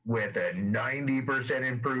with a 90%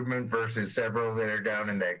 improvement versus several that are down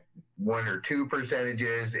in the 1 or 2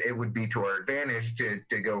 percentages, it would be to our advantage to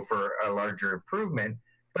go for a larger improvement.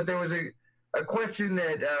 But there was a question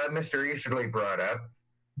that Mr. Easterly brought up,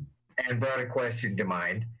 and brought a question to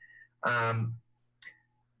mind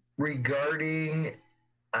regarding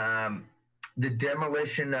the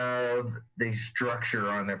demolition of the structure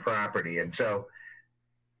on the property. And so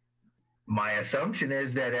my assumption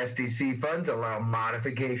is that SDC funds allow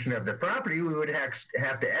modification of the property. We would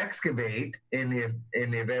have to excavate in the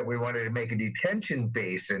event we wanted to make a detention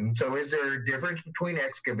basin. So is there a difference between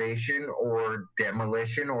excavation or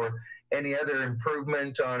demolition or any other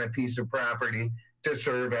improvement on a piece of property to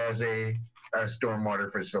serve as a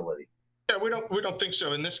stormwater facility? Yeah, we don't think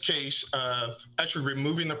so. In this case, actually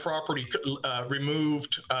removing the property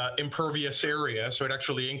removed impervious area, so it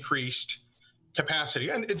actually increased capacity,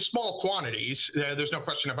 and in small quantities. There's no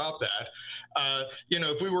question about that.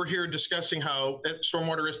 If we were here discussing how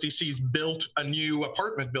Stormwater SDC's built a new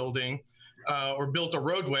apartment building or built a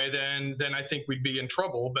roadway, then I think we'd be in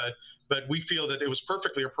trouble. But we feel that it was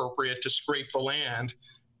perfectly appropriate to scrape the land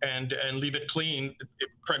and leave it clean,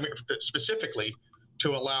 specifically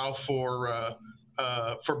to allow for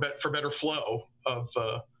better flow of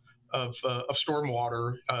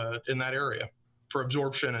stormwater in that area for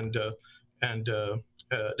absorption and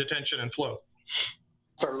detention and flow.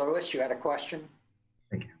 Sir Lewis, you had a question?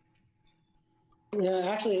 Thank you. Yeah,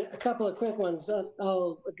 actually, a couple of quick ones.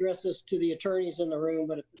 I'll address this to the attorneys in the room,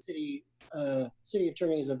 but if the city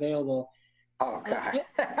attorney is available. Oh, God.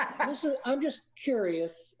 Listen, I'm just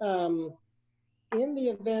curious. In the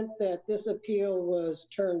event that this appeal was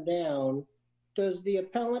turned down, does the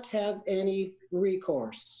appellant have any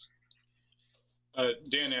recourse?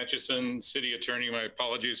 Dan Atchison, city attorney. My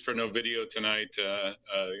apologies for no video tonight,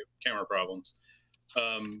 camera problems.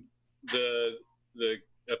 The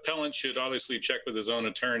appellant should obviously check with his own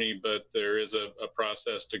attorney, but there is a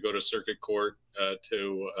process to go to circuit court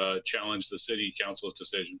to challenge the city council's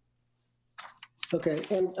decision. Okay,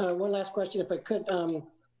 and one last question, if I could.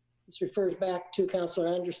 This refers back to Councilor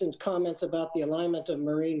Anderson's comments about the alignment of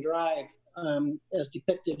Marine Drive as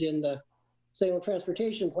depicted in the Salem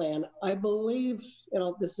Transportation Plan. I believe,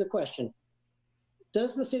 this is a question,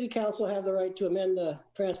 does the City Council have the right to amend the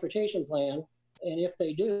Transportation Plan? And if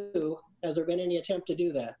they do, has there been any attempt to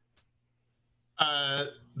do that?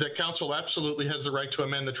 The council absolutely has the right to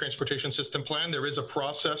amend the transportation system plan. There is a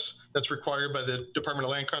process that's required by the Department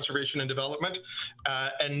of Land Conservation and Development.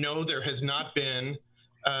 And no, there has not been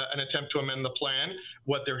an attempt to amend the plan.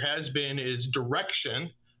 What there has been is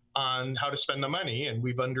direction on how to spend the money, and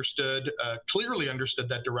we've clearly understood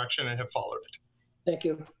that direction and have followed it. Thank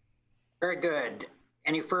you. Very good.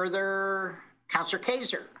 Any further? Councilor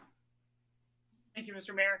Kaiser. Thank you,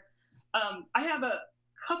 Mr. Mayor. I have a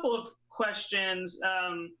couple of questions,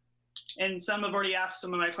 and some have already asked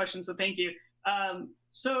some of my questions, so thank you.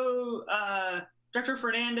 Dr.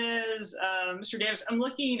 Fernandez, Mr. Davis, I'm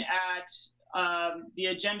looking at the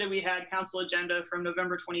agenda we had, council agenda from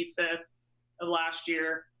November 25th of last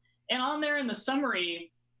year. And on there in the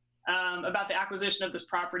summary about the acquisition of this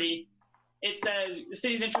property, it says the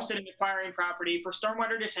city's interested in acquiring property for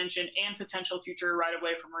stormwater detention and potential future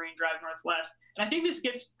right-of-way for Marine Drive Northwest. And I think this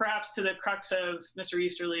gets perhaps to the crux of Mr.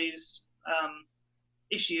 Easterly's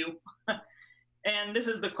issue. And this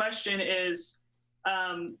is the question is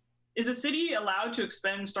the city allowed to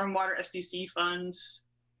expend stormwater SDC funds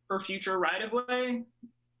for future right-of-way?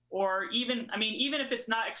 Or even if it's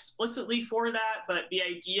not explicitly for that, but the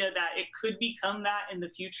idea that it could become that in the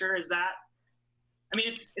future, is that,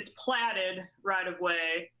 it's platted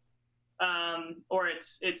right-of-way, or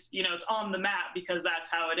it's on the map because that's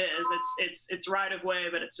how it is. It's right-of-way,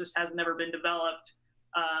 but it just has never been developed.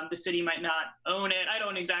 The city might not own it. I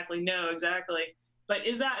don't exactly know exactly. But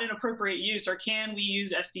is that an appropriate use, or can we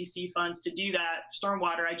use SDC funds to do that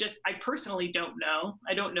stormwater? I personally don't know.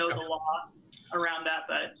 I don't know the law around that,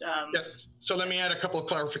 but yeah. So let me add a couple of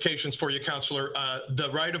clarifications for you, Councilor. The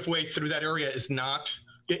right-of-way through that area is not,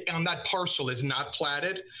 on that parcel, is not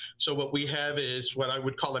platted. So what we have is what I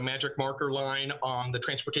would call a magic marker line on the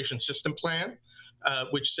transportation system plan,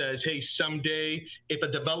 which says, hey, someday if a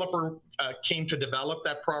developer came to develop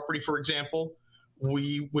that property, for example,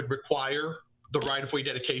 we would require the right-of-way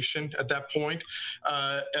dedication at that point.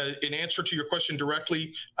 In answer to your question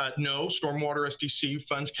directly, no, stormwater SDC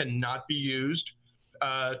funds cannot be used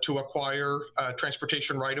to acquire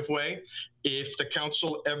transportation right-of-way. If the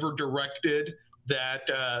council ever directed that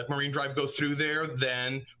Marine Drive go through there,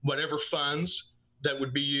 then whatever funds that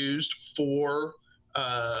would be used for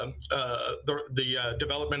the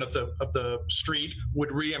development of the street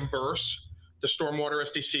would reimburse the stormwater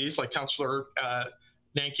SDCs, like Councilor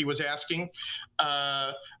Nanke was asking.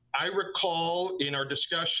 I recall in our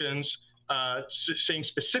discussions saying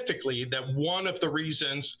specifically that one of the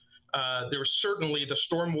reasons there's certainly the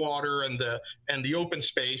stormwater and the open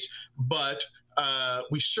space, but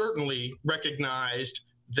we certainly recognized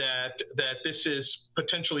that this is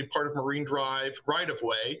potentially part of Marine Drive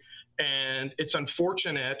right-of-way, and it's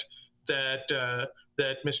unfortunate that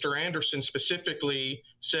that Mr. Anderson specifically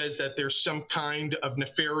says that there's some kind of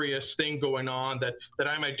nefarious thing going on that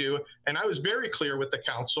I might do. And I was very clear with the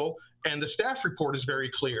council, and the staff report is very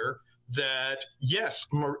clear that yes,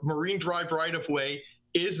 Marine Drive right-of-way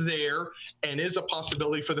is there and is a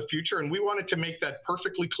possibility for the future. And we wanted to make that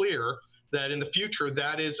perfectly clear that in the future,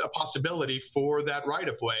 that is a possibility for that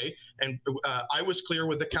right-of-way. And I was clear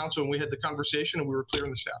with the council, and we had the conversation, and we were clear in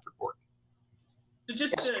the staff report. So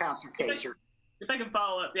just yes, Councilor Kaiser. If I can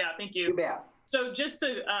follow up, yeah, thank you. You bet. So just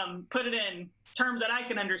to put it in terms that I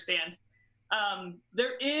can understand,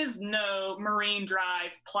 there is no Marine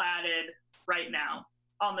Drive platted right now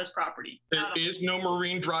on this property. There is no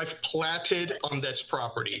Marine Drive platted on this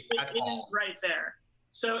property at all. Right there.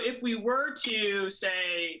 So if we were to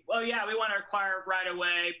say, well, yeah, we want to acquire right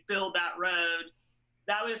away, build that road,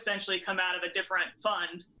 that would essentially come out of a different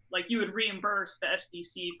fund. Like you would reimburse the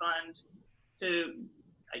SDC fund to,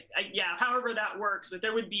 yeah, however that works, but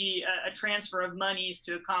there would be a transfer of monies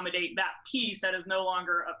to accommodate that piece that is no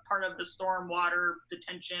longer a part of the stormwater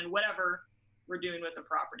detention, whatever we're doing with the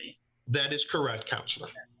property. That is correct, Councilor.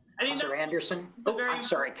 I think Councilor Anderson. Oh, I'm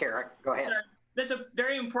sorry, Kara. Go ahead. That's a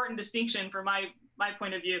very important distinction from my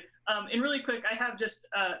point of view. And really quick, I have just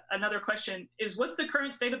another question, is what's the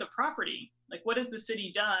current state of the property? Like what has the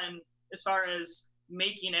city done as far as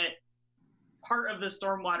making it part of the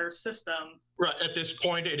stormwater system? Right, at this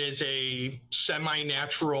point, it is a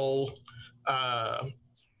semi-natural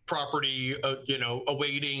property,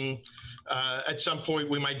 awaiting. At some point,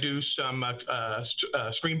 we might do some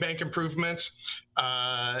stream bank improvements.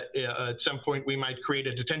 At some point, we might create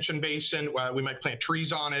a detention basin. We might plant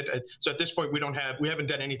trees on it. So at this point, we haven't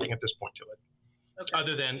done anything at this point to it,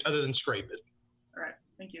 okay, other than scrape it. All right,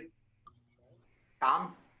 thank you.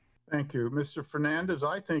 Tom? Thank you. Mr. Fernandez,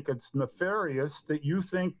 I think it's nefarious that you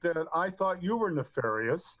think that I thought you were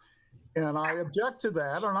nefarious, and I object to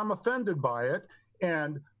that, and I'm offended by it.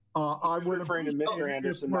 And I would referring to Mr.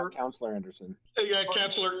 Anderson, not Councilor Anderson. Yeah,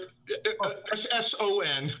 Councilor,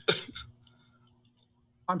 S-O-N.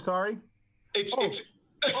 I'm sorry? It's two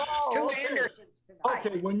Andersons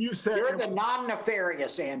Okay, when you said you're the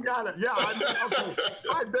non-nefarious, Andrew. Got it. Yeah. Okay.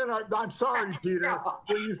 I'm sorry, Peter.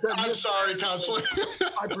 When you said I'm sorry, Councilor.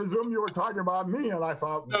 I presume you were talking about me, and I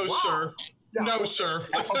thought, no, wow. sir. Yeah, no, okay. sir.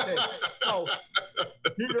 Okay. So,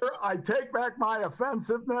 Peter, I take back my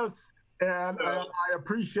offensiveness, and I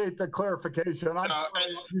appreciate the clarification. I'm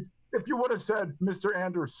sorry. If you would have said Mr.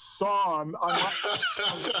 Anderson, I might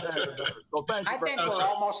have understood it better. So thank you. I think we're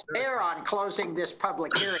almost there on closing this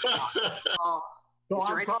public hearing. So I'm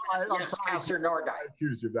sorry. I'm sorry. Councilor Nordike. I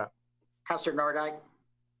accused you of that. Councilor Nordike.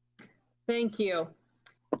 Thank you.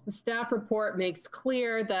 The staff report makes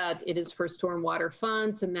clear that it is for stormwater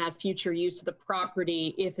funds and that future use of the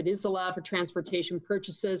property, if it is allowed for transportation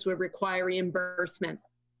purchases, would require reimbursement.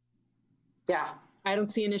 Yeah. I don't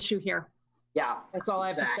see an issue here. Yeah. That's all I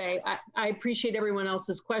have to say. I appreciate everyone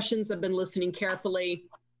else's questions. I've been listening carefully.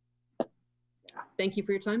 Thank you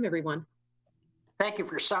for your time, everyone. Thank you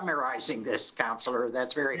for summarizing this, Councilor.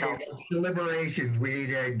 That's very helpful. Deliberations, we need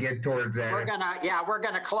to get towards that. We're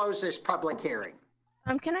gonna close this public hearing.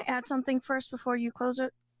 Can I add something first before you close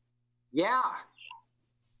it? Yeah.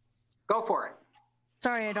 Go for it.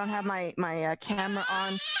 Sorry, I don't have my camera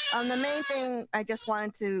on. The main thing I just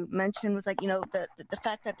wanted to mention was, like, the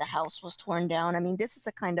fact that the house was torn down. I mean, this is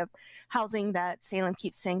a kind of housing that Salem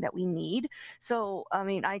keeps saying that we need. So, I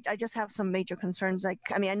mean, I just have some major concerns. Like,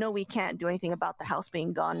 I mean, I know we can't do anything about the house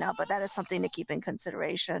being gone now, but that is something to keep in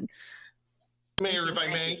consideration. Mayor, if I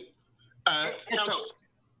may,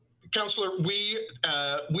 Councilor, we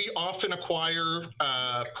often acquire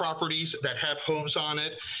properties that have homes on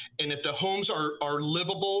it, and if the homes are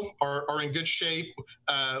livable, are in good shape,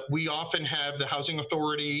 we often have the housing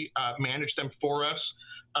authority manage them for us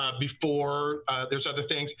before there's other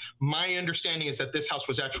things. My understanding is that this house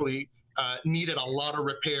was actually needed a lot of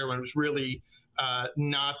repair and was really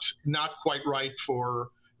not quite right for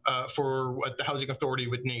what the housing authority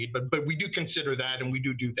would need. But we do consider that, and we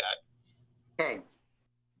do that. Okay.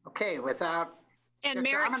 Okay, without... And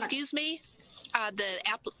Mayor, excuse me,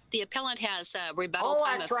 the appellant has a rebuttal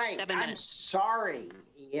time of 7 minutes. I'm sorry,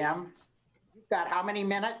 EM. You've got how many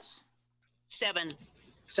minutes? 7.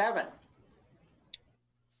 7.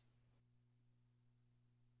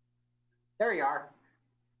 There you are.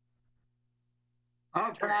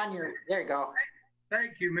 Okay. Turn on your... There you go.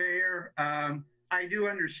 Thank you, Mayor. I do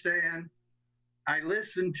understand. I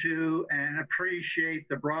listen to and appreciate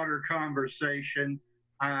the broader conversation.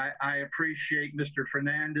 I appreciate Mr.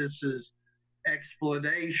 Fernandez's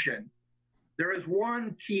explanation. There is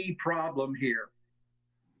one key problem here.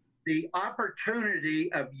 The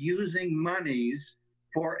opportunity of using monies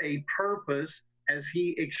for a purpose, as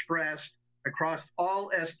he expressed across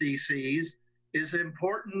all SDCs, is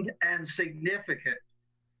important and significant.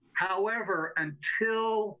 However,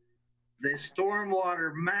 until the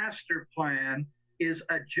Stormwater Master Plan is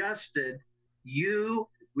adjusted,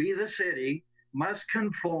 we the city, must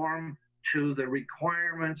conform to the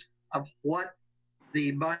requirements of what the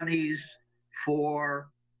monies for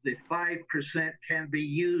the 5% can be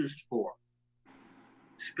used for.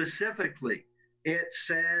 Specifically, it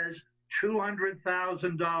says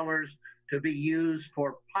 $200,000 to be used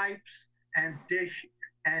for pipes and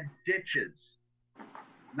ditches.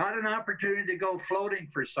 Not an opportunity to go floating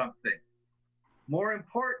for something. More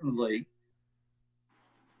importantly,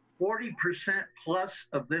 40% plus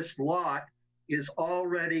of this lot is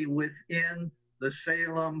already within the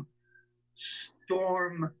Salem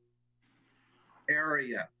storm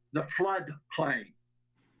area, the flood plain.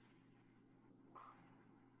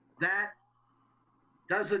 That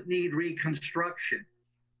doesn't need reconstruction.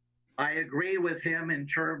 I agree with him in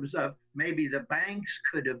terms of maybe the banks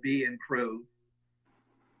could be improved,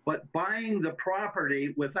 but buying the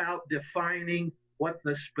property without defining what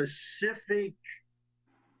the specific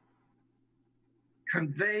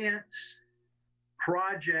conveyance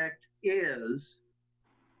project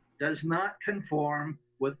does not conform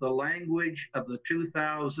with the language of the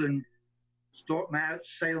 2000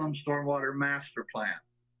 Salem Stormwater Master Plan.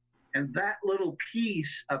 And that little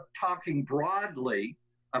piece of talking broadly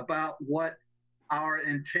about what our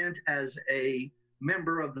intent as a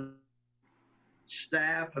member of the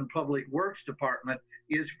staff and Public Works Department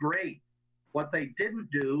is great. What they didn't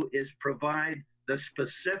do is provide the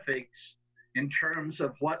specifics in terms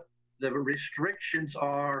of what the restrictions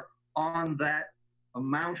are on that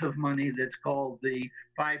amount of money that's called the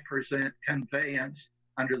 5% conveyance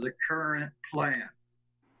under the current plan.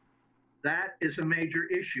 That is a major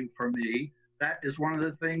issue for me. That is one of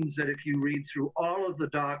the things that if you read through all of the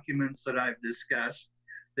documents that I've discussed,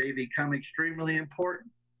 they become extremely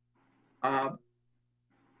important.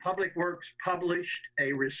 Public Works published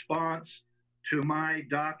a response to my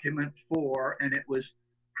document 4, and it was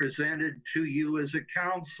presented to you as a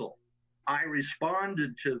council. I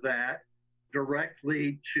responded to that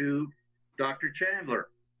directly to Dr. Chandler.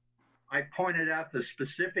 I pointed out the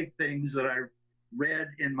specific things that I read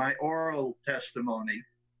in my oral testimony,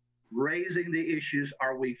 raising the issues.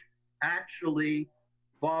 Are we actually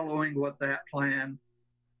following what that plan,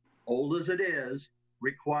 old as it is,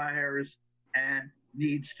 requires and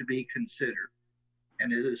needs to be considered?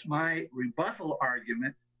 And it is my rebuttal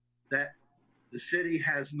argument that the city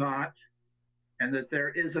has not, and that there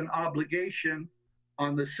is an obligation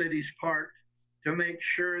on the city's part to make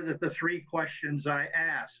sure that the 3 questions I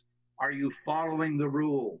asked, are you following the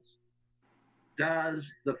rules?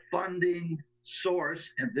 Does the funding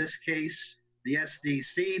source, in this case, the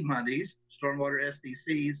SDC monies, stormwater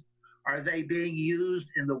SDCs, are they being used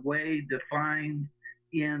in the way defined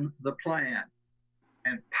in the plan?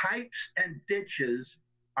 And pipes and ditches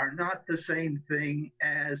are not the same thing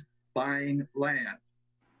as buying land.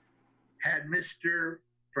 Had Mr.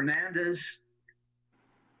 Fernandez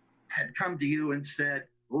had come to you and said,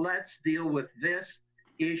 let's deal with this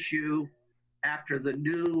issue after the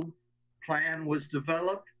new plan was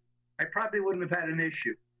developed, I probably wouldn't have had an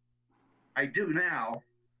issue. I do now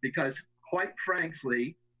because, quite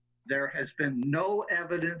frankly, there has been no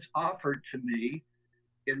evidence offered to me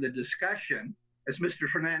in the discussion. As Mr.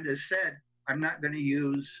 Fernandez said, I'm not going to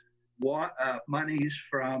use monies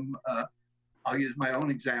from, I'll use my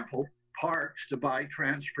own example, parks to buy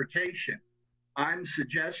transportation. I'm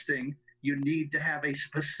suggesting you need to have a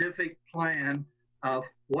specific plan of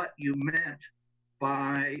what you meant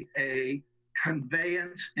by a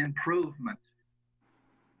conveyance improvement.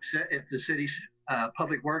 If the city's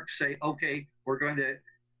public works say, okay, we're going to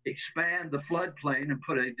expand the floodplain and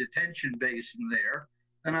put a detention basin there,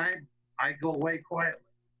 then I go away quietly.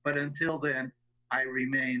 But until then, I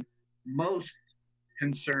remain most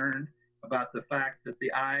concerned about the fact that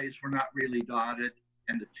the I's were not really dotted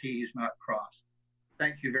and the T's not crossed.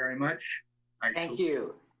 Thank you very much. Thank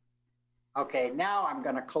you. Okay, now I'm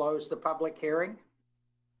going to close the public hearing.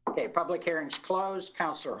 Okay, public hearing's closed.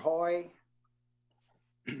 Councilor Hoy.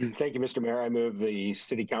 Thank you, Mr. Mayor. I move the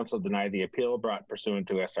City Council deny the appeal brought pursuant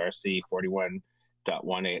to SRC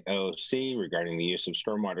 41.180C regarding the use of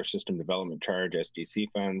stormwater system development charge SDC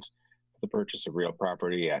funds for the purchase of real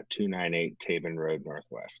property at 298 Taven Road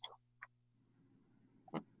Northwest.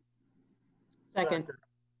 Second.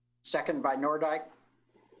 Second by Nordyke.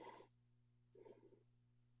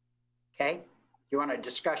 Okay. Do you want to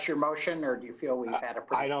discuss your motion, or do you feel we've had a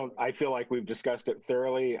pretty... I feel like we've discussed it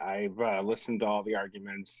thoroughly. I've listened to all the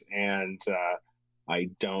arguments, and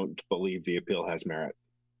I don't believe the appeal has merit.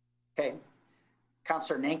 Okay.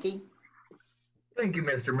 Councilor Nanke. Thank you,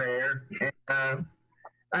 Mr. Mayor.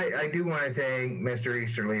 I do want to thank Mr.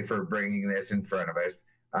 Easterly for bringing this in front of us.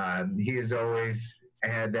 He has always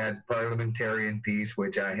had that parliamentarian piece,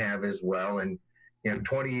 which I have as well. And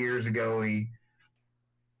 20 years ago,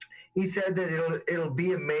 he said that it'll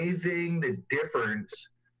be amazing the difference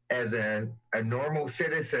as a normal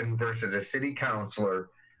citizen versus a city councilor,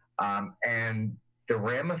 and the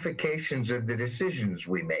ramifications of the decisions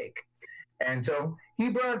we make. And so he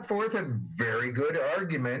brought forth a very good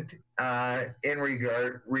argument in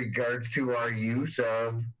regards to our use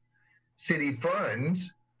of city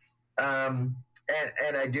funds. And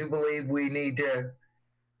I do believe we need to,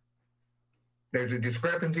 there's a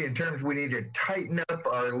discrepancy in terms we need to tighten up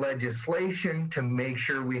our legislation to make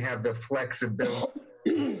sure we have the flexibility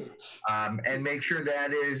and make sure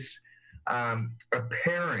that is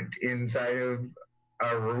apparent inside of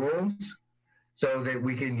our rules so that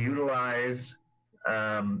we can utilize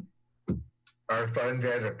our funds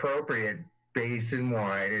as appropriate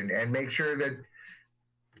basin-wide and make sure that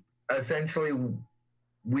essentially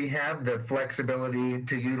we have the flexibility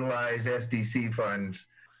to utilize SDC funds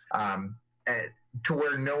to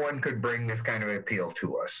where no one could bring this kind of appeal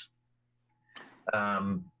to us.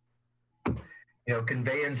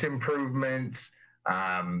 Conveyance improvements,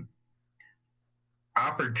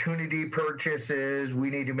 opportunity purchases, we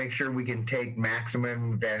need to make sure we can take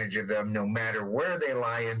maximum advantage of them no matter where they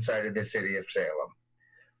lie inside of the city of Salem.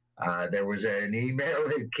 There was an email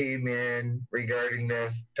that came in regarding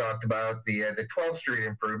this, talked about the 12th Street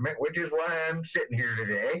improvement, which is why I'm sitting here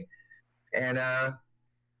today. And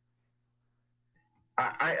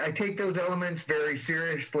I take those elements very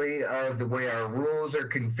seriously of the way our rules are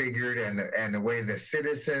configured and the way the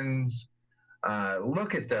citizens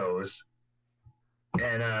look at those.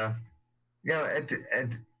 And,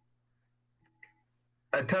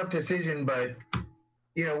 a tough decision, but,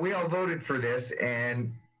 we all voted for this.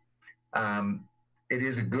 And it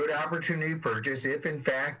is a good opportunity to purchase. If in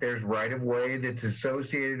fact there's right of way that's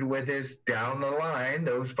associated with this down the line,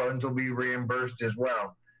 those funds will be reimbursed as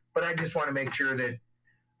well. But I just want to make sure that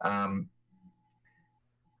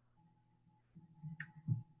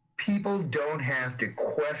people don't have to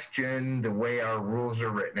question the way our rules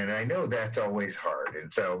are written. And I know that's always hard.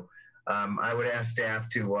 And so I would ask staff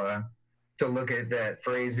to look at that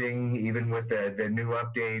phrasing, even with the new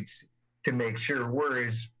updates, to make sure we're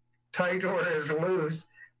as tight or as loose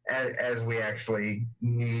as we actually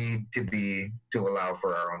need to be to allow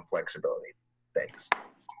for our own flexibility. Thanks.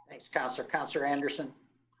 Thanks, Councilor. Councilor Anderson.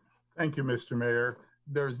 Thank you, Mr. Mayor.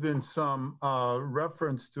 There's been some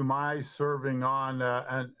reference to my serving on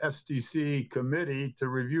an SDC committee to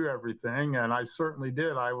review everything, and I certainly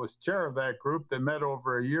did. I was chair of that group that met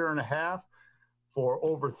over a year and a half for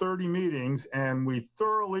over 30 meetings, and we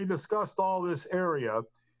thoroughly discussed all this area.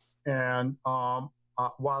 And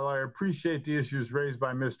while I appreciate the issues raised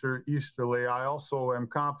by Mr. Easterly, I also am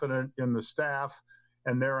confident in the staff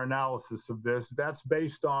and their analysis of this. That's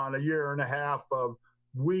based on a year and a half of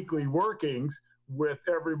weekly workings with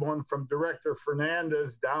everyone from Director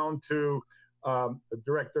Fernandez down to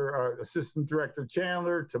Assistant Director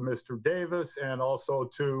Chandler, to Mr. Davis, and also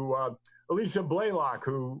to Alicia Blaylock,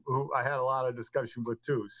 who I had a lot of discussion with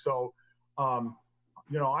too. So,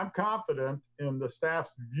 you know, I'm confident in the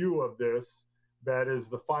staff's view of this. That is,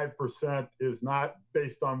 the 5% is not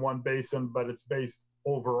based on one basin, but it's based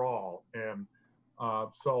overall. And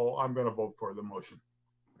so I'm going to vote for the motion.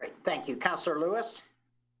 Great, thank you. Councilor Lewis?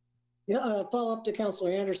 Yeah, follow up to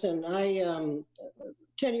Councilor Anderson. I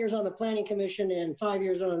 10 years on the Planning Commission and 5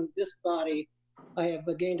 years on this body. I have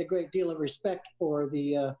gained a great deal of respect for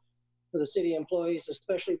the city employees,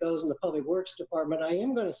 especially those in the Public Works Department. I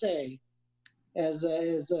am going to say, as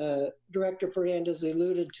Director Fernandez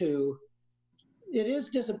alluded to, it is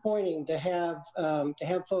disappointing to have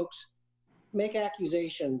folks make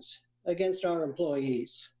accusations against our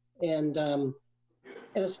employees, and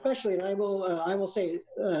especially, and I will say,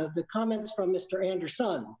 the comments from Mr.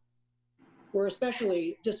 Anderson were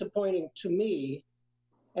especially disappointing to me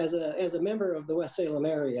as a member of the West Salem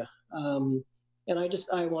area, and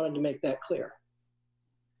I wanted to make that clear.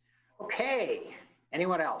 Okay.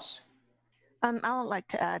 Anyone else? I would like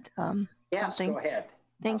to add yes, something. Go ahead.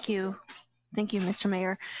 Thank you. Thank you, Mr.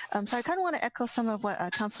 Mayor. So I kind of want to echo some of what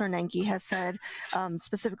Councilor Nanke has said.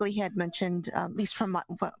 Specifically, he had mentioned, at least from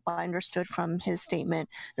what I understood from his statement,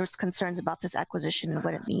 there was concerns about this acquisition and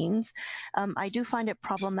what it means. I do find it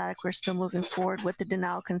problematic we're still moving forward with the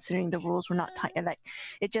denial, considering the rules were not tight. And that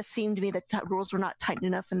it just seemed to me that rules were not tight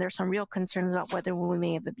enough, and there's some real concerns about whether we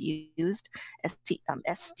may have abused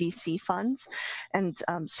SDC funds. And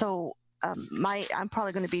so I'm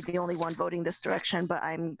probably going to be the only one voting this direction, but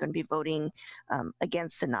I'm going to be voting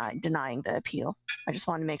against denying the appeal. I just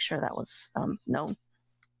wanted to make sure that was known.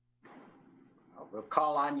 We'll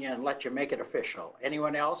call on you and let you make it official.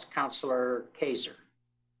 Anyone else? Councilor Kaiser.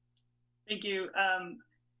 Thank you.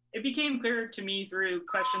 It became clear to me through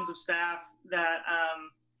questions of staff that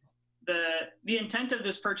the intent of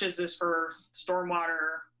this purchase is for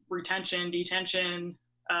stormwater retention, detention,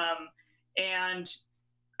 and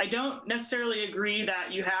I don't necessarily agree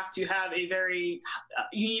that you have to have you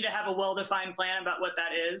need to have a well-defined plan about what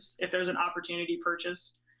that is if there's an opportunity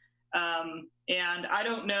purchase. And I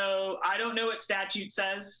don't know what statute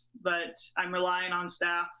says, but I'm relying on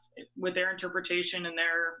staff with their interpretation and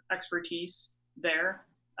their expertise there.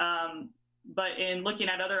 But in looking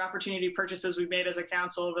at other opportunity purchases we've made as a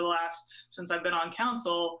council over the since I've been on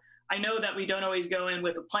council, I know that we don't always go in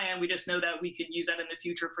with a plan. We just know that we could use that in the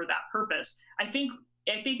future for that purpose. I think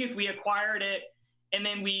if we acquired it and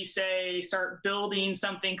then we start building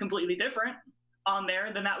something completely different on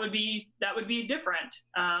there, then that would be different.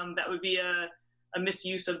 That would be a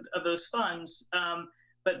misuse of those funds.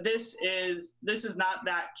 But this is not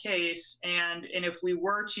that case. And if we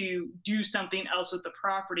were to do something else with the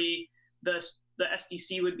property, the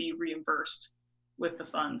SDC would be reimbursed with the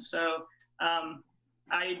funds. So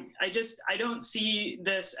I don't see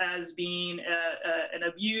this as being an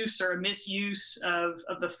abuse or a misuse of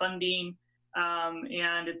the funding,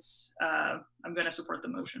 and I'm going to support the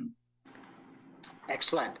motion.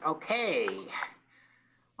 Excellent. Okay.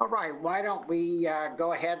 All right. Why don't we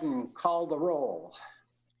go ahead and call the roll?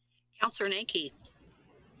 Councilor Nanke.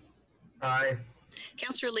 Aye.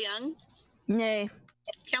 Councilor Leung. Nay.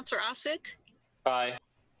 Councilor Osick. Aye.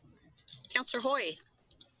 Councilor Hoy.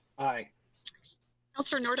 Aye.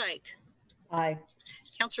 Councilor Nordyke. Aye.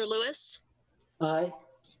 Councilor Lewis. Aye.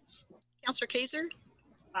 Councilor Kaiser.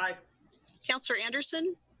 Aye. Councilor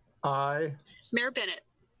Anderson. Aye. Mayor Bennett.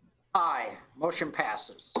 Aye. Motion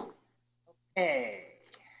passes. Hey,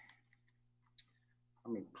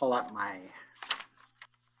 let me pull up my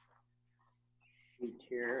sheet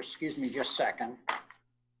here. Excuse me just a second.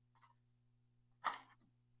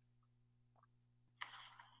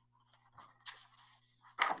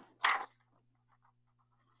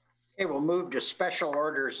 Okay, we'll move to special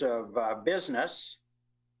orders of business.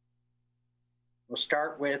 We'll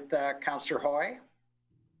start with Councilor Hoy.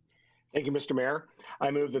 Thank you, Mr. Mayor.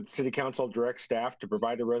 I move that the City Council direct staff to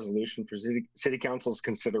provide a resolution for City Council's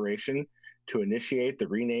consideration to initiate the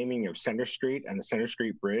renaming of Center Street and the Center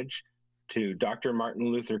Street Bridge to Dr.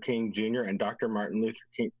 Martin Luther King Jr. and Dr. Martin Luther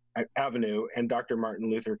King Avenue and Dr.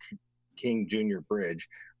 Martin Luther King Jr. Bridge,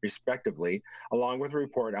 respectively, along with a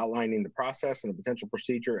report outlining the process and the potential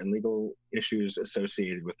procedure and legal issues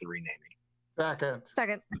associated with the renaming. Second.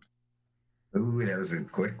 Second. Ooh, that was a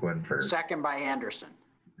quick one for. Second by Anderson.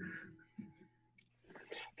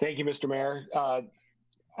 Thank you, Mr. Mayor.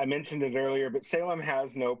 I mentioned it earlier, but Salem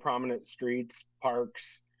has no prominent streets,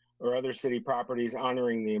 parks, or other city properties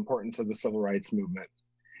honoring the importance of the civil rights movement.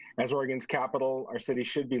 As Oregon's capital, our city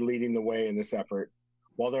should be leading the way in this effort.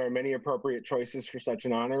 While there are many appropriate choices for such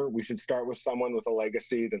an honor, we should start with someone with a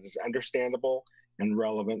legacy that is understandable and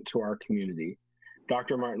relevant to our community.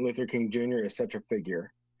 Dr. Martin Luther King Jr. is such a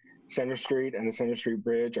figure. Center Street and the Center Street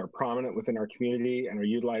Bridge are prominent within our community and are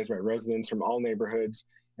utilized by residents from all neighborhoods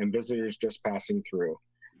and visitors just passing through.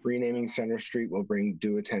 Renaming Center Street will bring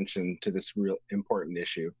due attention to this real important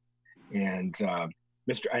issue. And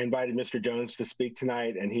I invited Mr. Jones to speak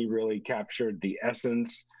tonight, and he really captured the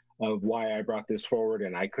essence of why I brought this forward,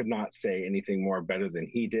 and I could not say anything more better than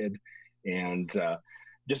he did. And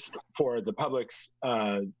just for the public's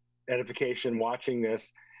edification watching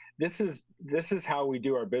this, this is how we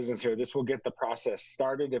do our business here. This will get the process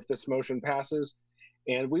started if this motion passes,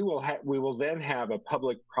 and we will then have a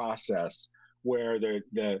public process where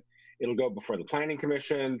it'll go before the Planning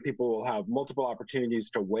Commission. People will have multiple opportunities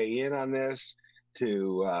to weigh in on this,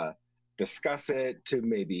 to discuss it, to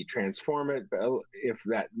maybe transform it if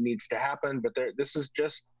that needs to happen. But this is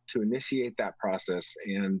just to initiate that process.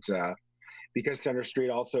 And because Center Street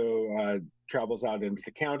also travels out into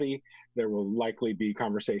the county, there will likely be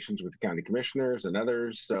conversations with the county commissioners and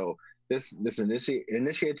others. So this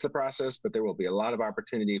initiates the process, but there will be a lot of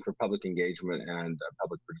opportunity for public engagement and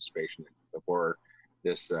public participation before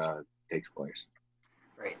this takes place.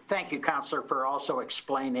 Great. Thank you, Councilor, for also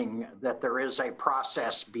explaining that there is a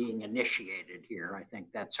process being initiated here. I think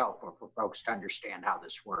that's helpful for folks to understand how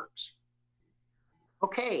this works.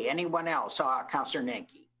 Okay, anyone else? Councilor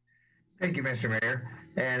Nanke. Thank you, Mr. Mayor.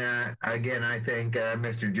 And again, I thank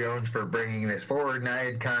Mr. Jones for bringing this forward. And I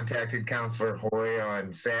had contacted Councilor Hoy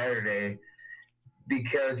on Saturday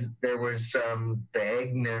because there was some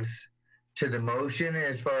vagueness to the motion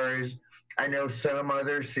as far as I know some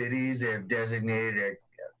other cities have designated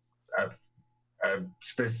a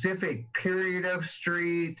specific period of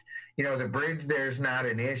street. You know, the bridge there's not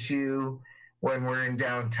an issue. When we're in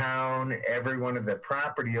downtown, every one of the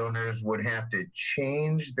property owners would have to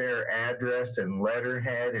change their address and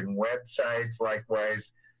letterhead and websites.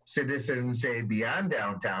 Likewise, citizens say beyond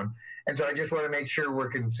downtown. And so I just want to make sure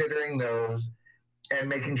we're considering those and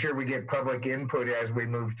making sure we get public input as we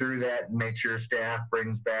move through that and make sure staff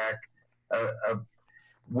brings back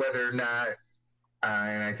whether or not,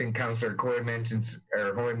 and I think Councilor Hoy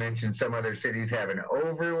mentioned some other cities have an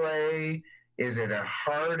overlay. Is it a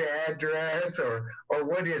hard address or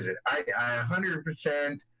what is it? I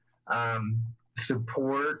 100%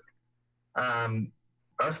 support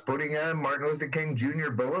us putting a Martin Luther King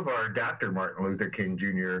Jr. Boulevard, Dr. Martin Luther King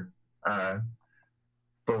Jr.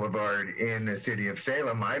 Boulevard in the city of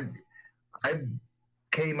Salem. I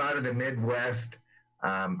came out of the Midwest.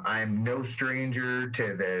 I'm no stranger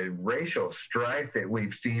to the racial strife that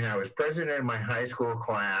we've seen. I was president of my high school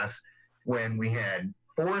class when we had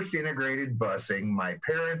forced integrated busing. My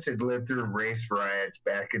parents had lived through race riots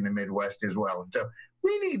back in the Midwest as well. And so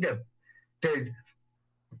we need to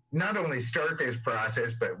not only start this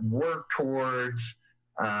process, but work towards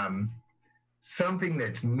something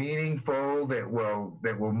that's meaningful, that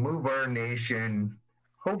will move our nation,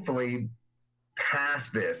 hopefully,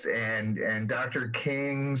 past this. And Dr.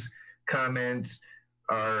 King's comments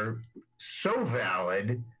are so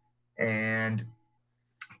valid and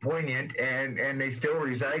poignant, and they still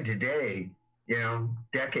reside today, you know,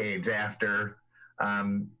 decades after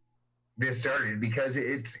this started, because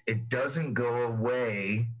it doesn't go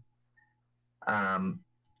away.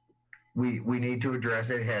 We need to address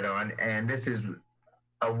it head on, and this is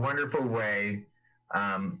a wonderful way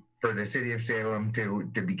for the city of Salem to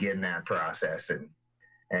begin that process. And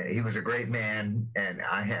he was a great man, and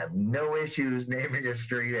I have no issues naming a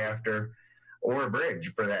street after or a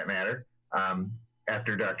bridge for that matter,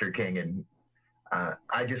 after Dr. King. And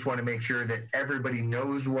I just want to make sure that everybody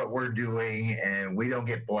knows what we're doing and we don't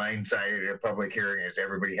get blindsided at a public hearing as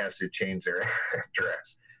everybody has to change their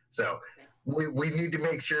address. So we need to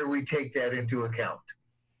make sure we take that into account.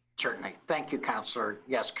 Certainly. Thank you, Councilor.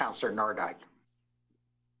 Yes, Councilor Nordyke.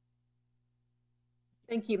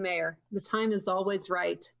 Thank you, Mayor. The time is always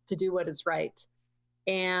right to do what is right.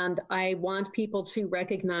 And I want people to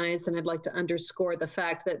recognize, and I'd like to underscore the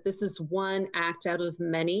fact that this is one act out of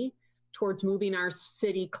many towards moving our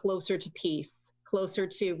city closer to peace, closer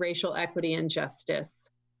to racial equity and justice.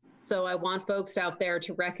 So I want folks out there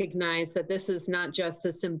to recognize that this is not just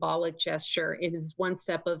a symbolic gesture. It is one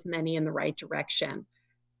step of many in the right direction.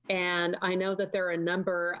 And I know that there are a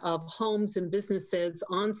number of homes and businesses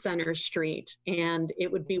on Center Street, and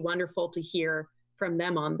it would be wonderful to hear from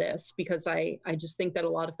them on this, because I just think that a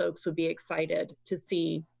lot of folks would be excited to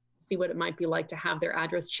see what it might be like to have their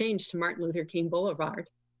address changed to Martin Luther King Boulevard.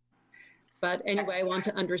 But anyway, I want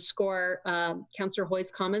to underscore Councilor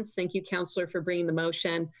Hoy's comments. Thank you, Councilor, for bringing the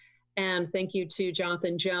motion. And thank you to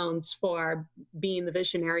Jonathan Jones for being the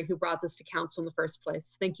visionary who brought this to council in the first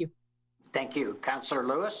place. Thank you. Thank you. Councilor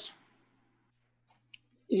Lewis?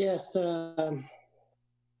 Yes,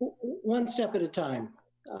 one step at a time.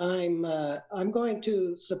 I'm going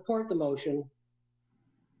to support the motion,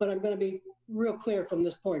 but I'm going to be real clear from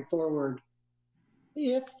this point forward.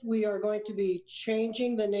 If we are going to be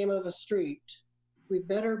changing the name of a street, we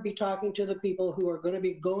better be talking to the people who are going to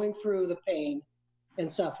be going through the pain and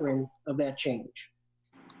suffering of that change.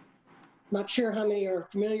 Not sure how many are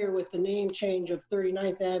familiar with the name change of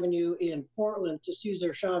 39th Avenue in Portland to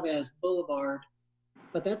Cesar Chavez Boulevard,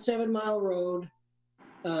 but that 7-mile road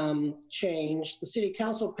change, the city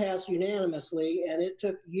council passed unanimously, and it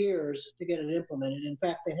took years to get it implemented. In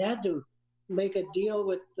fact, they had to make a deal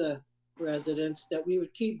with the residents that we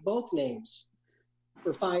would keep both names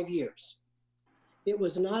for 5 years. It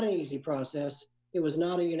was not an easy process. It was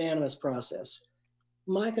not a unanimous process.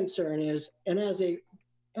 My concern is, and as a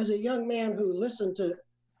young man who listened to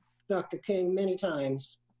Dr. King many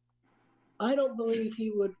times, I don't believe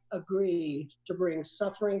he would agree to bring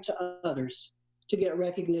suffering to others to get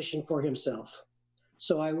recognition for himself.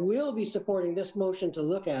 So I will be supporting this motion to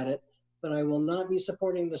look at it, but I will not be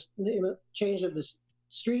supporting the change of the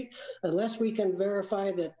street unless we can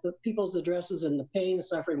verify that the people's addresses and the pain and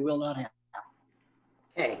suffering will not happen.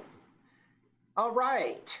 Okay. All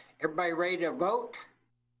right. Everybody ready to vote?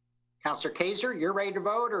 Councilor Kaiser, you're ready to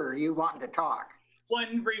vote, or are you wanting to talk?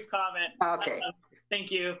 One brief comment. Okay.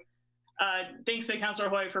 Thank you. Thanks to Councilor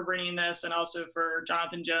Hoy for bringing this, and also for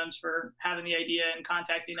Jonathan Jones for having the idea and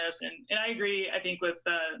contacting us. And I agree, I think, with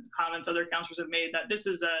the comments other councilors have made, that this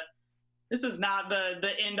is not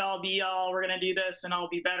the end all be all. We're going to do this and I'll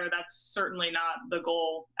be better. That's certainly not the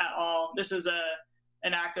goal at all. This is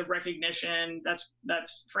an act of recognition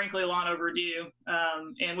that's frankly long overdue.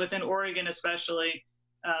 And within Oregon especially,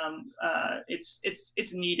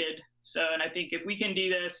 it's needed. So, and I think if we can do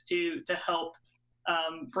this to help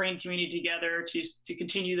bring community together to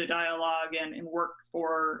continue the dialogue and work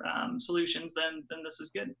for solutions, then this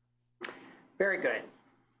is good. Very good.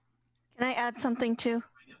 Can I add something too?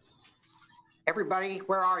 Everybody,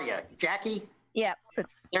 where are you? Jackie? Yeah.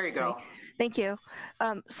 There you go. Thank you.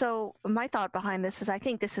 So my thought behind this is I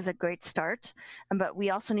think this is a great start, but we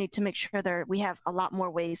also need to make sure that we have a lot more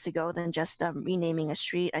ways to go than just renaming a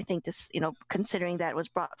street. I think this, considering that it was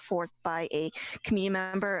brought forth by a community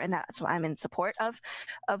member, and that's why I'm in support of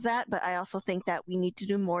that. But I also think that we need to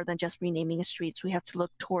do more than just renaming streets. We have to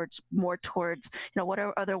look more towards, what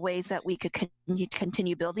are other ways that we could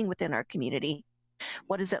continue building within our community.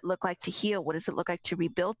 What does it look like to heal? What does it look like to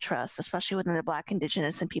rebuild trust, especially within the Black,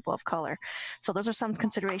 Indigenous, and people of color? So those are some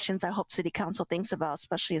considerations I hope City Council thinks about,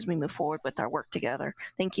 especially as we move forward with our work together.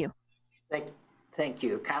 Thank you. Thank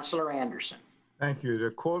you. Councilor Anderson. Thank you.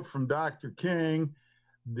 The quote from Dr. King,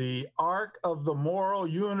 "The arc of the moral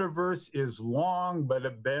universe is long, but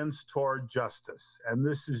it bends toward justice." And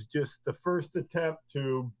this is just the first attempt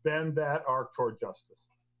to bend that arc toward justice.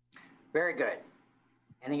 Very good.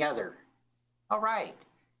 Any other? All right.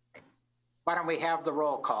 Why don't we have the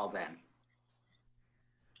roll call then?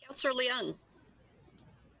 Councilor Leung.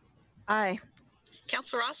 Aye.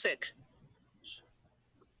 Councilor Osick.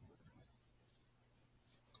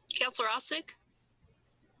 Councilor Osick?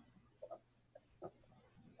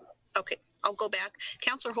 Okay, I'll go back.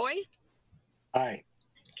 Councilor Hoy? Aye.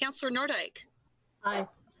 Councilor Nordyke? Aye.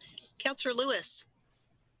 Councilor Lewis?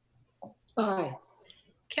 Aye.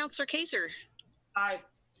 Councilor Kaiser? Aye.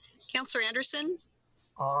 Councilor Anderson?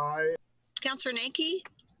 Aye. Councilor Nanke?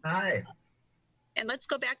 Aye. And let's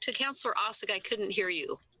go back to Councilor Ossig. I couldn't hear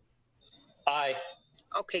you. Aye.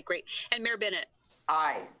 Okay, great. And Mayor Bennett.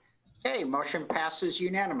 Aye. Okay, motion passes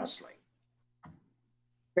unanimously.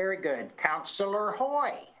 Very good. Councilor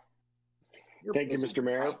Hoy. Thank you, Mr.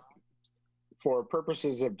 Mayor. For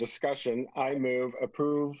purposes of discussion, I move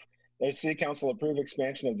the City Council approve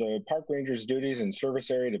expansion of the park ranger's duties and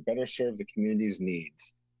service area to better serve the community's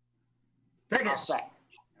needs. I'll second.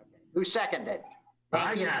 Who seconded?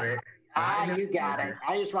 I got it. You got it.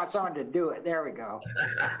 I just want someone to do it. There we go.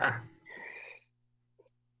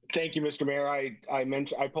 Thank you, Mr. Mayor.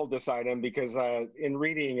 I pulled this item because in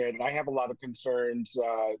reading it, I have a lot of concerns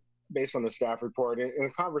based on the staff report. In a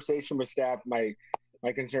conversation with staff, my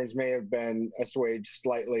concerns may have been assuaged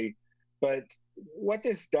slightly, but what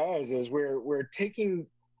this does is we're taking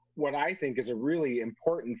what I think is a really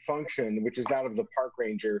important function, which is that of the park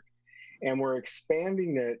ranger, and we're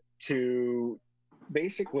expanding it to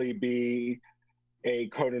basically be a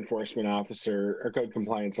code enforcement officer or code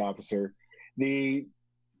compliance officer. The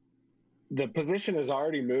position has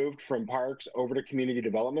already moved from parks over to community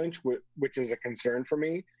development, which is a concern for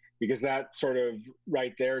me, because that sort of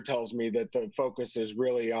right there tells me that the focus is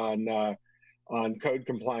really on code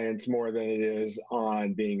compliance more than it is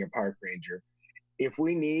on being a park ranger. If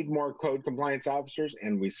we need more code compliance officers,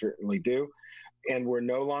 and we certainly do, and we're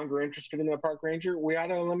no longer interested in a park ranger, we ought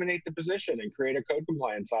to eliminate the position and create a code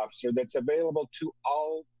compliance officer that's available to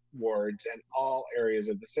all wards and all areas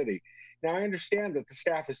of the city. Now, I understand that the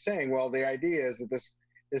staff is saying, well, the idea is that this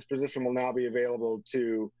position will now be available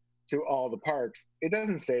to all the parks. It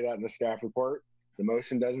doesn't say that in the staff report. The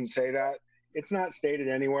motion doesn't say that. It's not stated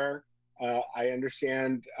anywhere. I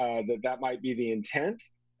understand that might be the intent.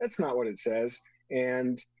 That's not what it says.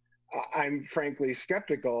 And I'm frankly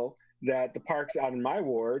skeptical that the parks out in my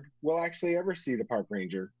ward will actually ever see the park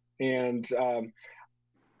ranger. And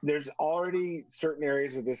there's already certain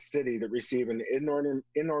areas of this city that receive an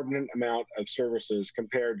inordinate amount of services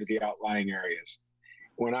compared to the outlying areas.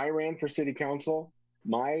 When I ran for city council,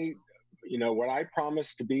 what I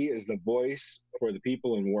promised to be is the voice for the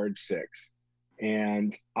people in Ward 6.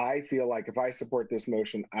 And I feel like if I support this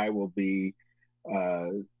motion, I will be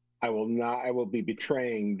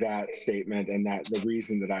betraying that statement and that the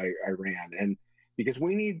reason that I ran. And because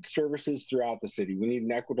we need services throughout the city, we need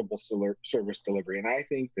an equitable service delivery. And I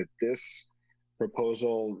think that this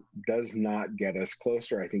proposal does not get us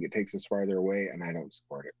closer. I think it takes us farther away, and I don't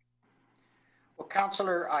support it. Well,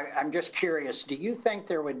 Councilor, I'm just curious, do you think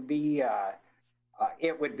there would be,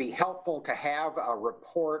 it would be helpful to have a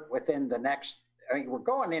report within the next, we're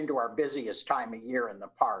going into our busiest time of year in the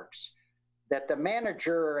parks, that the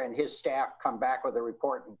manager and his staff come back with a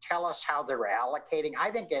report and tell us how they're allocating?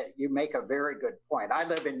 I think you make a very good point. I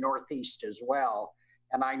live in Northeast as well,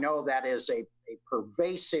 and I know that is a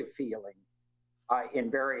pervasive feeling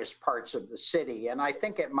in various parts of the city. And I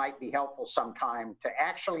think it might be helpful sometime to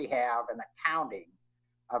actually have an accounting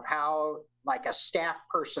of how, like, a staff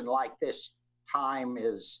person like this time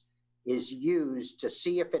is used to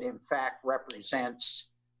see if it in fact represents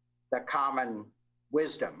the common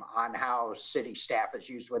wisdom on how city staff is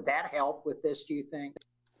used. Would that help with this, do you think?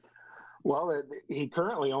 Well, he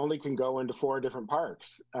currently only can go into 4 different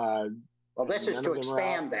parks. Well, this is to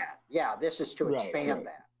expand that. Yeah, this is to expand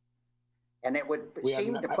that. And it would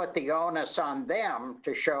seem to put the onus on them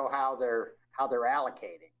to show how they're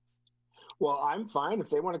allocating. Well, I'm fine if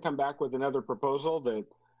they want to come back with another proposal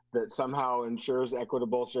that somehow ensures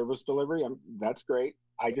equitable service delivery. That's great.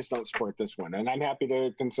 I just don't support this one, and I'm happy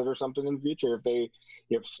to consider something in the future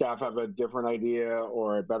if staff have a different idea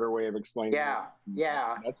or a better way of explaining.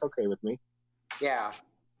 Yeah, that's okay with me. Yeah,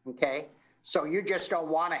 okay. So you just don't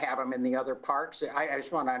want to have them in the other parks? I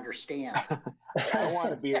just want to understand. I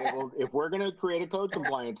want to be able, if we're going to create a code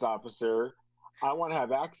compliance officer, I want to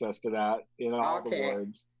have access to that in all the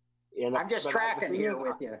wards. I'm just tracking here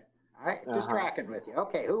with you. All right, just tracking with you.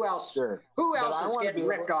 Okay, who else? Sure. Who else is getting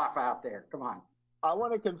ripped off out there? Come on. I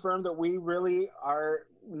want to confirm that we really are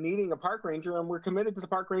needing a park ranger, and we're committed to the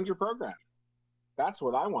park ranger program. That's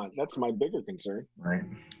what I want. That's my bigger concern. Right.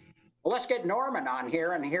 Well, let's get Norman on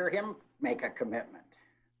here and hear him make a commitment.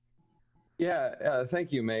 Yeah,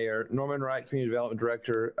 thank you, Mayor. Norman Wright, Community Development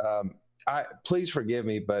Director. Please forgive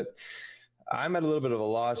me, but I'm at a little bit of a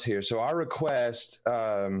loss here. So our request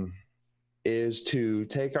is to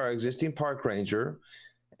take our existing park ranger,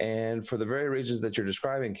 and for the very reasons that you're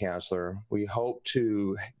describing, Councilor, we hope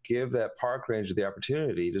to give that park ranger the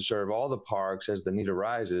opportunity to serve all the parks as the need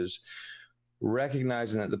arises,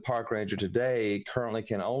 recognizing that the park ranger today currently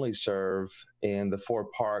can only serve in the 4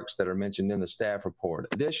 parks that are mentioned in the staff report.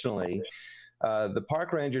 Additionally, The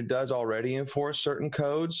park ranger does already enforce certain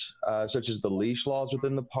codes, such as the leash laws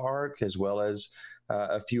within the park, as well as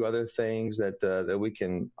a few other things that we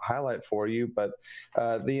can highlight for you. But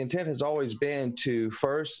the intent has always been to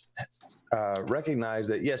first recognize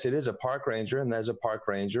that, yes, it is a park ranger, and as a park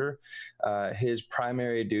ranger, his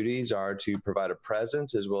primary duties are to provide a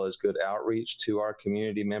presence as well as good outreach to our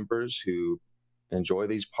community members who enjoy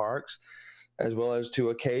these parks, as well as to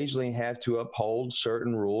occasionally have to uphold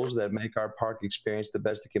certain rules that make our park experience the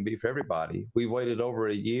best it can be for everybody. We've waited over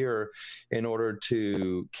a year in order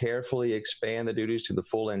to carefully expand the duties to the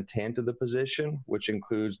full intent of the position, which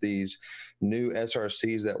includes these new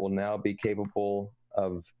SRCs that will now be capable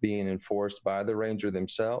of being enforced by the ranger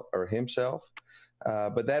themselves or himself.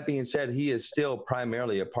 But that being said, he is still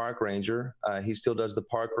primarily a park ranger. He still does the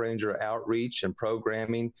park ranger outreach and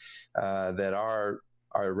programming that our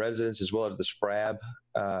residents as well as the SPRAB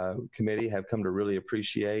committee have come to really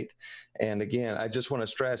appreciate. And again, I just want to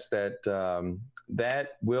stress that that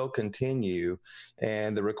will continue.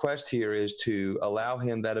 And the request here is to allow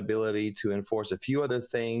him that ability to enforce a few other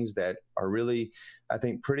things that are really, I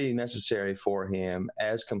think, pretty necessary for him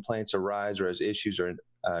as complaints arise or as issues are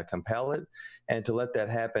compel it, and to let that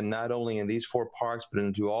happen not only in these 4 parks, but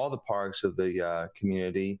into all the parks of the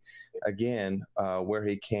community, again, where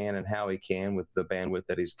he can and how he can with the bandwidth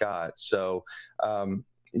that he's got. So,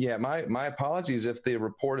 yeah, my apologies if the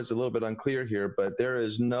report is a little bit unclear here, but there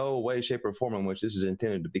is no way, shape, or form in which this is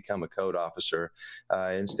intended to become a code officer.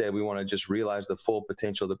 Instead, we want to just realize the full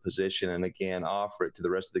potential of the position and, again, offer it to the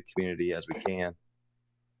rest of the community as we can.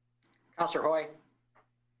 Councilor Hoy.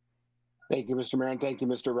 Thank you, Mr. Mayor, and thank you,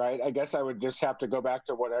 Mr. Wright. I guess I would just have to go back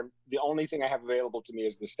to the only thing I have available to me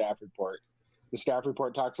is the staff report. The staff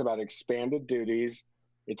report talks about expanded duties.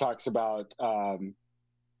 It talks about,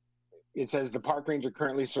 it says the park ranger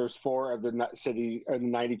currently serves 4 of the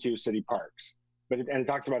 92 city parks. And it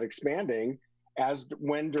talks about expanding as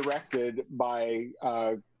when directed by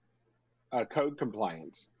code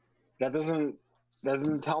compliance. That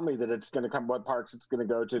doesn't tell me that it's going to come, what parks it's going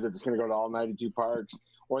to go to, that it's going to go to all 92 parks,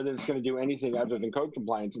 or that it's going to do anything other than code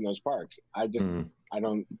compliance in those parks. I just, I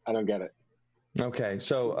don't get it. Okay,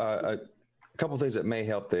 so a couple of things that may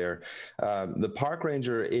help there. The park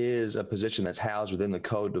ranger is a position that's housed within the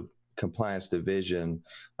code compliance division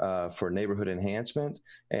for neighborhood enhancement,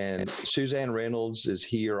 and Suzanne Reynolds is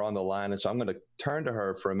here on the line, and so I'm going to turn to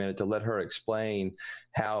her for a minute to let her explain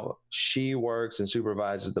how she works and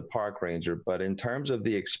supervises the park ranger. But in terms of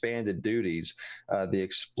the expanded duties, the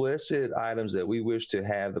explicit items that we wish to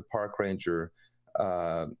have the park ranger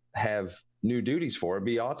have new duties for,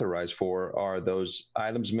 be authorized for, are those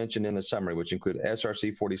items mentioned in the summary, which include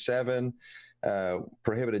SRC 47,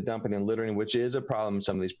 prohibited dumping and littering, which is a problem in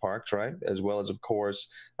some of these parks, right? As well as, of course,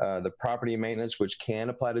 the property maintenance, which can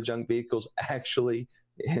apply to junk vehicles actually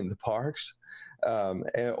in the parks,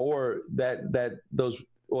 or those,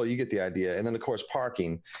 well, you get the idea. And then, of course,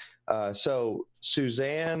 parking. So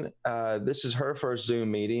Suzanne, this is her first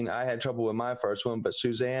Zoom meeting. I had trouble with my first one, but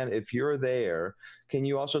Suzanne, if you're there, can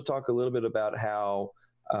you also talk a little bit about how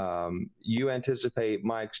you anticipate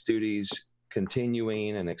Mike's duties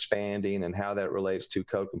continuing and expanding and how that relates to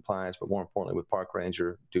code compliance, but more importantly with park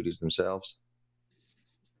ranger duties themselves?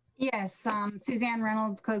 Yes, Suzanne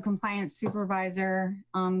Reynolds, Code Compliance Supervisor.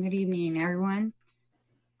 Good evening, everyone.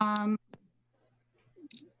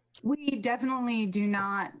 We definitely do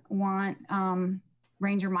not want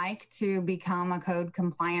Ranger Mike to become a code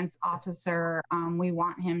compliance officer. We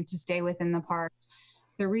want him to stay within the park.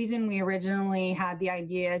 The reason we originally had the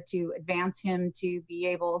idea to advance him to be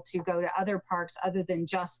able to go to other parks other than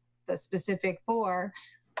just the specific 4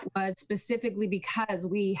 was specifically because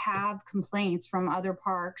we have complaints from other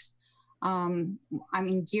parks. I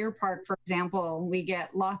mean, Gear Park, for example, we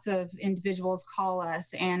get lots of individuals call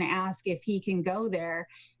us and ask if he can go there,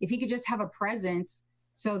 if he could just have a presence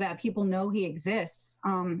so that people know he exists.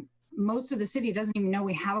 Most of the city doesn't even know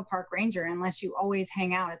we have a park ranger unless you always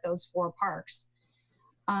hang out at those 4 parks.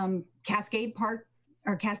 Cascade Park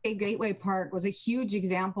or Cascade Gateway Park was a huge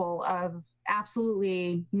example of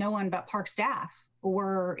absolutely no one but park staff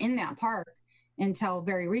were in that park until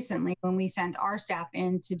very recently when we sent our staff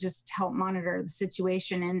in to just help monitor the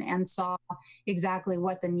situation and saw exactly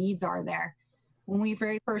what the needs are there. When we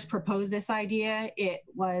very first proposed this idea, it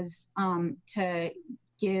was to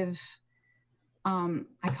give,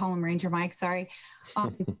 I call him Ranger Mike, sorry,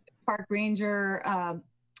 park ranger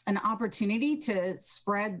an opportunity to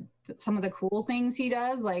spread some of the cool things he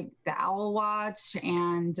does, like the Owl Watch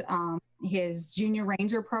and his Junior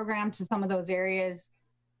Ranger program, to some of those areas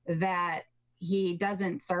that he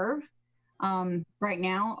doesn't serve. Right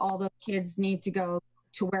now, all those kids need to go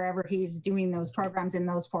to wherever he's doing those programs in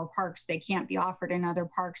those 4 parks. They can't be offered in other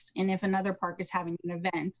parks. And if another park is having an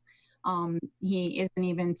event, he isn't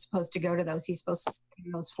even supposed to go to those. He's supposed to stay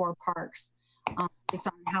in those 4 parks based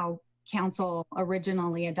on how council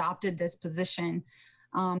originally adopted this position.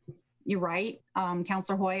 You're right,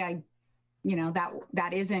 Councilor Hoy,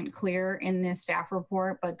 that isn't clear in this staff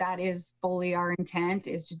report, but that is fully our intent,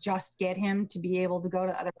 is to just get him to be able to go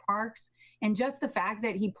to other parks. And just the fact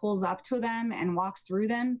that he pulls up to them and walks through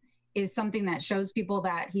them is something that shows people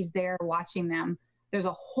that he's there watching them. There's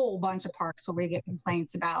a whole bunch of parks where we get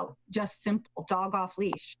complaints about just simple dog off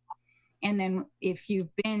leash. And then if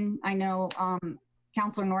you've been, I know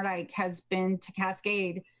Councilor Nordyke has been to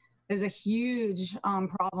Cascade. There's a huge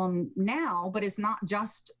problem now, but it's not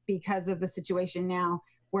just because of the situation now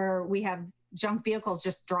where we have junk vehicles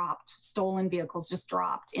just dropped, stolen vehicles just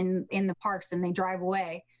dropped in the parks, and they drive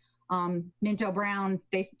away. Minto Brown,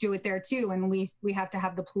 they do it there too, and we have to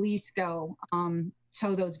have the police go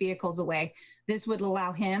tow those vehicles away. This would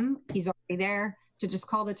allow him, he's already there, to just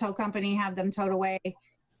call the tow company, have them towed away,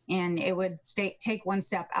 and it would take one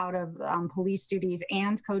step out of police duties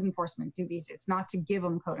and code enforcement duties. It's not to give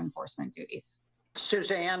them code enforcement duties.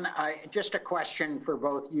 Suzanne, just a question for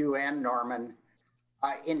both you and Norman.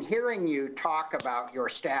 In hearing you talk about your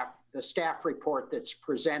staff, the staff report that's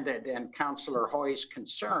presented, and Councilor Hoy's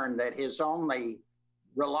concern that his only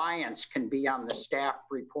reliance can be on the staff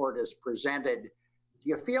report as presented, do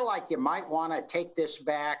you feel like you might want to take this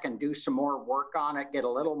back and do some more work on it, get a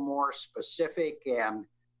little more specific and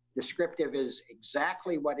descriptive is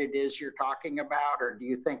exactly what it is you're talking about, or do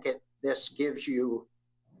you think this gives you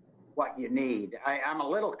what you need? I'm a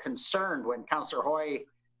little concerned when Councilor Hoy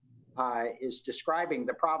is describing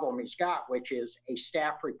the problem he's got, which is a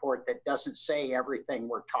staff report that doesn't say everything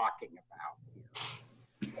we're talking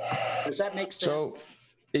about. Does that make sense? So,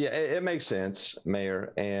 yeah, it makes sense,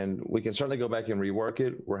 Mayor, and we can certainly go back and rework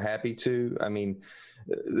it. We're happy to. I mean,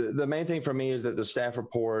 the main thing for me is that the staff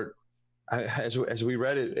report, as we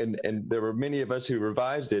read it, and there were many of us who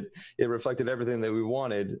revised it, it reflected everything that we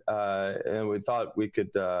wanted, and we thought we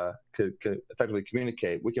could effectively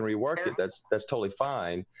communicate. We can rework it. That's totally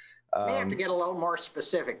fine. May have to get a little more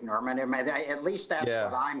specific, Norman. I mean, at least that's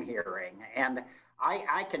what I'm hearing. And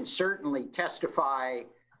I can certainly testify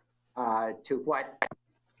to what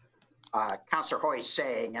Councilor Hoy is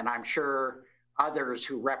saying, and I'm sure others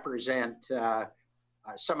who represent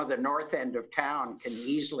some of the north end of town can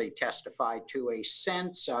easily testify to a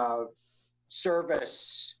sense of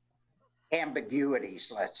service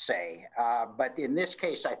ambiguities, let's say. But in this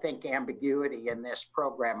case, I think ambiguity in this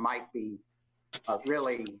program might be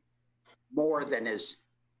really more than is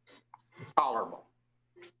tolerable.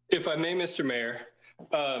 If I may, Mr. Mayor,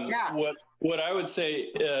 what I would say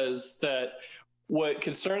is that what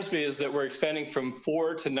concerns me is that we're expanding from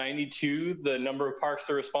 4 to 92, the number of parks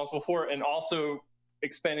they're responsible for, and also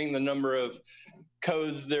expanding the number of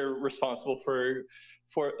codes they're responsible for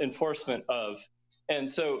enforcement of. And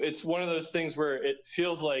so it's one of those things where it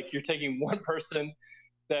feels like you're taking one person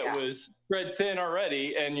that was spread thin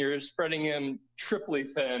already and you're spreading him triply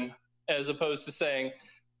thin, as opposed to saying,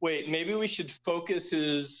 wait, maybe we should focus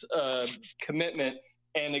his commitment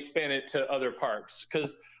and expand it to other parks.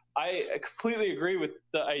 Because I completely agree with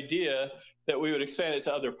the idea that we would expand it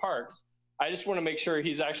to other parks. I just want to make sure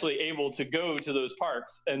he's actually able to go to those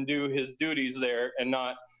parks and do his duties there and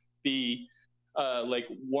not be like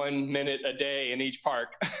 1 minute a day in each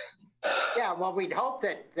park. Yeah, well, we'd hope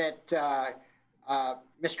that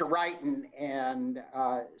Mr. Wright and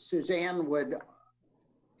Suzanne would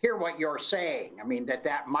hear what you're saying. I mean,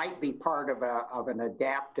 that might be part of an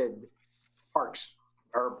adapted parks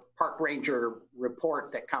or park ranger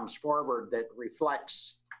report that comes forward that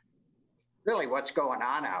reflects really what's going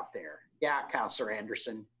on out there. Yeah, Councilor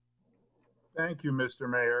Anderson. Thank you, Mr.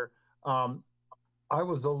 Mayor. I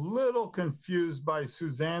was a little confused by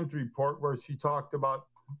Suzanne's report where she talked about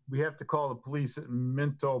we have to call the police at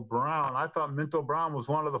Minto Brown. I thought Minto Brown was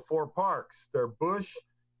one of the 4 parks. They're Bush,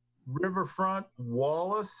 Riverfront,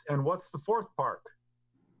 Wallace, and what's the 4th park?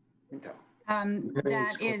 Minto.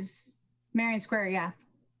 That is Marion Square, yeah.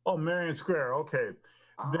 Oh, Marion Square, okay.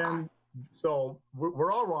 Then, so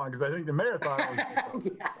we're all wrong because I think the mayor thought it was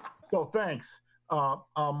Minto. So thanks.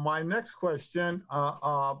 My next question,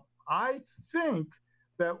 I think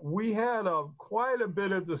that we had quite a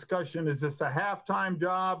bit of discussion. Is this a half-time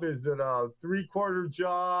job? Is it a 3/4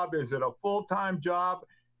 job? Is it a full-time job?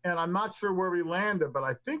 And I'm not sure where we landed, but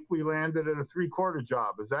I think we landed at a 3/4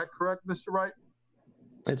 job. Is that correct, Mr. Wright?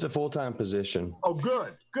 It's a full-time position. Oh,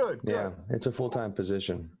 good. Yeah, it's a full-time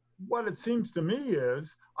position. What it seems to me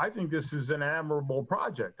is, I think this is an admirable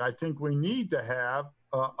project. I think we need to have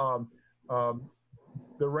the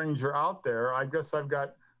ranger out there, I guess I've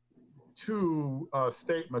got two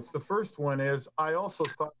statements. The first one is, I also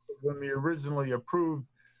thought that when we originally approved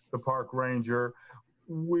the park ranger,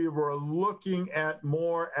 we were looking at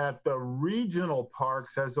more at the regional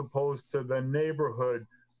parks as opposed to the neighborhood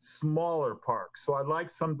smaller parks. So I'd like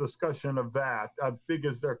some discussion of that,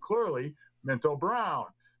 because they're clearly Minto Brown,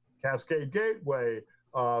 Cascade Gateway.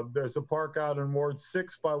 There's a park out in Ward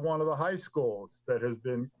 6 by one of the high schools that has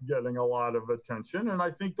been getting a lot of attention. And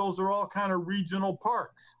I think those are all kind of regional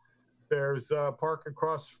parks. There's a park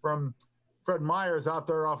across from Fred Meyer's out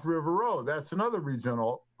there off River Road. That's another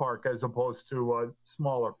regional park as opposed to a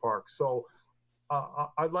smaller park. So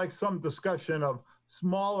I'd like some discussion of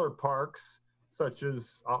smaller parks, such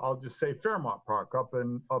as I'll just say Fairmont Park up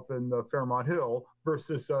in the Fairmont Hill,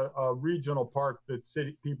 versus a regional park that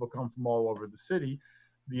city people come from all over the city.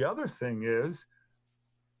 The other thing is,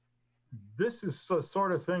 this is the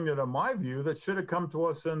sort of thing that, in my view, that should have come to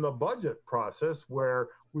us in the budget process, where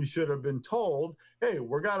we should have been told, hey,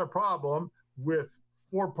 we got a problem with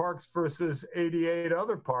 4 parks versus 88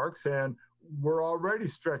 other parks, and we're already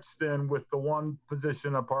stretched thin with the one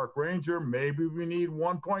position of park ranger. Maybe we need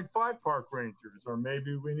 1.5 park rangers, or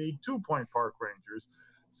maybe we need 2 park rangers.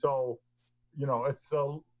 So, you know, it's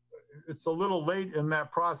a little late in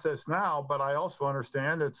that process now, but I also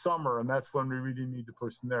understand it's summer, and that's when we really need the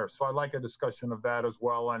person there. So I'd like a discussion of that as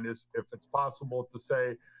well. And if it's possible to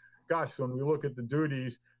say, gosh, when we look at the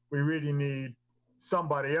duties, we really need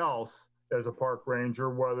somebody else as a park ranger,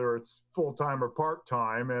 whether it's full-time or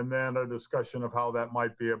part-time, and then a discussion of how that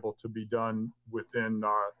might be able to be done within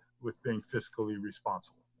with being fiscally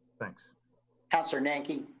responsible. Thanks. Councilor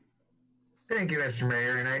Nanke. Thank you, Mr.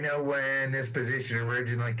 Mayor. And I know when this position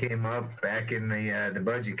originally came up back in the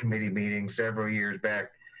budget committee meeting several years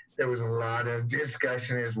back, there was a lot of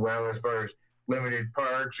discussion as well as far as limited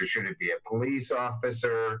parks, or should it be a police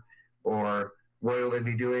officer, or what will they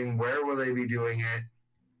be doing? Where will they be doing it?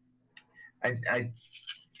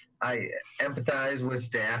 I empathize with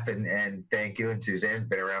staff, and thank you. And Suzanne's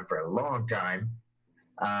been around for a long time.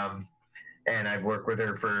 And I've worked with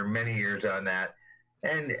her for many years on that.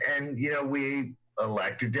 And you know, we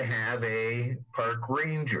elected to have a park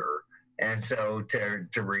ranger. And so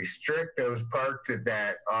to restrict those parks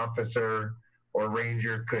that officer or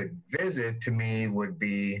ranger could visit, to me would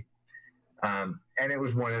be, and it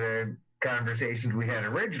was one of the conversations we had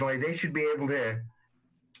originally, they should be able to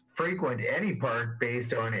frequent any park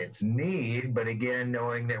based on its need, but again,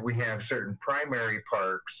 knowing that we have certain primary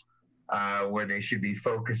parks where they should be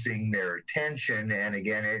focusing their attention. And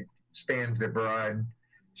again, it spans the broad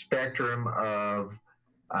spectrum of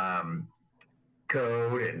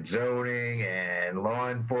code and zoning and law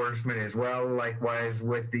enforcement as well. Likewise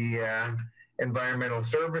with the environmental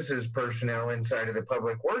services personnel inside of the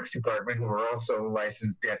Public Works Department, who are also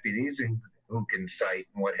licensed deputies and who can cite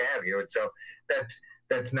and what have you. And so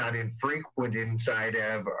that's not infrequent inside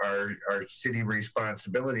of our city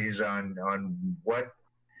responsibilities on what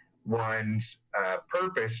one's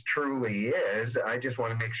purpose truly is. I just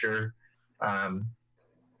want to make sure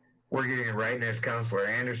we're getting it right. And as Councilor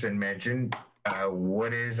Anderson mentioned,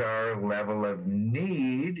 what is our level of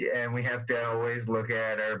need? And we have to always look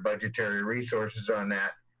at our budgetary resources on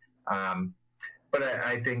that. But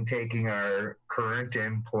I think taking our current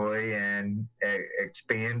employee and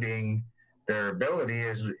expanding their ability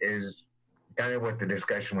is kind of what the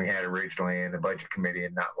discussion we had originally in the budget committee,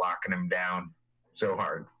 and not locking them down so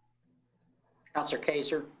hard. Councilor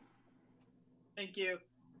Kaiser. Thank you.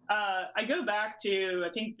 I go back to, I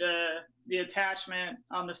think the attachment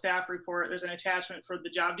on the staff report, there's an attachment for the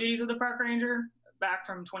job duties of the park ranger back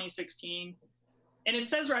from 2016. And it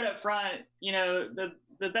says right up front, you know,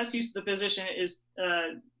 the best use of the position is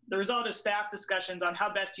the result of staff discussions on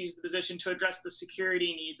how best to use the position to address the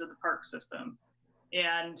security needs of the park system.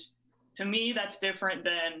 And to me, that's different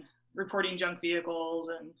than reporting junk vehicles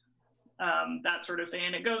and that sort of thing.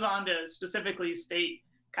 And it goes on to specifically state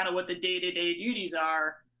kind of what the day-to-day duties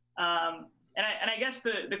are. And I guess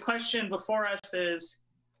the question before us is,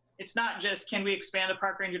 it's not just, can we expand the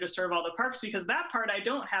park ranger to serve all the parks? Because that part I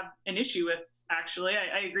don't have an issue with, actually.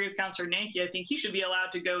 I agree with Councilor Nanke. I think he should be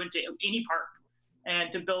allowed to go into any park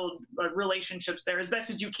and to build relationships there as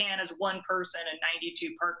best as you can as one person in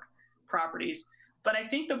 92 park properties. But I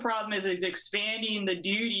think the problem is expanding the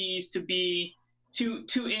duties to be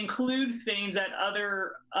to include things that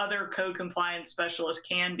other code compliance specialists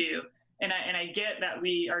can do. And I get that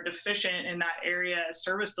we are deficient in that area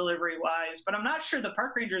service delivery wise, but I'm not sure the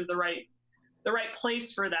park ranger is the right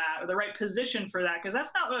place for that, or the right position for that, because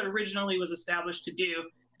that's not what originally was established to do.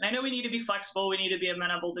 And I know we need to be flexible, we need to be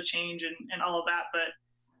amenable to change and all of that, but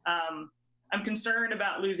I'm concerned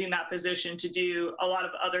about losing that position to do a lot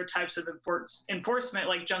of other types of enforcement,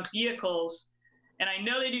 like junk vehicles. And I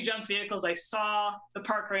know they do junk vehicles. I saw the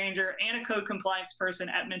park ranger and a code compliance person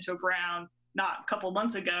at Minto Brown not a couple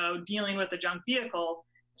months ago dealing with a junk vehicle.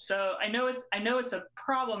 So I know it's a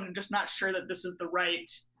problem. I'm just not sure that this is the right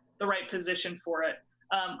position for it.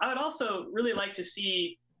 I would also really like to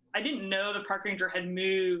see, I didn't know the park ranger had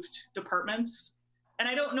moved departments, and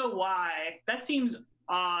I don't know why. That seems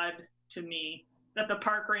odd to me that the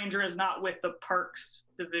park ranger is not with the parks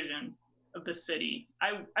division of the city.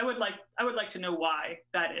 I would like to know why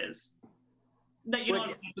that is. That you don't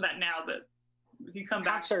answer that now, but you come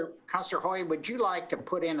back. Councilor Hoy, would you like to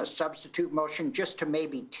put in a substitute motion just to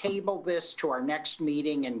maybe table this to our next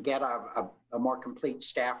meeting and get a more complete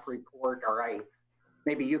staff report? Or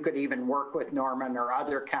maybe you could even work with Norman or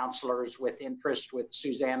other councilors with interest with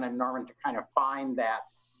Suzanne and Norman to kind of find that,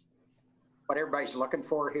 what everybody's looking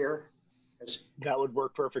for here. That would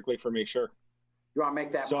work perfectly for me, sure. You want to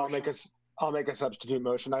make that so motion? I'll make a substitute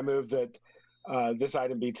motion. I move that this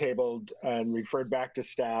item be tabled and referred back to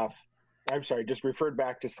staff. I'm sorry, just referred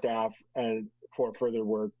back to staff and for further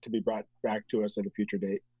work to be brought back to us at a future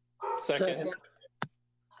date. Second.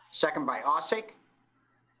 Second by Ossick.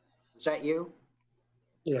 Is that you?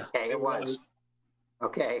 Yeah. Okay, it was.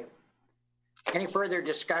 Okay. Any further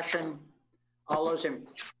discussion? All those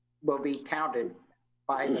will be counted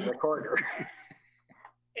by the recorder.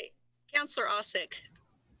 Councilor Ossick.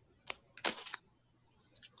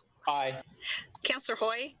 Aye. Councilor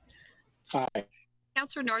Hoy. Aye.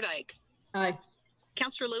 Councilor Nordike. Aye.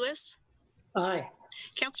 Councilor Lewis. Aye.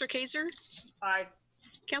 Councilor Kaiser. Aye.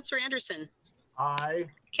 Councilor Anderson. Aye.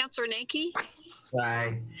 Councilor Nanke.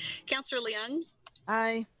 Aye. Councilor Leung.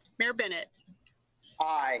 Aye. Mayor Bennett.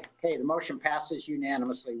 Aye. Okay, the motion passes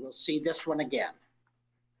unanimously. We'll see this one again.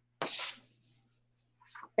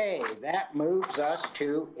 Okay, that moves us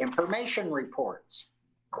to information reports.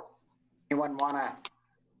 Anyone want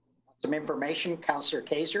some information? Councilor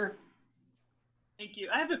Kaiser? Thank you.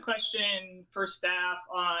 I have a question for staff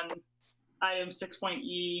on item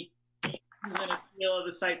 6.E. This is an appeal of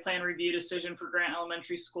the site plan review decision for Grant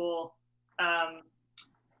Elementary School.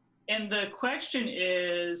 And the question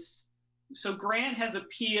is, so Grant has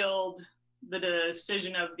appealed the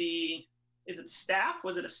decision of is it staff?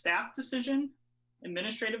 Was it a staff decision?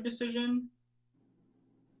 Administrative decision?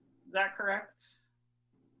 Is that correct?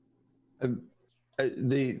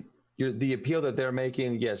 The appeal that they're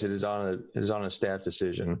making, yes, it is on a staff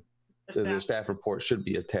decision. The staff report should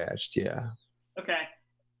be attached. Yeah. Okay.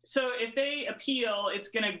 So if they appeal, it's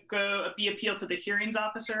going to be appealed to the hearings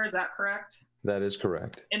officer. Is that correct? That is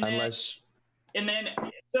correct.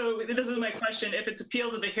 So this is my question. If it's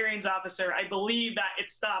appealed to the hearings officer, I believe that it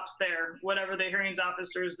stops there. Whatever the hearings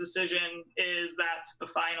officer's decision is, that's the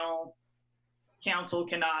final. Council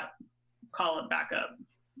cannot call it back up.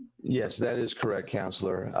 Yes, that is correct,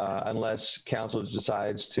 Councilor. Unless Council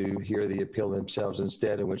decides to hear the appeal themselves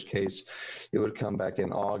instead, in which case it would come back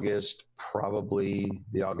in August, probably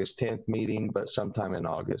the August 10th meeting, but sometime in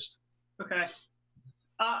August. Okay.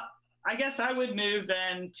 I guess I would move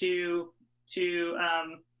then to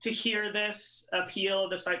hear this appeal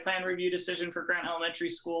of the site plan review decision for Grant Elementary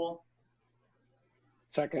School.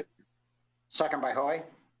 Second. Second by Hoy.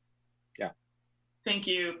 Yeah. Thank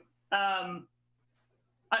you.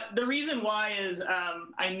 The reason why is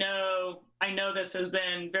I know this has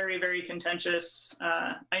been very, very contentious.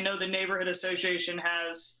 I know the neighborhood association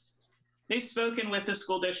they've spoken with the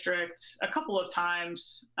school district a couple of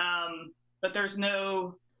times, but there's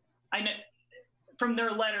I know from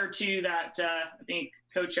their letter too that I think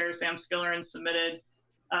co-chair Sam Skilleran submitted,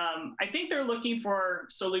 I think they're looking for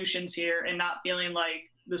solutions here and not feeling like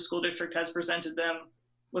the school district has presented them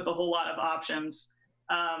with a whole lot of options.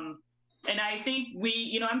 And I think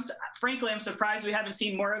I'm surprised we haven't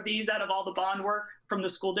seen more of these out of all the bond work from the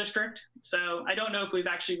school district. So I don't know if we've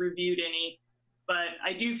actually reviewed any, but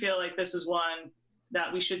I do feel like this is one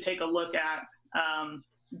that we should take a look at,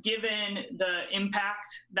 given the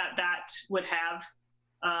impact that would have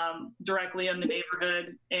directly on the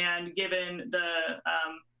neighborhood, and given the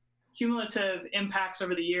cumulative impacts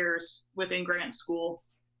over the years within Grant School.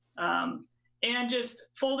 And just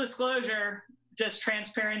full disclosure, just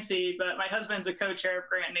transparency, but my husband's a co-chair of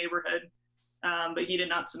Grant Neighborhood, but he did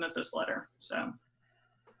not submit this letter. So,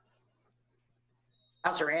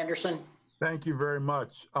 Councilor Anderson. Thank you very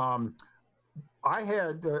much. I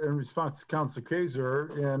had, in response to Councilor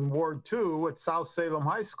Kaiser, in Ward 2 at South Salem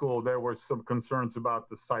High School, there were some concerns about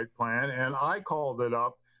the site plan, and I called it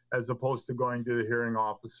up as opposed to going to the hearing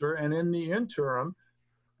officer. And in the interim,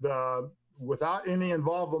 without any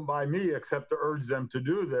involvement by me except to urge them to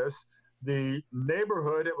do this, the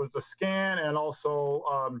neighborhood, it was a scan, and also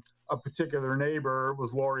a particular neighbor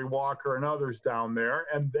was Lori Walker and others down there,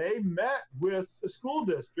 and they met with the school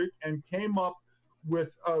district and came up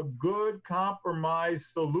with a good compromise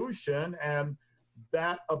solution, and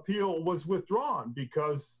that appeal was withdrawn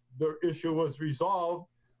because the issue was resolved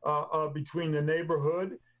between the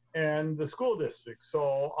neighborhood and the school district.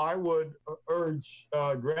 So I would urge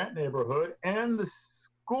Grant neighborhood and the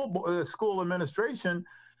school administration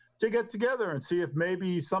to get together and see if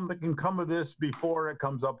maybe something can come of this before it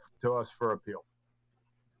comes up to us for appeal.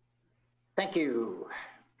 Thank you.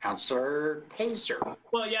 Councilor Kaiser.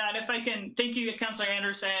 Well, yeah, and if I can, thank you, Councilor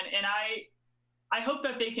Anderson, and I hope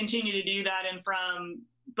that they continue to do that, and from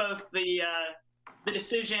both the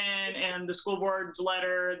decision and the school board's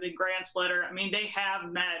letter, the grants letter, I mean, they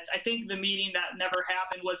have met. I think the meeting that never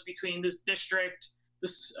happened was between this district,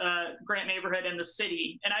 this Grant neighborhood, and the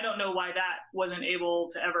city, and I don't know why that wasn't able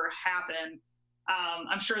to ever happen.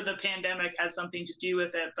 I'm sure the pandemic had something to do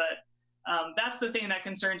with it, but that's the thing that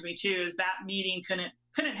concerns me too, is that meeting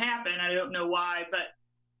couldn't happen. I don't know why,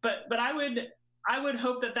 but I would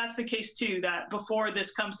hope that that's the case too, that before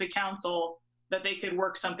this comes to council, that they could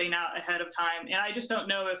work something out ahead of time. And I just don't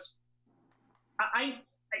know if I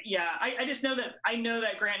just know that I know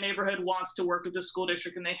that Grant neighborhood wants to work with the school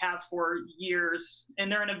district, and they have for years, and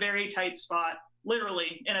they're in a very tight spot,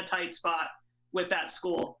 literally in a tight spot with that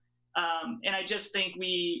school. And I just think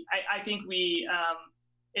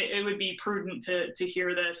it would be prudent to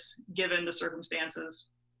hear this given the circumstances.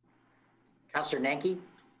 Councilor Nanke?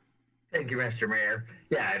 Thank you, Mr. Mayor.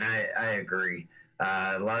 Yeah, and I agree.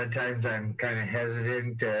 A lot of times I'm kind of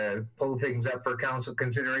hesitant to pull things up for council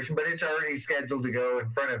consideration, but it's already scheduled to go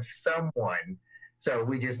in front of someone. So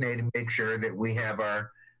we just need to make sure that we have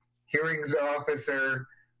our hearings officer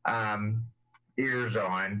ears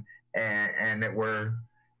on, and that we're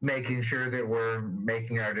making sure that we're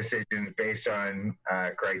making our decisions based on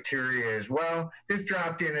criteria as well. Just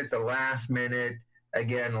dropped in at the last minute.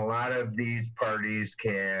 Again, a lot of these parties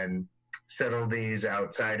can settle these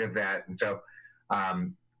outside of that. And so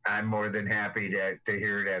I'm more than happy to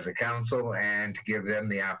hear it as a council and to give them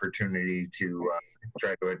the opportunity to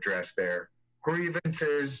try to address their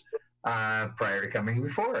grievances prior to coming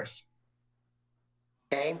before us.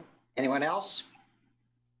 Okay, anyone else?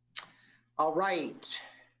 All right.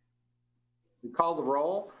 We call the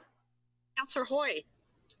roll. Councilor Hoy.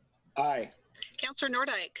 Aye. Councilor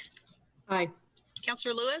Nordyke. Aye.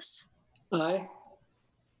 Councilor Lewis. Aye.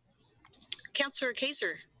 Councilor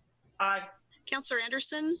Kaiser. Aye. Councilor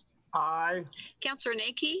Anderson. Aye. Councilor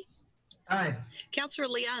Nanke. Aye. Councilor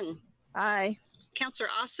Leung. Aye. Councilor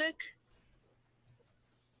Osick.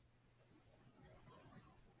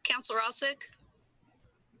 Councilor Osick.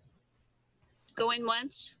 Going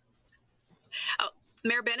once. Oh,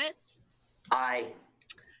 Mayor Bennett. Aye.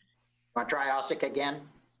 Want to try Osick again?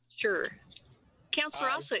 Sure. Councilor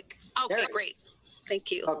Osick. Okay, great.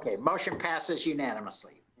 Thank you. Okay, motion passes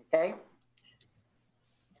unanimously. Okay.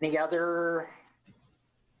 Any other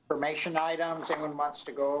information items anyone wants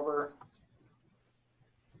to go over?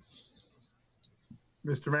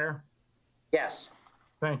 Mr. Mayor? Yes.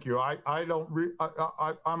 Thank you.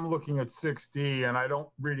 I'm looking at 6D, and I don't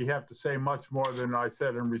really have to say much more than I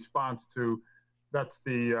said in response to, that's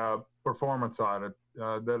the performance audit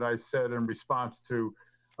that I said in response to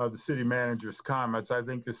the city manager's comments. I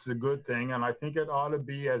think this is a good thing, and I think it ought to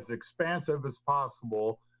be as expansive as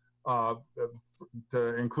possible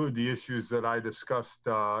to include the issues that I discussed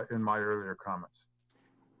in my earlier comments.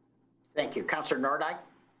 Thank you. Councilor Nordyke?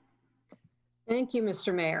 Thank you,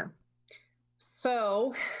 Mr. Mayor.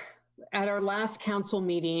 So at our last council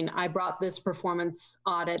meeting, I brought this performance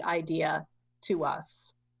audit idea to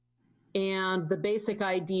us. And the basic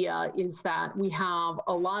idea is that we have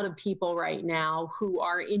a lot of people right now who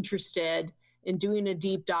are interested in doing a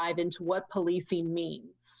deep dive into what policing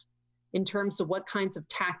means in terms of what kinds of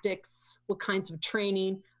tactics, what kinds of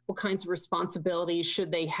training, what kinds of responsibilities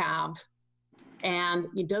should they have. And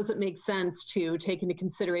it doesn't make sense to take into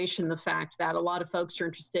consideration the fact that a lot of folks are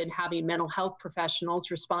interested in having mental health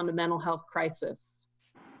professionals respond to mental health crisis.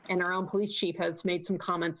 And our own police chief has made some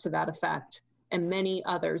comments to that effect, and many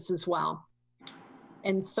others as well.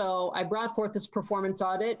 And so I brought forth this performance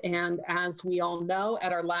audit, and as we all know,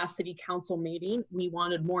 at our last city council meeting, we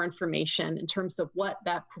wanted more information in terms of what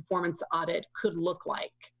that performance audit could look like.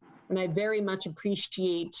 And I very much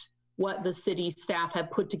appreciate what the city staff have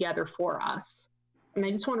put together for us. And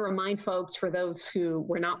I just want to remind folks, for those who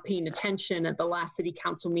were not paying attention at the last city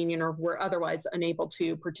council meeting or were otherwise unable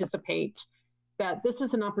to participate, that this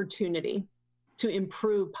is an opportunity to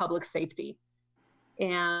improve public safety.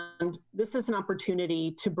 And this is an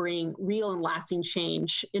opportunity to bring real and lasting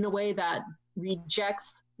change in a way that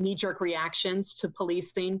rejects knee-jerk reactions to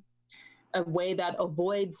policing, a way that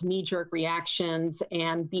avoids knee-jerk reactions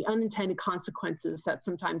and the unintended consequences that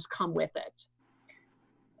sometimes come with it.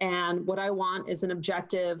 And what I want is an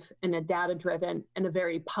objective and a data-driven and a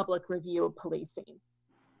very public review of policing.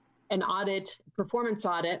 An audit, performance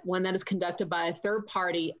audit, one that is conducted by a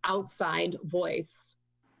third-party outside voice,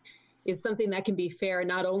 is something that can be fair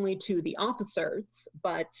not only to the officers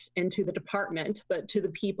and to the department, but to the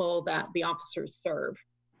people that the officers serve.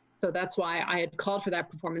 So that's why I had called for that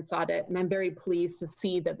performance audit, and I'm very pleased to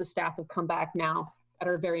see that the staff have come back now at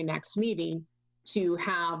our very next meeting to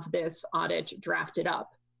have this audit drafted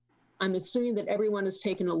up. I'm assuming that everyone has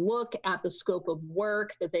taken a look at the scope of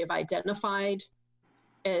work that they've identified.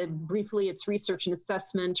 And briefly, it's research and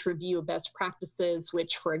assessment, review of best practices,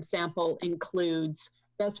 which, for example, includes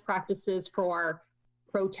best practices for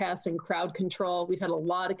protests and crowd control. We've had a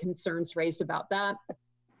lot of concerns raised about that.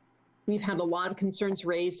 We've had a lot of concerns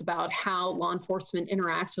raised about how law enforcement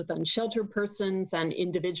interacts with unsheltered persons and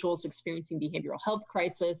individuals experiencing behavioral health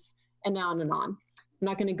crisis, and on and on. I'm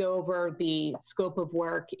not going to go over the scope of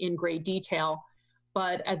work in great detail,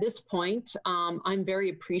 but at this point, I'm very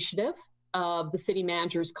appreciative of the city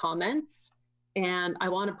manager's comments, and I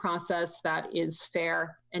want a process that is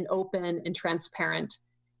fair and open and transparent,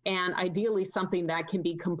 and ideally something that can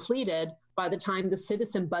be completed by the time the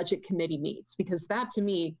Citizen Budget Committee meets, because that to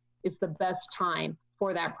me is the best time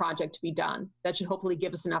for that project to be done. That should hopefully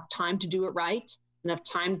give us enough time to do it right, enough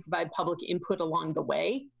time to provide public input along the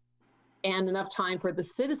way, and enough time for the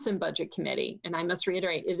Citizen Budget Committee. And I must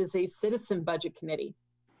reiterate, it is a Citizen Budget Committee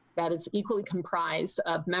that is equally comprised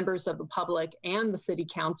of members of the public and the City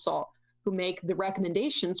Council who make the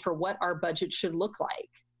recommendations for what our budget should look like.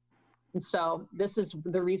 And so this is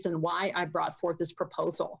the reason why I brought forth this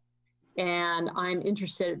proposal. And I'm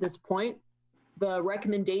interested at this point. The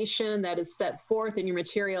recommendation that is set forth in your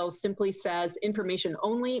materials simply says information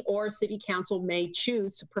only, or City Council may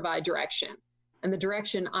choose to provide direction. And the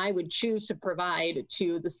direction I would choose to provide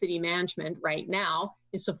to the city management right now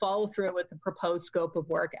is to follow through with the proposed scope of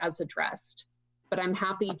work as addressed. But I'm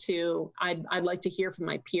happy to, I'd like to hear from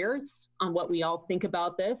my peers on what we all think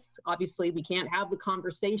about this. Obviously, we can't have the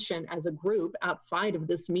conversation as a group outside of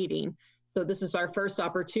this meeting. So this is our first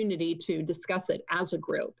opportunity to discuss it as a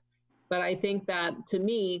group. But I think that, to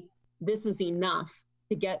me, this is enough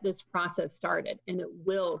to get this process started, and it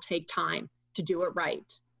will take time to do it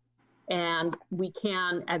right. And we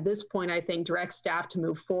can, at this point, I think, direct staff to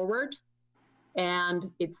move forward.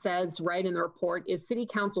 And it says right in the report, if City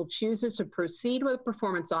Council chooses to proceed with a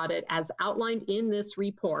performance audit as outlined in this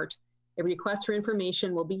report, a request for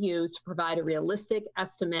information will be used to provide a realistic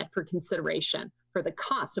estimate for consideration for the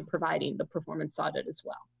cost of providing the performance audit as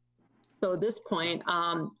well. So at this point,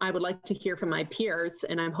 I would like to hear from my peers,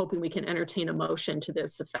 and I'm hoping we can entertain a motion to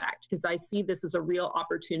this effect, because I see this as a real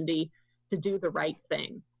opportunity to do the right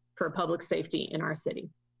thing for public safety in our city.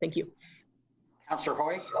 Thank you. Councilor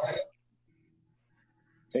Hoy.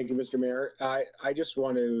 Thank you, Mr. Mayor. I just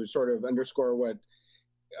want to sort of underscore what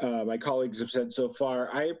my colleagues have said so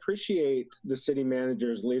far. I appreciate the city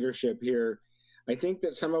manager's leadership here. I think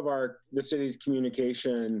that some of the city's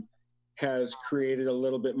communication has created a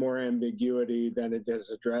little bit more ambiguity than it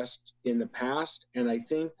has addressed in the past. And I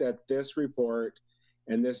think that this report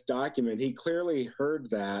and this document, he clearly heard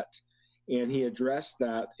that, and he addressed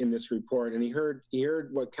that in this report, and he heard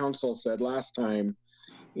what council said last time.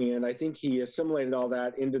 And I think he assimilated all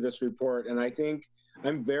that into this report. And I think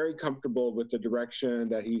I'm very comfortable with the direction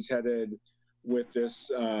that he's headed with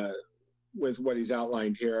this, with what he's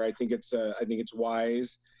outlined here. I think it's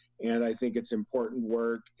wise, and I think it's important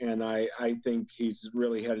work. And I think he's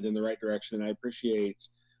really headed in the right direction. And I appreciate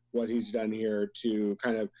what he's done here to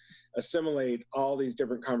kind of assimilate all these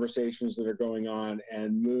different conversations that are going on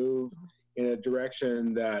and move in a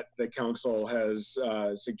direction that the council has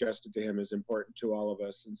suggested to him is important to all of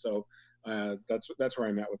us. And so that's where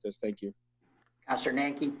I'm at with this. Thank you. Councilor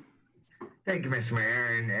Nanke. Thank you, Mr.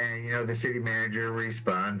 Mayor. And you know, the city manager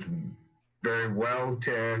responds very well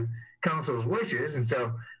to council's wishes. And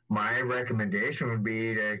so my recommendation would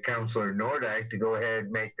be to Councilor Nordyke to go ahead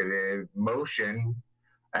and make the motion,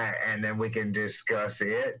 and then we can discuss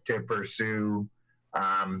it to pursue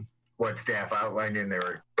what staff outlined in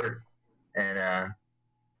their report, and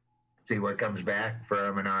see what comes back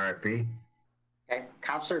from an RFP. Okay,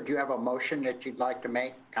 Councilor, do you have a motion that you'd like to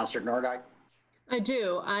make? Councilor Nordyke? I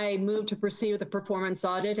do. I move to proceed with the performance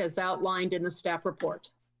audit as outlined in the staff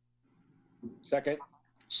report. Second.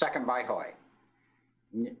 Second by Hoy.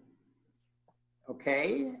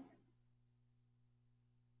 Okay.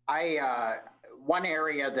 One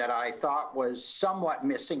area that I thought was somewhat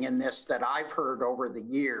missing in this that I've heard over the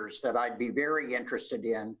years that I'd be very interested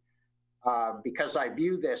in, because I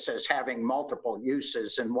view this as having multiple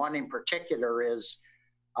uses, and one in particular is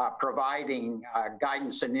providing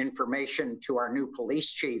guidance and information to our new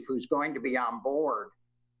police chief, who's going to be on board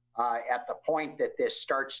at the point that this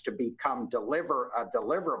starts to become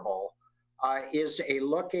deliverable, is a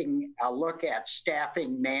look at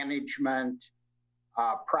staffing management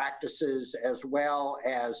practices as well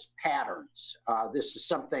as patterns. This is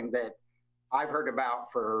something that I've heard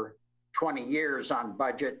about for 20 years on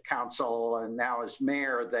budget council and now as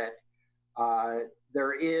mayor, that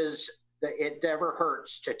it never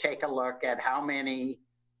hurts to take a look at how many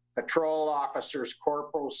patrol officers,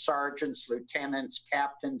 corporals, sergeants, lieutenants,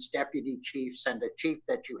 captains, deputy chiefs, and a chief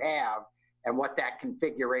that you have, and what that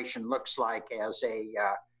configuration looks like as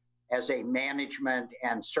a management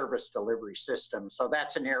and service delivery system. So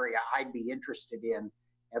that's an area I'd be interested in,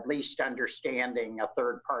 at least understanding a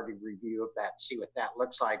third-party review of that, see what that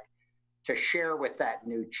looks like, to share with that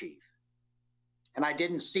new chief. And I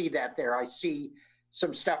didn't see that there. I see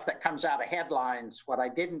some stuff that comes out of headlines. What I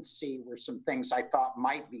didn't see were some things I thought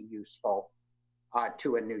might be useful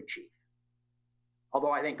to a new chief.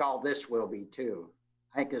 Although I think all this will be too.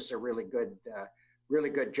 I think this is a really good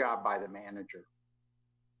job by the manager.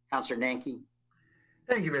 Councilor Nanke.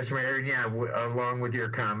 Thank you, Mr. Mayor. Yeah, along with your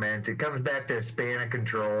comments, it comes back to span of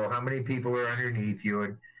control. How many people are underneath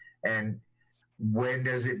you, and when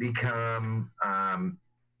does it become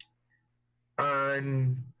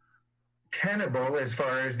untenable as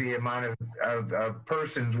far as the amount of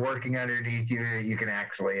persons working underneath you that you can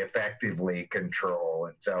actually effectively control?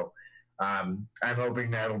 And so I'm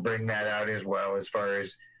hoping that'll bring that out as well, as far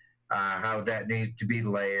as how that needs to be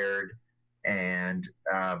layered. And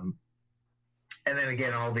then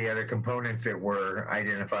again, all the other components that were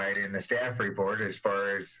identified in the staff report, as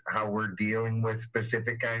far as how we're dealing with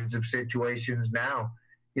specific kinds of situations now.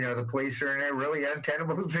 You know, the police are in a really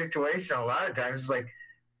untenable situation. A lot of times it's like,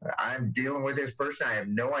 I'm dealing with this person. I have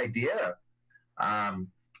no idea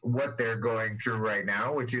what they're going through right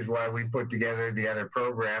now, which is why we put together the other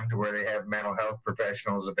program to where they have mental health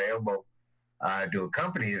professionals available to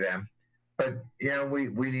accompany them. But, you know,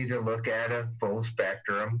 we need to look at a full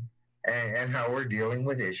spectrum and how we're dealing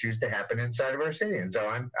with issues that happen inside of our city. And so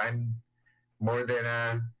I'm more than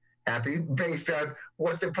happy, based on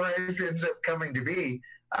what the price ends up coming to be,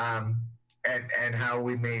 and how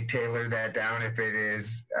we may tailor that down if it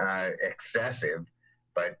is excessive.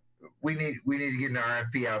 But we need to get an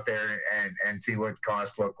RFP out there and see what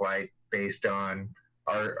costs look like based on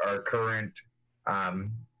our current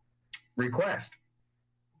request.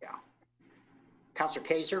 Yeah. Councilor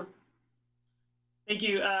Kaiser. Thank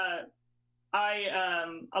you.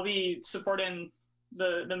 I'll be supporting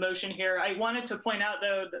the motion here. I wanted to point out,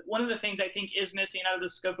 though, that one of the things I think is missing out of the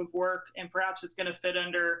scope of work, and perhaps it's going to fit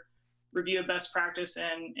under review of best practice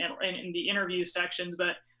and in the interview sections,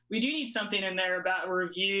 but we do need something in there about a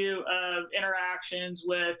review of interactions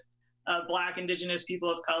with Black, Indigenous,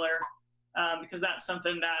 people of color, because that's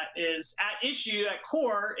something that is at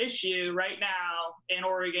core issue right now in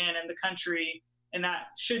Oregon and the country. And that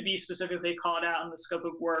should be specifically called out in the scope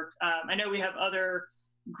of work. I know we have other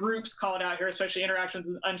groups called out here, especially interactions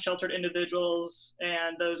with unsheltered individuals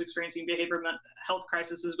and those experiencing behavioral health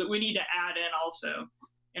crises, but we need to add in also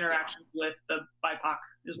interactions with the BIPOC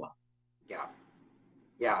as well. Yeah.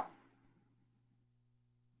 Yeah.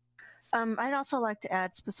 I'd also like to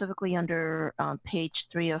add specifically under page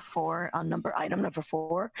 3 of 4 on item number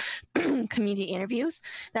 4, community interviews,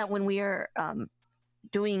 that when we are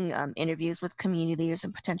doing interviews with community leaders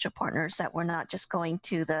and potential partners, that we're not just going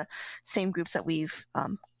to the same groups that we've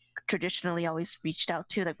traditionally always reached out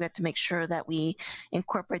to, that we have to make sure that we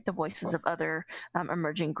incorporate the voices of other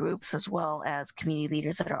emerging groups, as well as community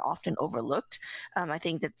leaders that are often overlooked. I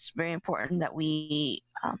think that's very important that we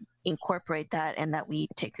incorporate that, and that we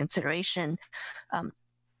take consideration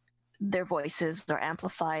their voices are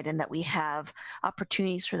amplified, and that we have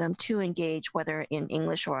opportunities for them to engage, whether in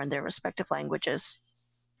English or in their respective languages.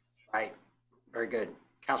 Right. Very good.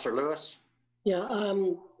 Councilor Lewis? Yeah,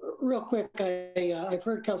 real quick, I've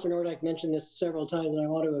heard Councilor Nordyke mention this several times, and I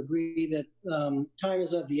want to agree that time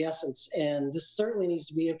is of the essence, and this certainly needs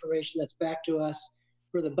to be information that's back to us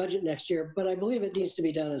for the budget next year, but I believe it needs to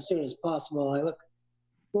be done as soon as possible. I look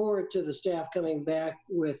forward to the staff coming back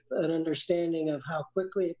with an understanding of how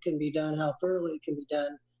quickly it can be done, how thoroughly it can be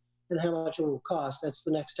done, and how much it will cost. That's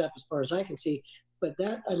the next step as far as I can see, but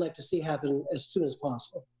that I'd like to see happen as soon as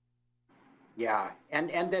possible. Yeah,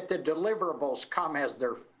 and that the deliverables come as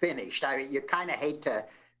they're finished. I mean, you kind of hate to,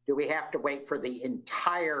 do we have to wait for the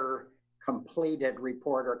entire completed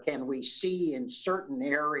report, or can we see in certain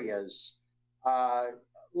areas,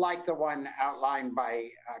 like the one outlined by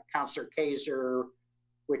Councilor Kaiser,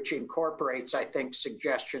 which incorporates, I think,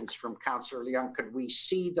 suggestions from Councilor Leung, could we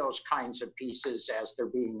see those kinds of pieces as they're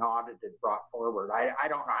being audited, brought forward? I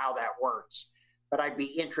don't know how that works, but I'd be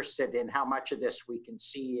interested in how much of this we can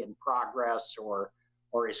see in progress or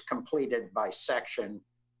is completed by section.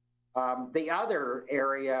 The other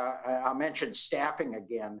area, I'll mention staffing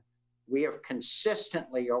again. We have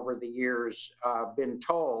consistently over the years been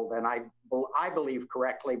told, and I believe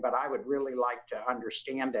correctly, but I would really like to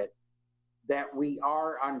understand it, that we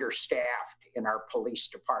are understaffed in our police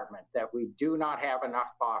department, that we do not have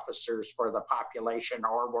enough officers for the population,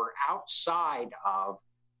 or we're outside of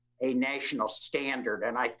a national standard.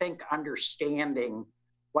 And I think understanding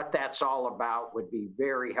what that's all about would be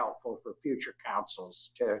very helpful for future councils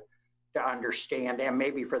to understand, and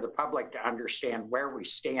maybe for the public to understand where we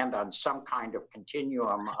stand on some kind of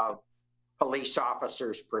continuum of police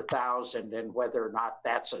officers per thousand, and whether or not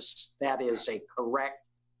that is a correct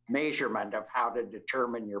measurement of how to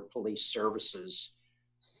determine your police services,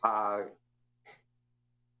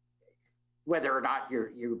 whether or not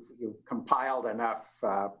you've compiled enough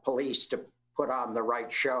police to put on the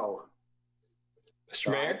right show.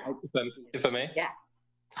 Mr. Mayor, if I may? Yeah.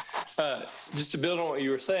 Just to build on what you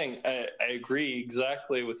were saying, I agree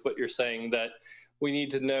exactly with what you're saying, that we need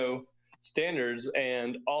to know standards,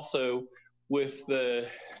 and also with the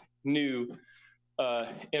new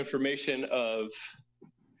information of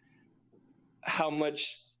how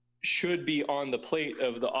much should be on the plate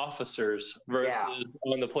of the officers versus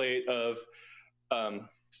on the plate of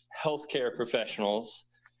healthcare professionals.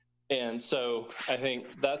 And so I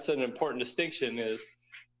think that's an important distinction. Is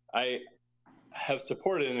I have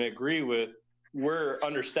supported and agree with, we're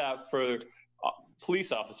understaffed for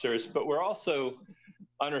police officers, but we're also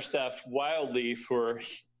understaffed wildly for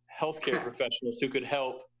healthcare professionals who could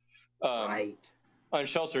help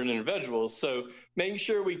unsheltered individuals. So making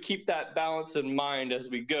sure we keep that balance in mind as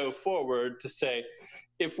we go forward, to say,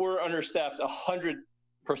 if we're understaffed 100%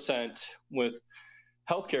 with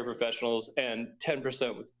healthcare professionals and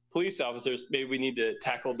 10% with police officers, maybe we need to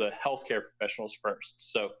tackle the healthcare professionals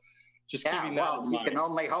first. So just keeping that in mind. You can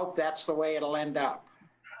only hope that's the way it'll end up.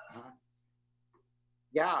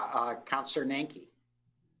 Councilor Nanke.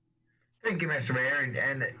 Thank you, Mr. Mayor.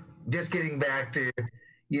 And just getting back to,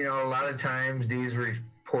 a lot of times these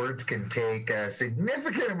reports can take a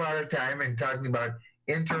significant amount of time, and talking about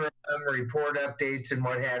interim report updates and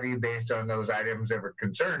what have you based on those items that were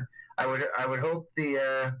concerned. I would hope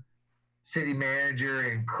the city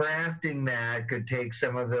manager in crafting that could take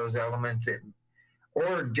some of those elements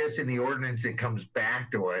or just in the ordinance that comes back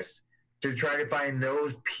to us, to try to find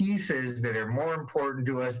those pieces that are more important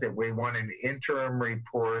to us that we want an interim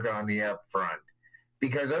report on the upfront.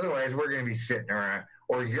 Because otherwise we're going to be sitting around,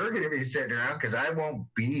 or you're going to be sitting around, because I won't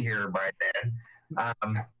be here by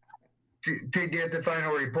then, to get the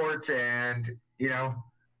final reports and,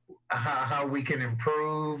 how we can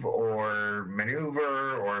improve or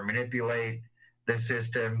maneuver or manipulate the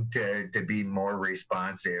system to be more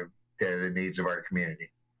responsive to the needs of our community.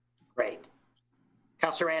 Great.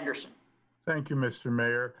 Councilor Anderson. Thank you, Mr.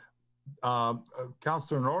 Mayor.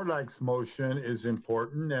 Councilor Nordike's motion is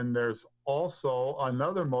important, and there's also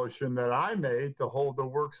another motion that I made to hold a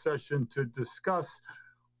work session to discuss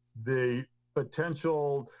the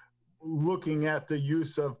potential looking at the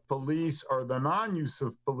use of police or the non-use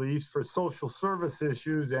of police for social service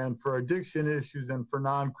issues and for addiction issues and for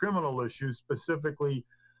non-criminal issues. Specifically,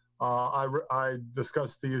 I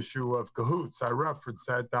discussed the issue of cahoots. I referenced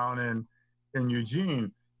that down in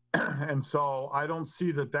Eugene. And so I don't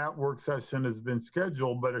see that work session has been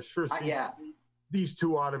scheduled, but it sure seems these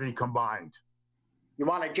two ought to be combined. You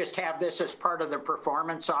want to just have this as part of the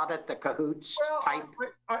performance audit, the cahoots type?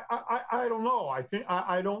 I don't know.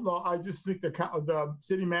 I don't know. I just think the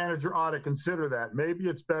city manager ought to consider that. Maybe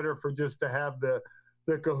it's better for just to have the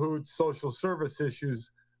cahoots social service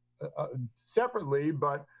issues separately,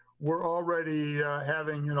 but we're already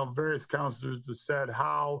having, various councilors have said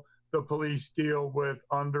how the police deal with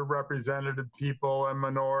underrepresented people and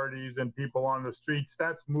minorities and people on the streets.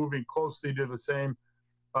 That's moving closely to the same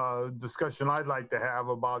discussion I'd like to have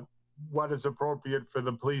about what is appropriate for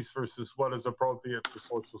the police versus what is appropriate for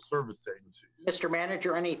social service agencies. Mr.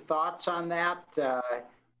 Manager, any thoughts on that?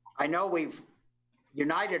 I know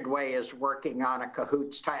United Way is working on a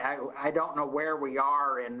cahoots type. I don't know where we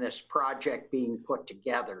are in this project being put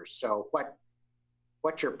together. So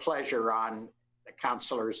what's your pleasure on the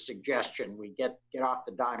councilor's suggestion. We get off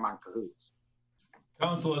the dime on cahoots.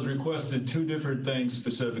 Council has requested two different things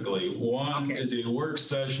specifically. One is a work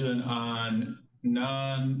session on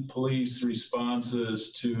non-police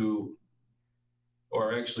responses to,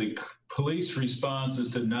 or actually police responses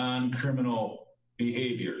to non-criminal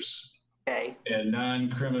behaviors and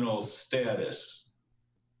non-criminal status.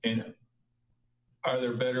 And are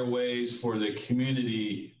there better ways for the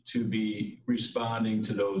community to be responding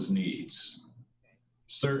to those needs?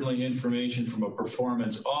 Certainly information from a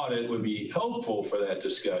performance audit would be helpful for that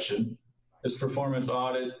discussion. This performance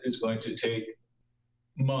audit is going to take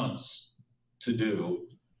months to do.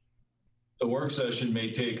 The work session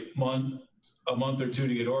may take a month or two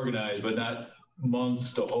to get organized, but not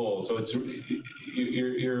months to hold. So it's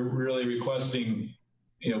you're really requesting,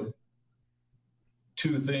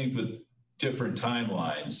 two things with different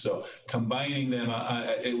timelines. So combining them,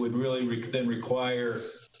 it would really then require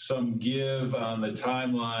some give on the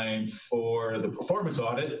timeline for the performance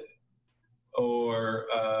audit, or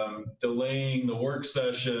delaying the work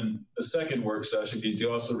session, the second work session, because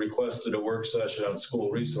you also requested a work session on school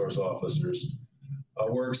resource officers.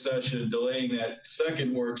 A work session, delaying that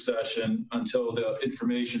second work session until the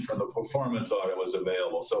information from the performance audit was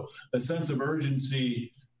available. So the sense of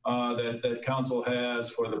urgency that council has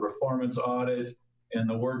for the performance audit and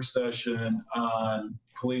the work session on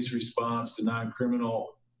police response to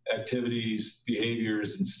non-criminal activities,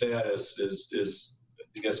 behaviors, and status is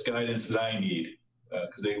I guess, guidance that I need,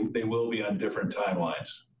 because they will be on different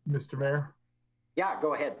timelines. Mr. Mayor? Yeah,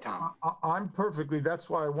 go ahead, Tom. I'm perfectly, that's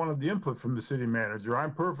why I wanted the input from the city manager.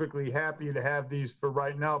 I'm perfectly happy to have these for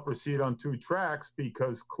right now proceed on 2 tracks,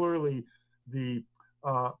 because clearly the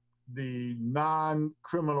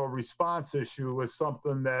non-criminal response issue is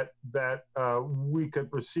something that we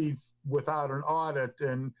could proceed without an audit.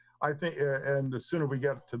 And I think, and the sooner we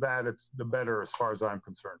get to that, the better as far as I'm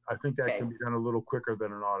concerned. I think that can be done a little quicker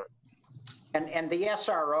than an audit. And the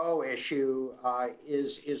SRO issue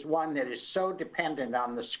is one that is so dependent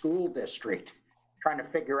on the school district trying to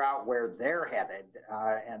figure out where they're headed.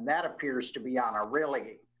 And that appears to be on a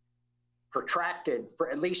really protracted,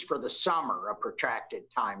 at least for the summer, a protracted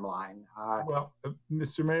timeline. Well,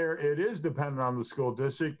 Mr. Mayor, it is dependent on the school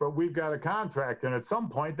district, but we've got a contract, and at some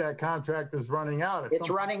point that contract is running out. It's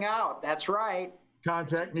running out, that's right.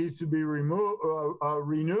 Contract needs to be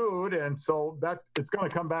renewed, and so that it's going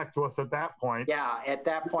to come back to us at that point. Yeah, at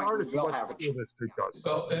that point, we'll have it.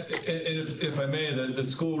 Well, and if I may, the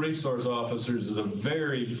school resource officers is a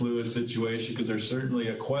very fluid situation, because there's certainly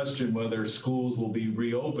a question whether schools will be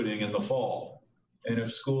reopening in the fall. And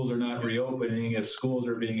if schools are not reopening, if schools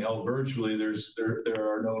are being held virtually, there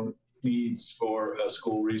are no needs for a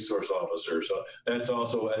school resource officer. So that's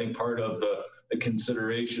also, I think, part of the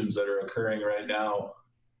considerations that are occurring right now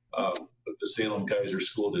with the Salem Kaiser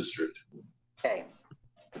School District. Okay.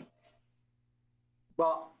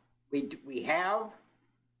 Well, we have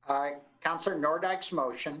Councilor Nordike's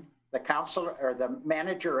motion. The council or the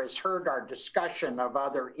manager has heard our discussion of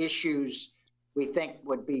other issues we think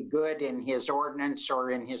would be good in his ordinance or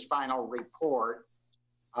in his final report.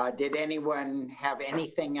 Did anyone have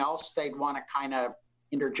anything else they'd want to kind of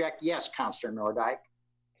interject? Yes, Councilor Nordike.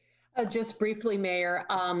 Just briefly, Mayor,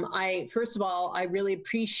 first of all, I really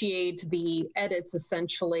appreciate the edits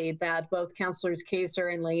essentially that both Councilors Kaiser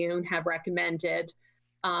and Leung have recommended.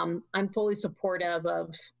 I'm fully supportive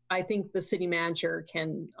of, I think the city manager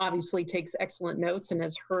obviously takes excellent notes and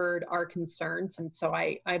has heard our concerns. And so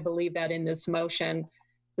I believe that in this motion,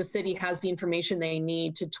 the city has the information they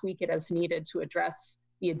need to tweak it as needed to address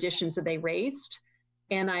the additions that they raised.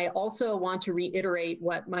 And I also want to reiterate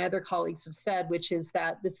what my other colleagues have said, which is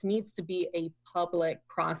that this needs to be a public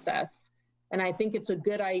process. And I think it's a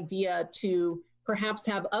good idea to perhaps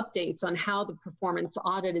have updates on how the performance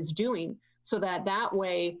audit is doing, so that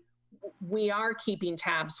way we are keeping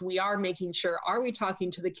tabs. We are making sure, are we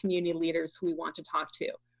talking to the community leaders who we want to talk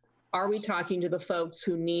to? Are we talking to the folks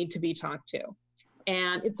who need to be talked to?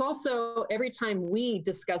 And it's also, every time we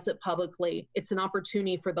discuss it publicly, it's an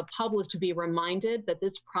opportunity for the public to be reminded that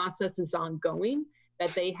this process is ongoing,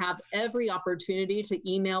 that they have every opportunity to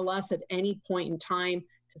email us at any point in time,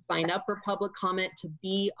 to sign up for public comment, to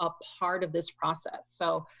be a part of this process.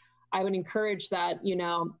 So I would encourage that,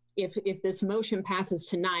 if this motion passes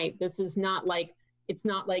tonight, this is not like, it's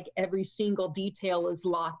not like every single detail is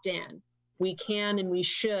locked in. We can and we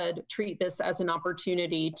should treat this as an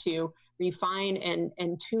opportunity to refine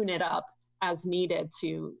and tune it up as needed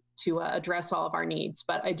to address all of our needs.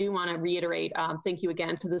 But I do want to reiterate, thank you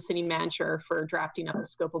again to the city manager for drafting up the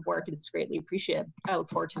scope of work. It's greatly appreciated. I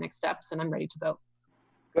look forward to next steps, and I'm ready to vote.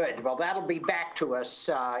 Good. Well, that'll be back to us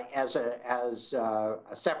as a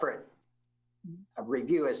separate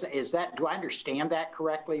review. Is that, do I understand that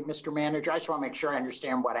correctly, Mr. Manager? I just want to make sure I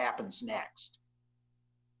understand what happens next.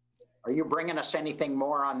 Are you bringing us anything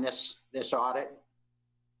more on this audit?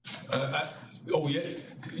 Oh, yeah.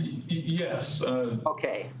 Yes.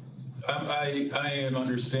 Okay. I am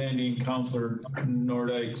understanding Councilor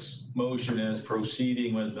Nordike's motion as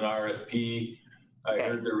proceeding with an RFP. I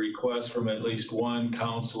heard the request from at least one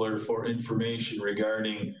councilor for information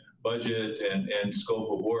regarding budget and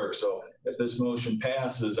scope of work. So if this motion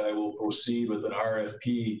passes, I will proceed with an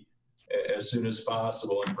RFP as soon as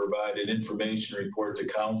possible and provide an information report to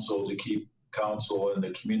council to keep council and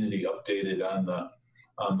the community updated on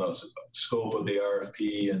the scope of the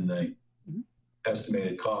RFP and the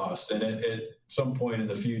estimated cost. And at some point in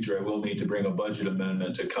the future, I will need to bring a budget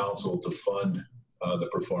amendment to council to fund the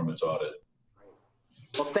performance audit.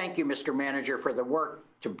 Well, thank you, Mr. Manager, for the work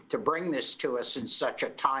to bring this to us in such a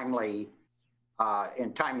timely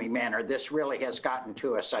manner. This really has gotten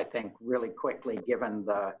to us, I think, really quickly, given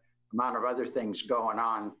the amount of other things going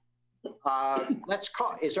on.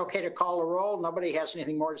 Is it okay to call the roll? Nobody has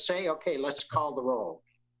anything more to say? Okay, let's call the roll.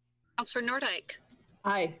 Councilor Nordike.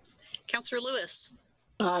 Aye. Councilor Lewis.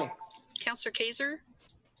 Aye. Councilor Kaiser.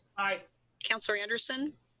 Aye. Councilor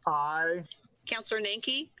Anderson. Aye. Councilor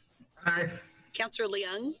Nanke. Aye. Councilor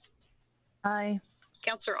Leung. Aye.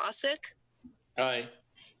 Councilor Osick. Aye.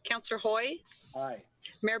 Councilor Hoy. Aye.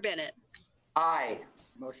 Mayor Bennett. Aye.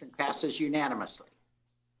 Motion passes unanimously.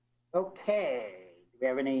 Okay. Do we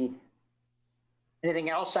have anything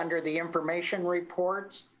else under the information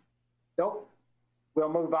reports? Nope. We'll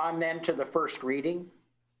move on then to the first reading.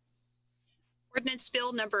 Ordinance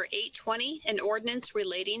Bill number 820, an ordinance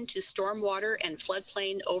relating to stormwater and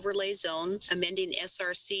floodplain overlay zone, amending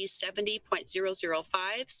SRC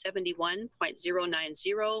 70.005,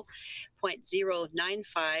 71.090,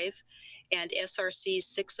 .095, and SRC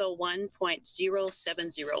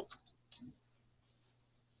 601.070.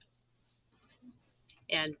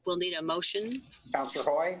 And we'll need a motion. Councilor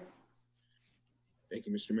Hoy. Thank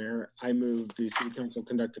you, Mr. Mayor. I move the City Council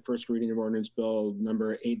conduct the first reading of Ordinance Bill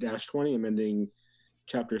number 8-20, amending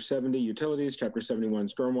Chapter 70 Utilities, Chapter 71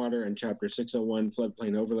 Stormwater, and Chapter 601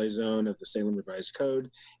 Floodplain Overlay Zone of the Salem Revised Code,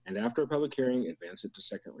 and after a public hearing, advance it to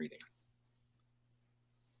second reading.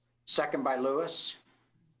 Second by Lewis.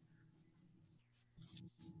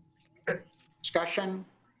 Discussion?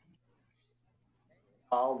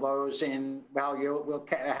 All those in, well, we'll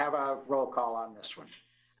have a roll call on this one.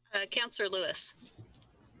 Councilor Lewis.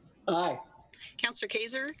 Aye. Councilor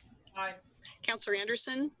Kaiser. Aye. Councilor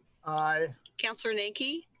Anderson. Aye. Councilor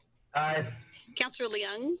Nanke. Aye. Councilor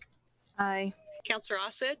Leung. Aye. Councilor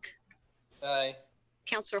Osick. Aye.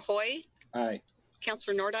 Councilor Hoy. Aye.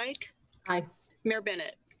 Councilor Nordike. Aye. Mayor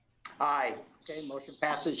Bennett. Aye. Okay, motion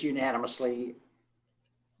passes unanimously.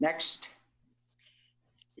 Next.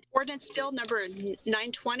 Ordinance Bill number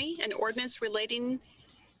 920, an ordinance relating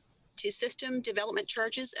to system development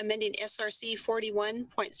charges, amending SRC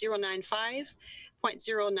 41.095,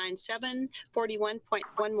 .097,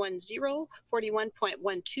 41.110,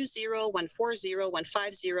 41.120, 140,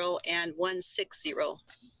 150, and 160.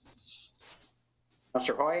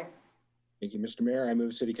 Councilor Hoy. Thank you, Mr. Mayor. I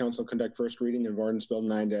move City Council conduct first reading of Ordinance Bill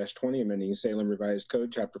 9-20, amending Salem Revised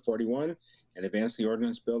Code, Chapter 41, and advance the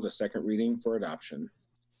ordinance bill to second reading for adoption.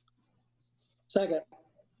 Second.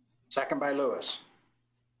 Second by Lewis.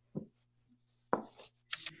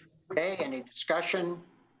 Okay, any discussion?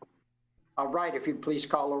 All right, if you'd please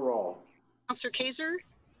call a roll. Councilor Kaiser.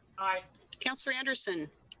 Aye. Councilor Anderson.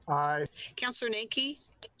 Aye. Councilor Nanke.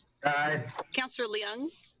 Aye. Councilor Leung.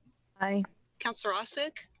 Aye. Councilor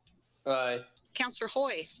Osick. Aye. Councilor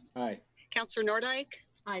Hoy. Aye. Councilor Nordike.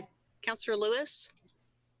 Aye. Councilor Lewis.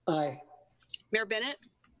 Aye. Mayor Bennett.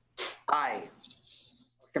 Aye.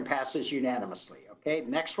 Motion passes unanimously. Okay,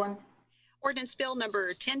 next one. Ordinance Bill number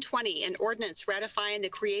 1020, an ordinance ratifying the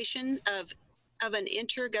creation of an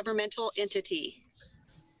intergovernmental entity.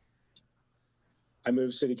 I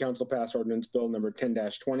move City Council pass Ordinance Bill number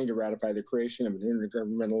 10-20 to ratify the creation of an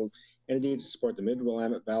intergovernmental entity to support the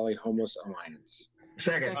Mid-Willamette Valley Homeless Alliance.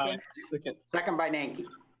 Second. Second by Nanke.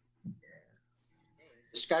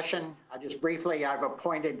 Discussion. I've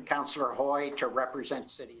appointed Councilor Hoy to represent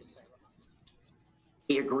City of Salem.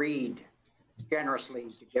 He agreed generously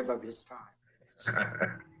to give of his time.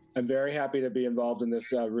 I'm very happy to be involved in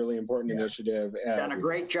this really important initiative. Done a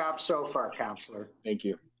great job so far, Councilor. Thank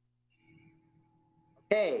you.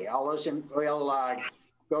 Okay, all those we'll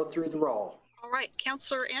go through the roll. All right,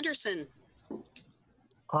 Councilor Anderson.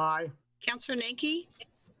 Aye. Councilor Nanke.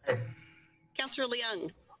 Aye. Councilor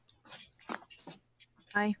Leung.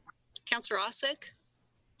 Aye. Councillor Osick,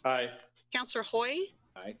 Aye. Councillor Hoy,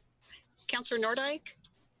 Aye. Councillor Nordyke,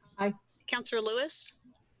 Aye. Councillor Lewis,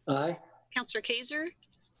 Aye. Councillor Kaiser,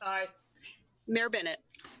 Aye. Mayor Bennett.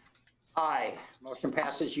 Aye. Motion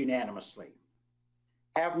passes unanimously.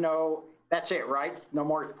 That's it, right? No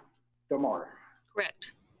more.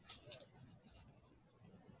 Correct.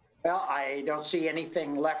 Well, I don't see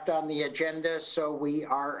anything left on the agenda, so we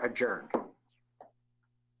are adjourned.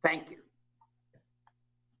 Thank you.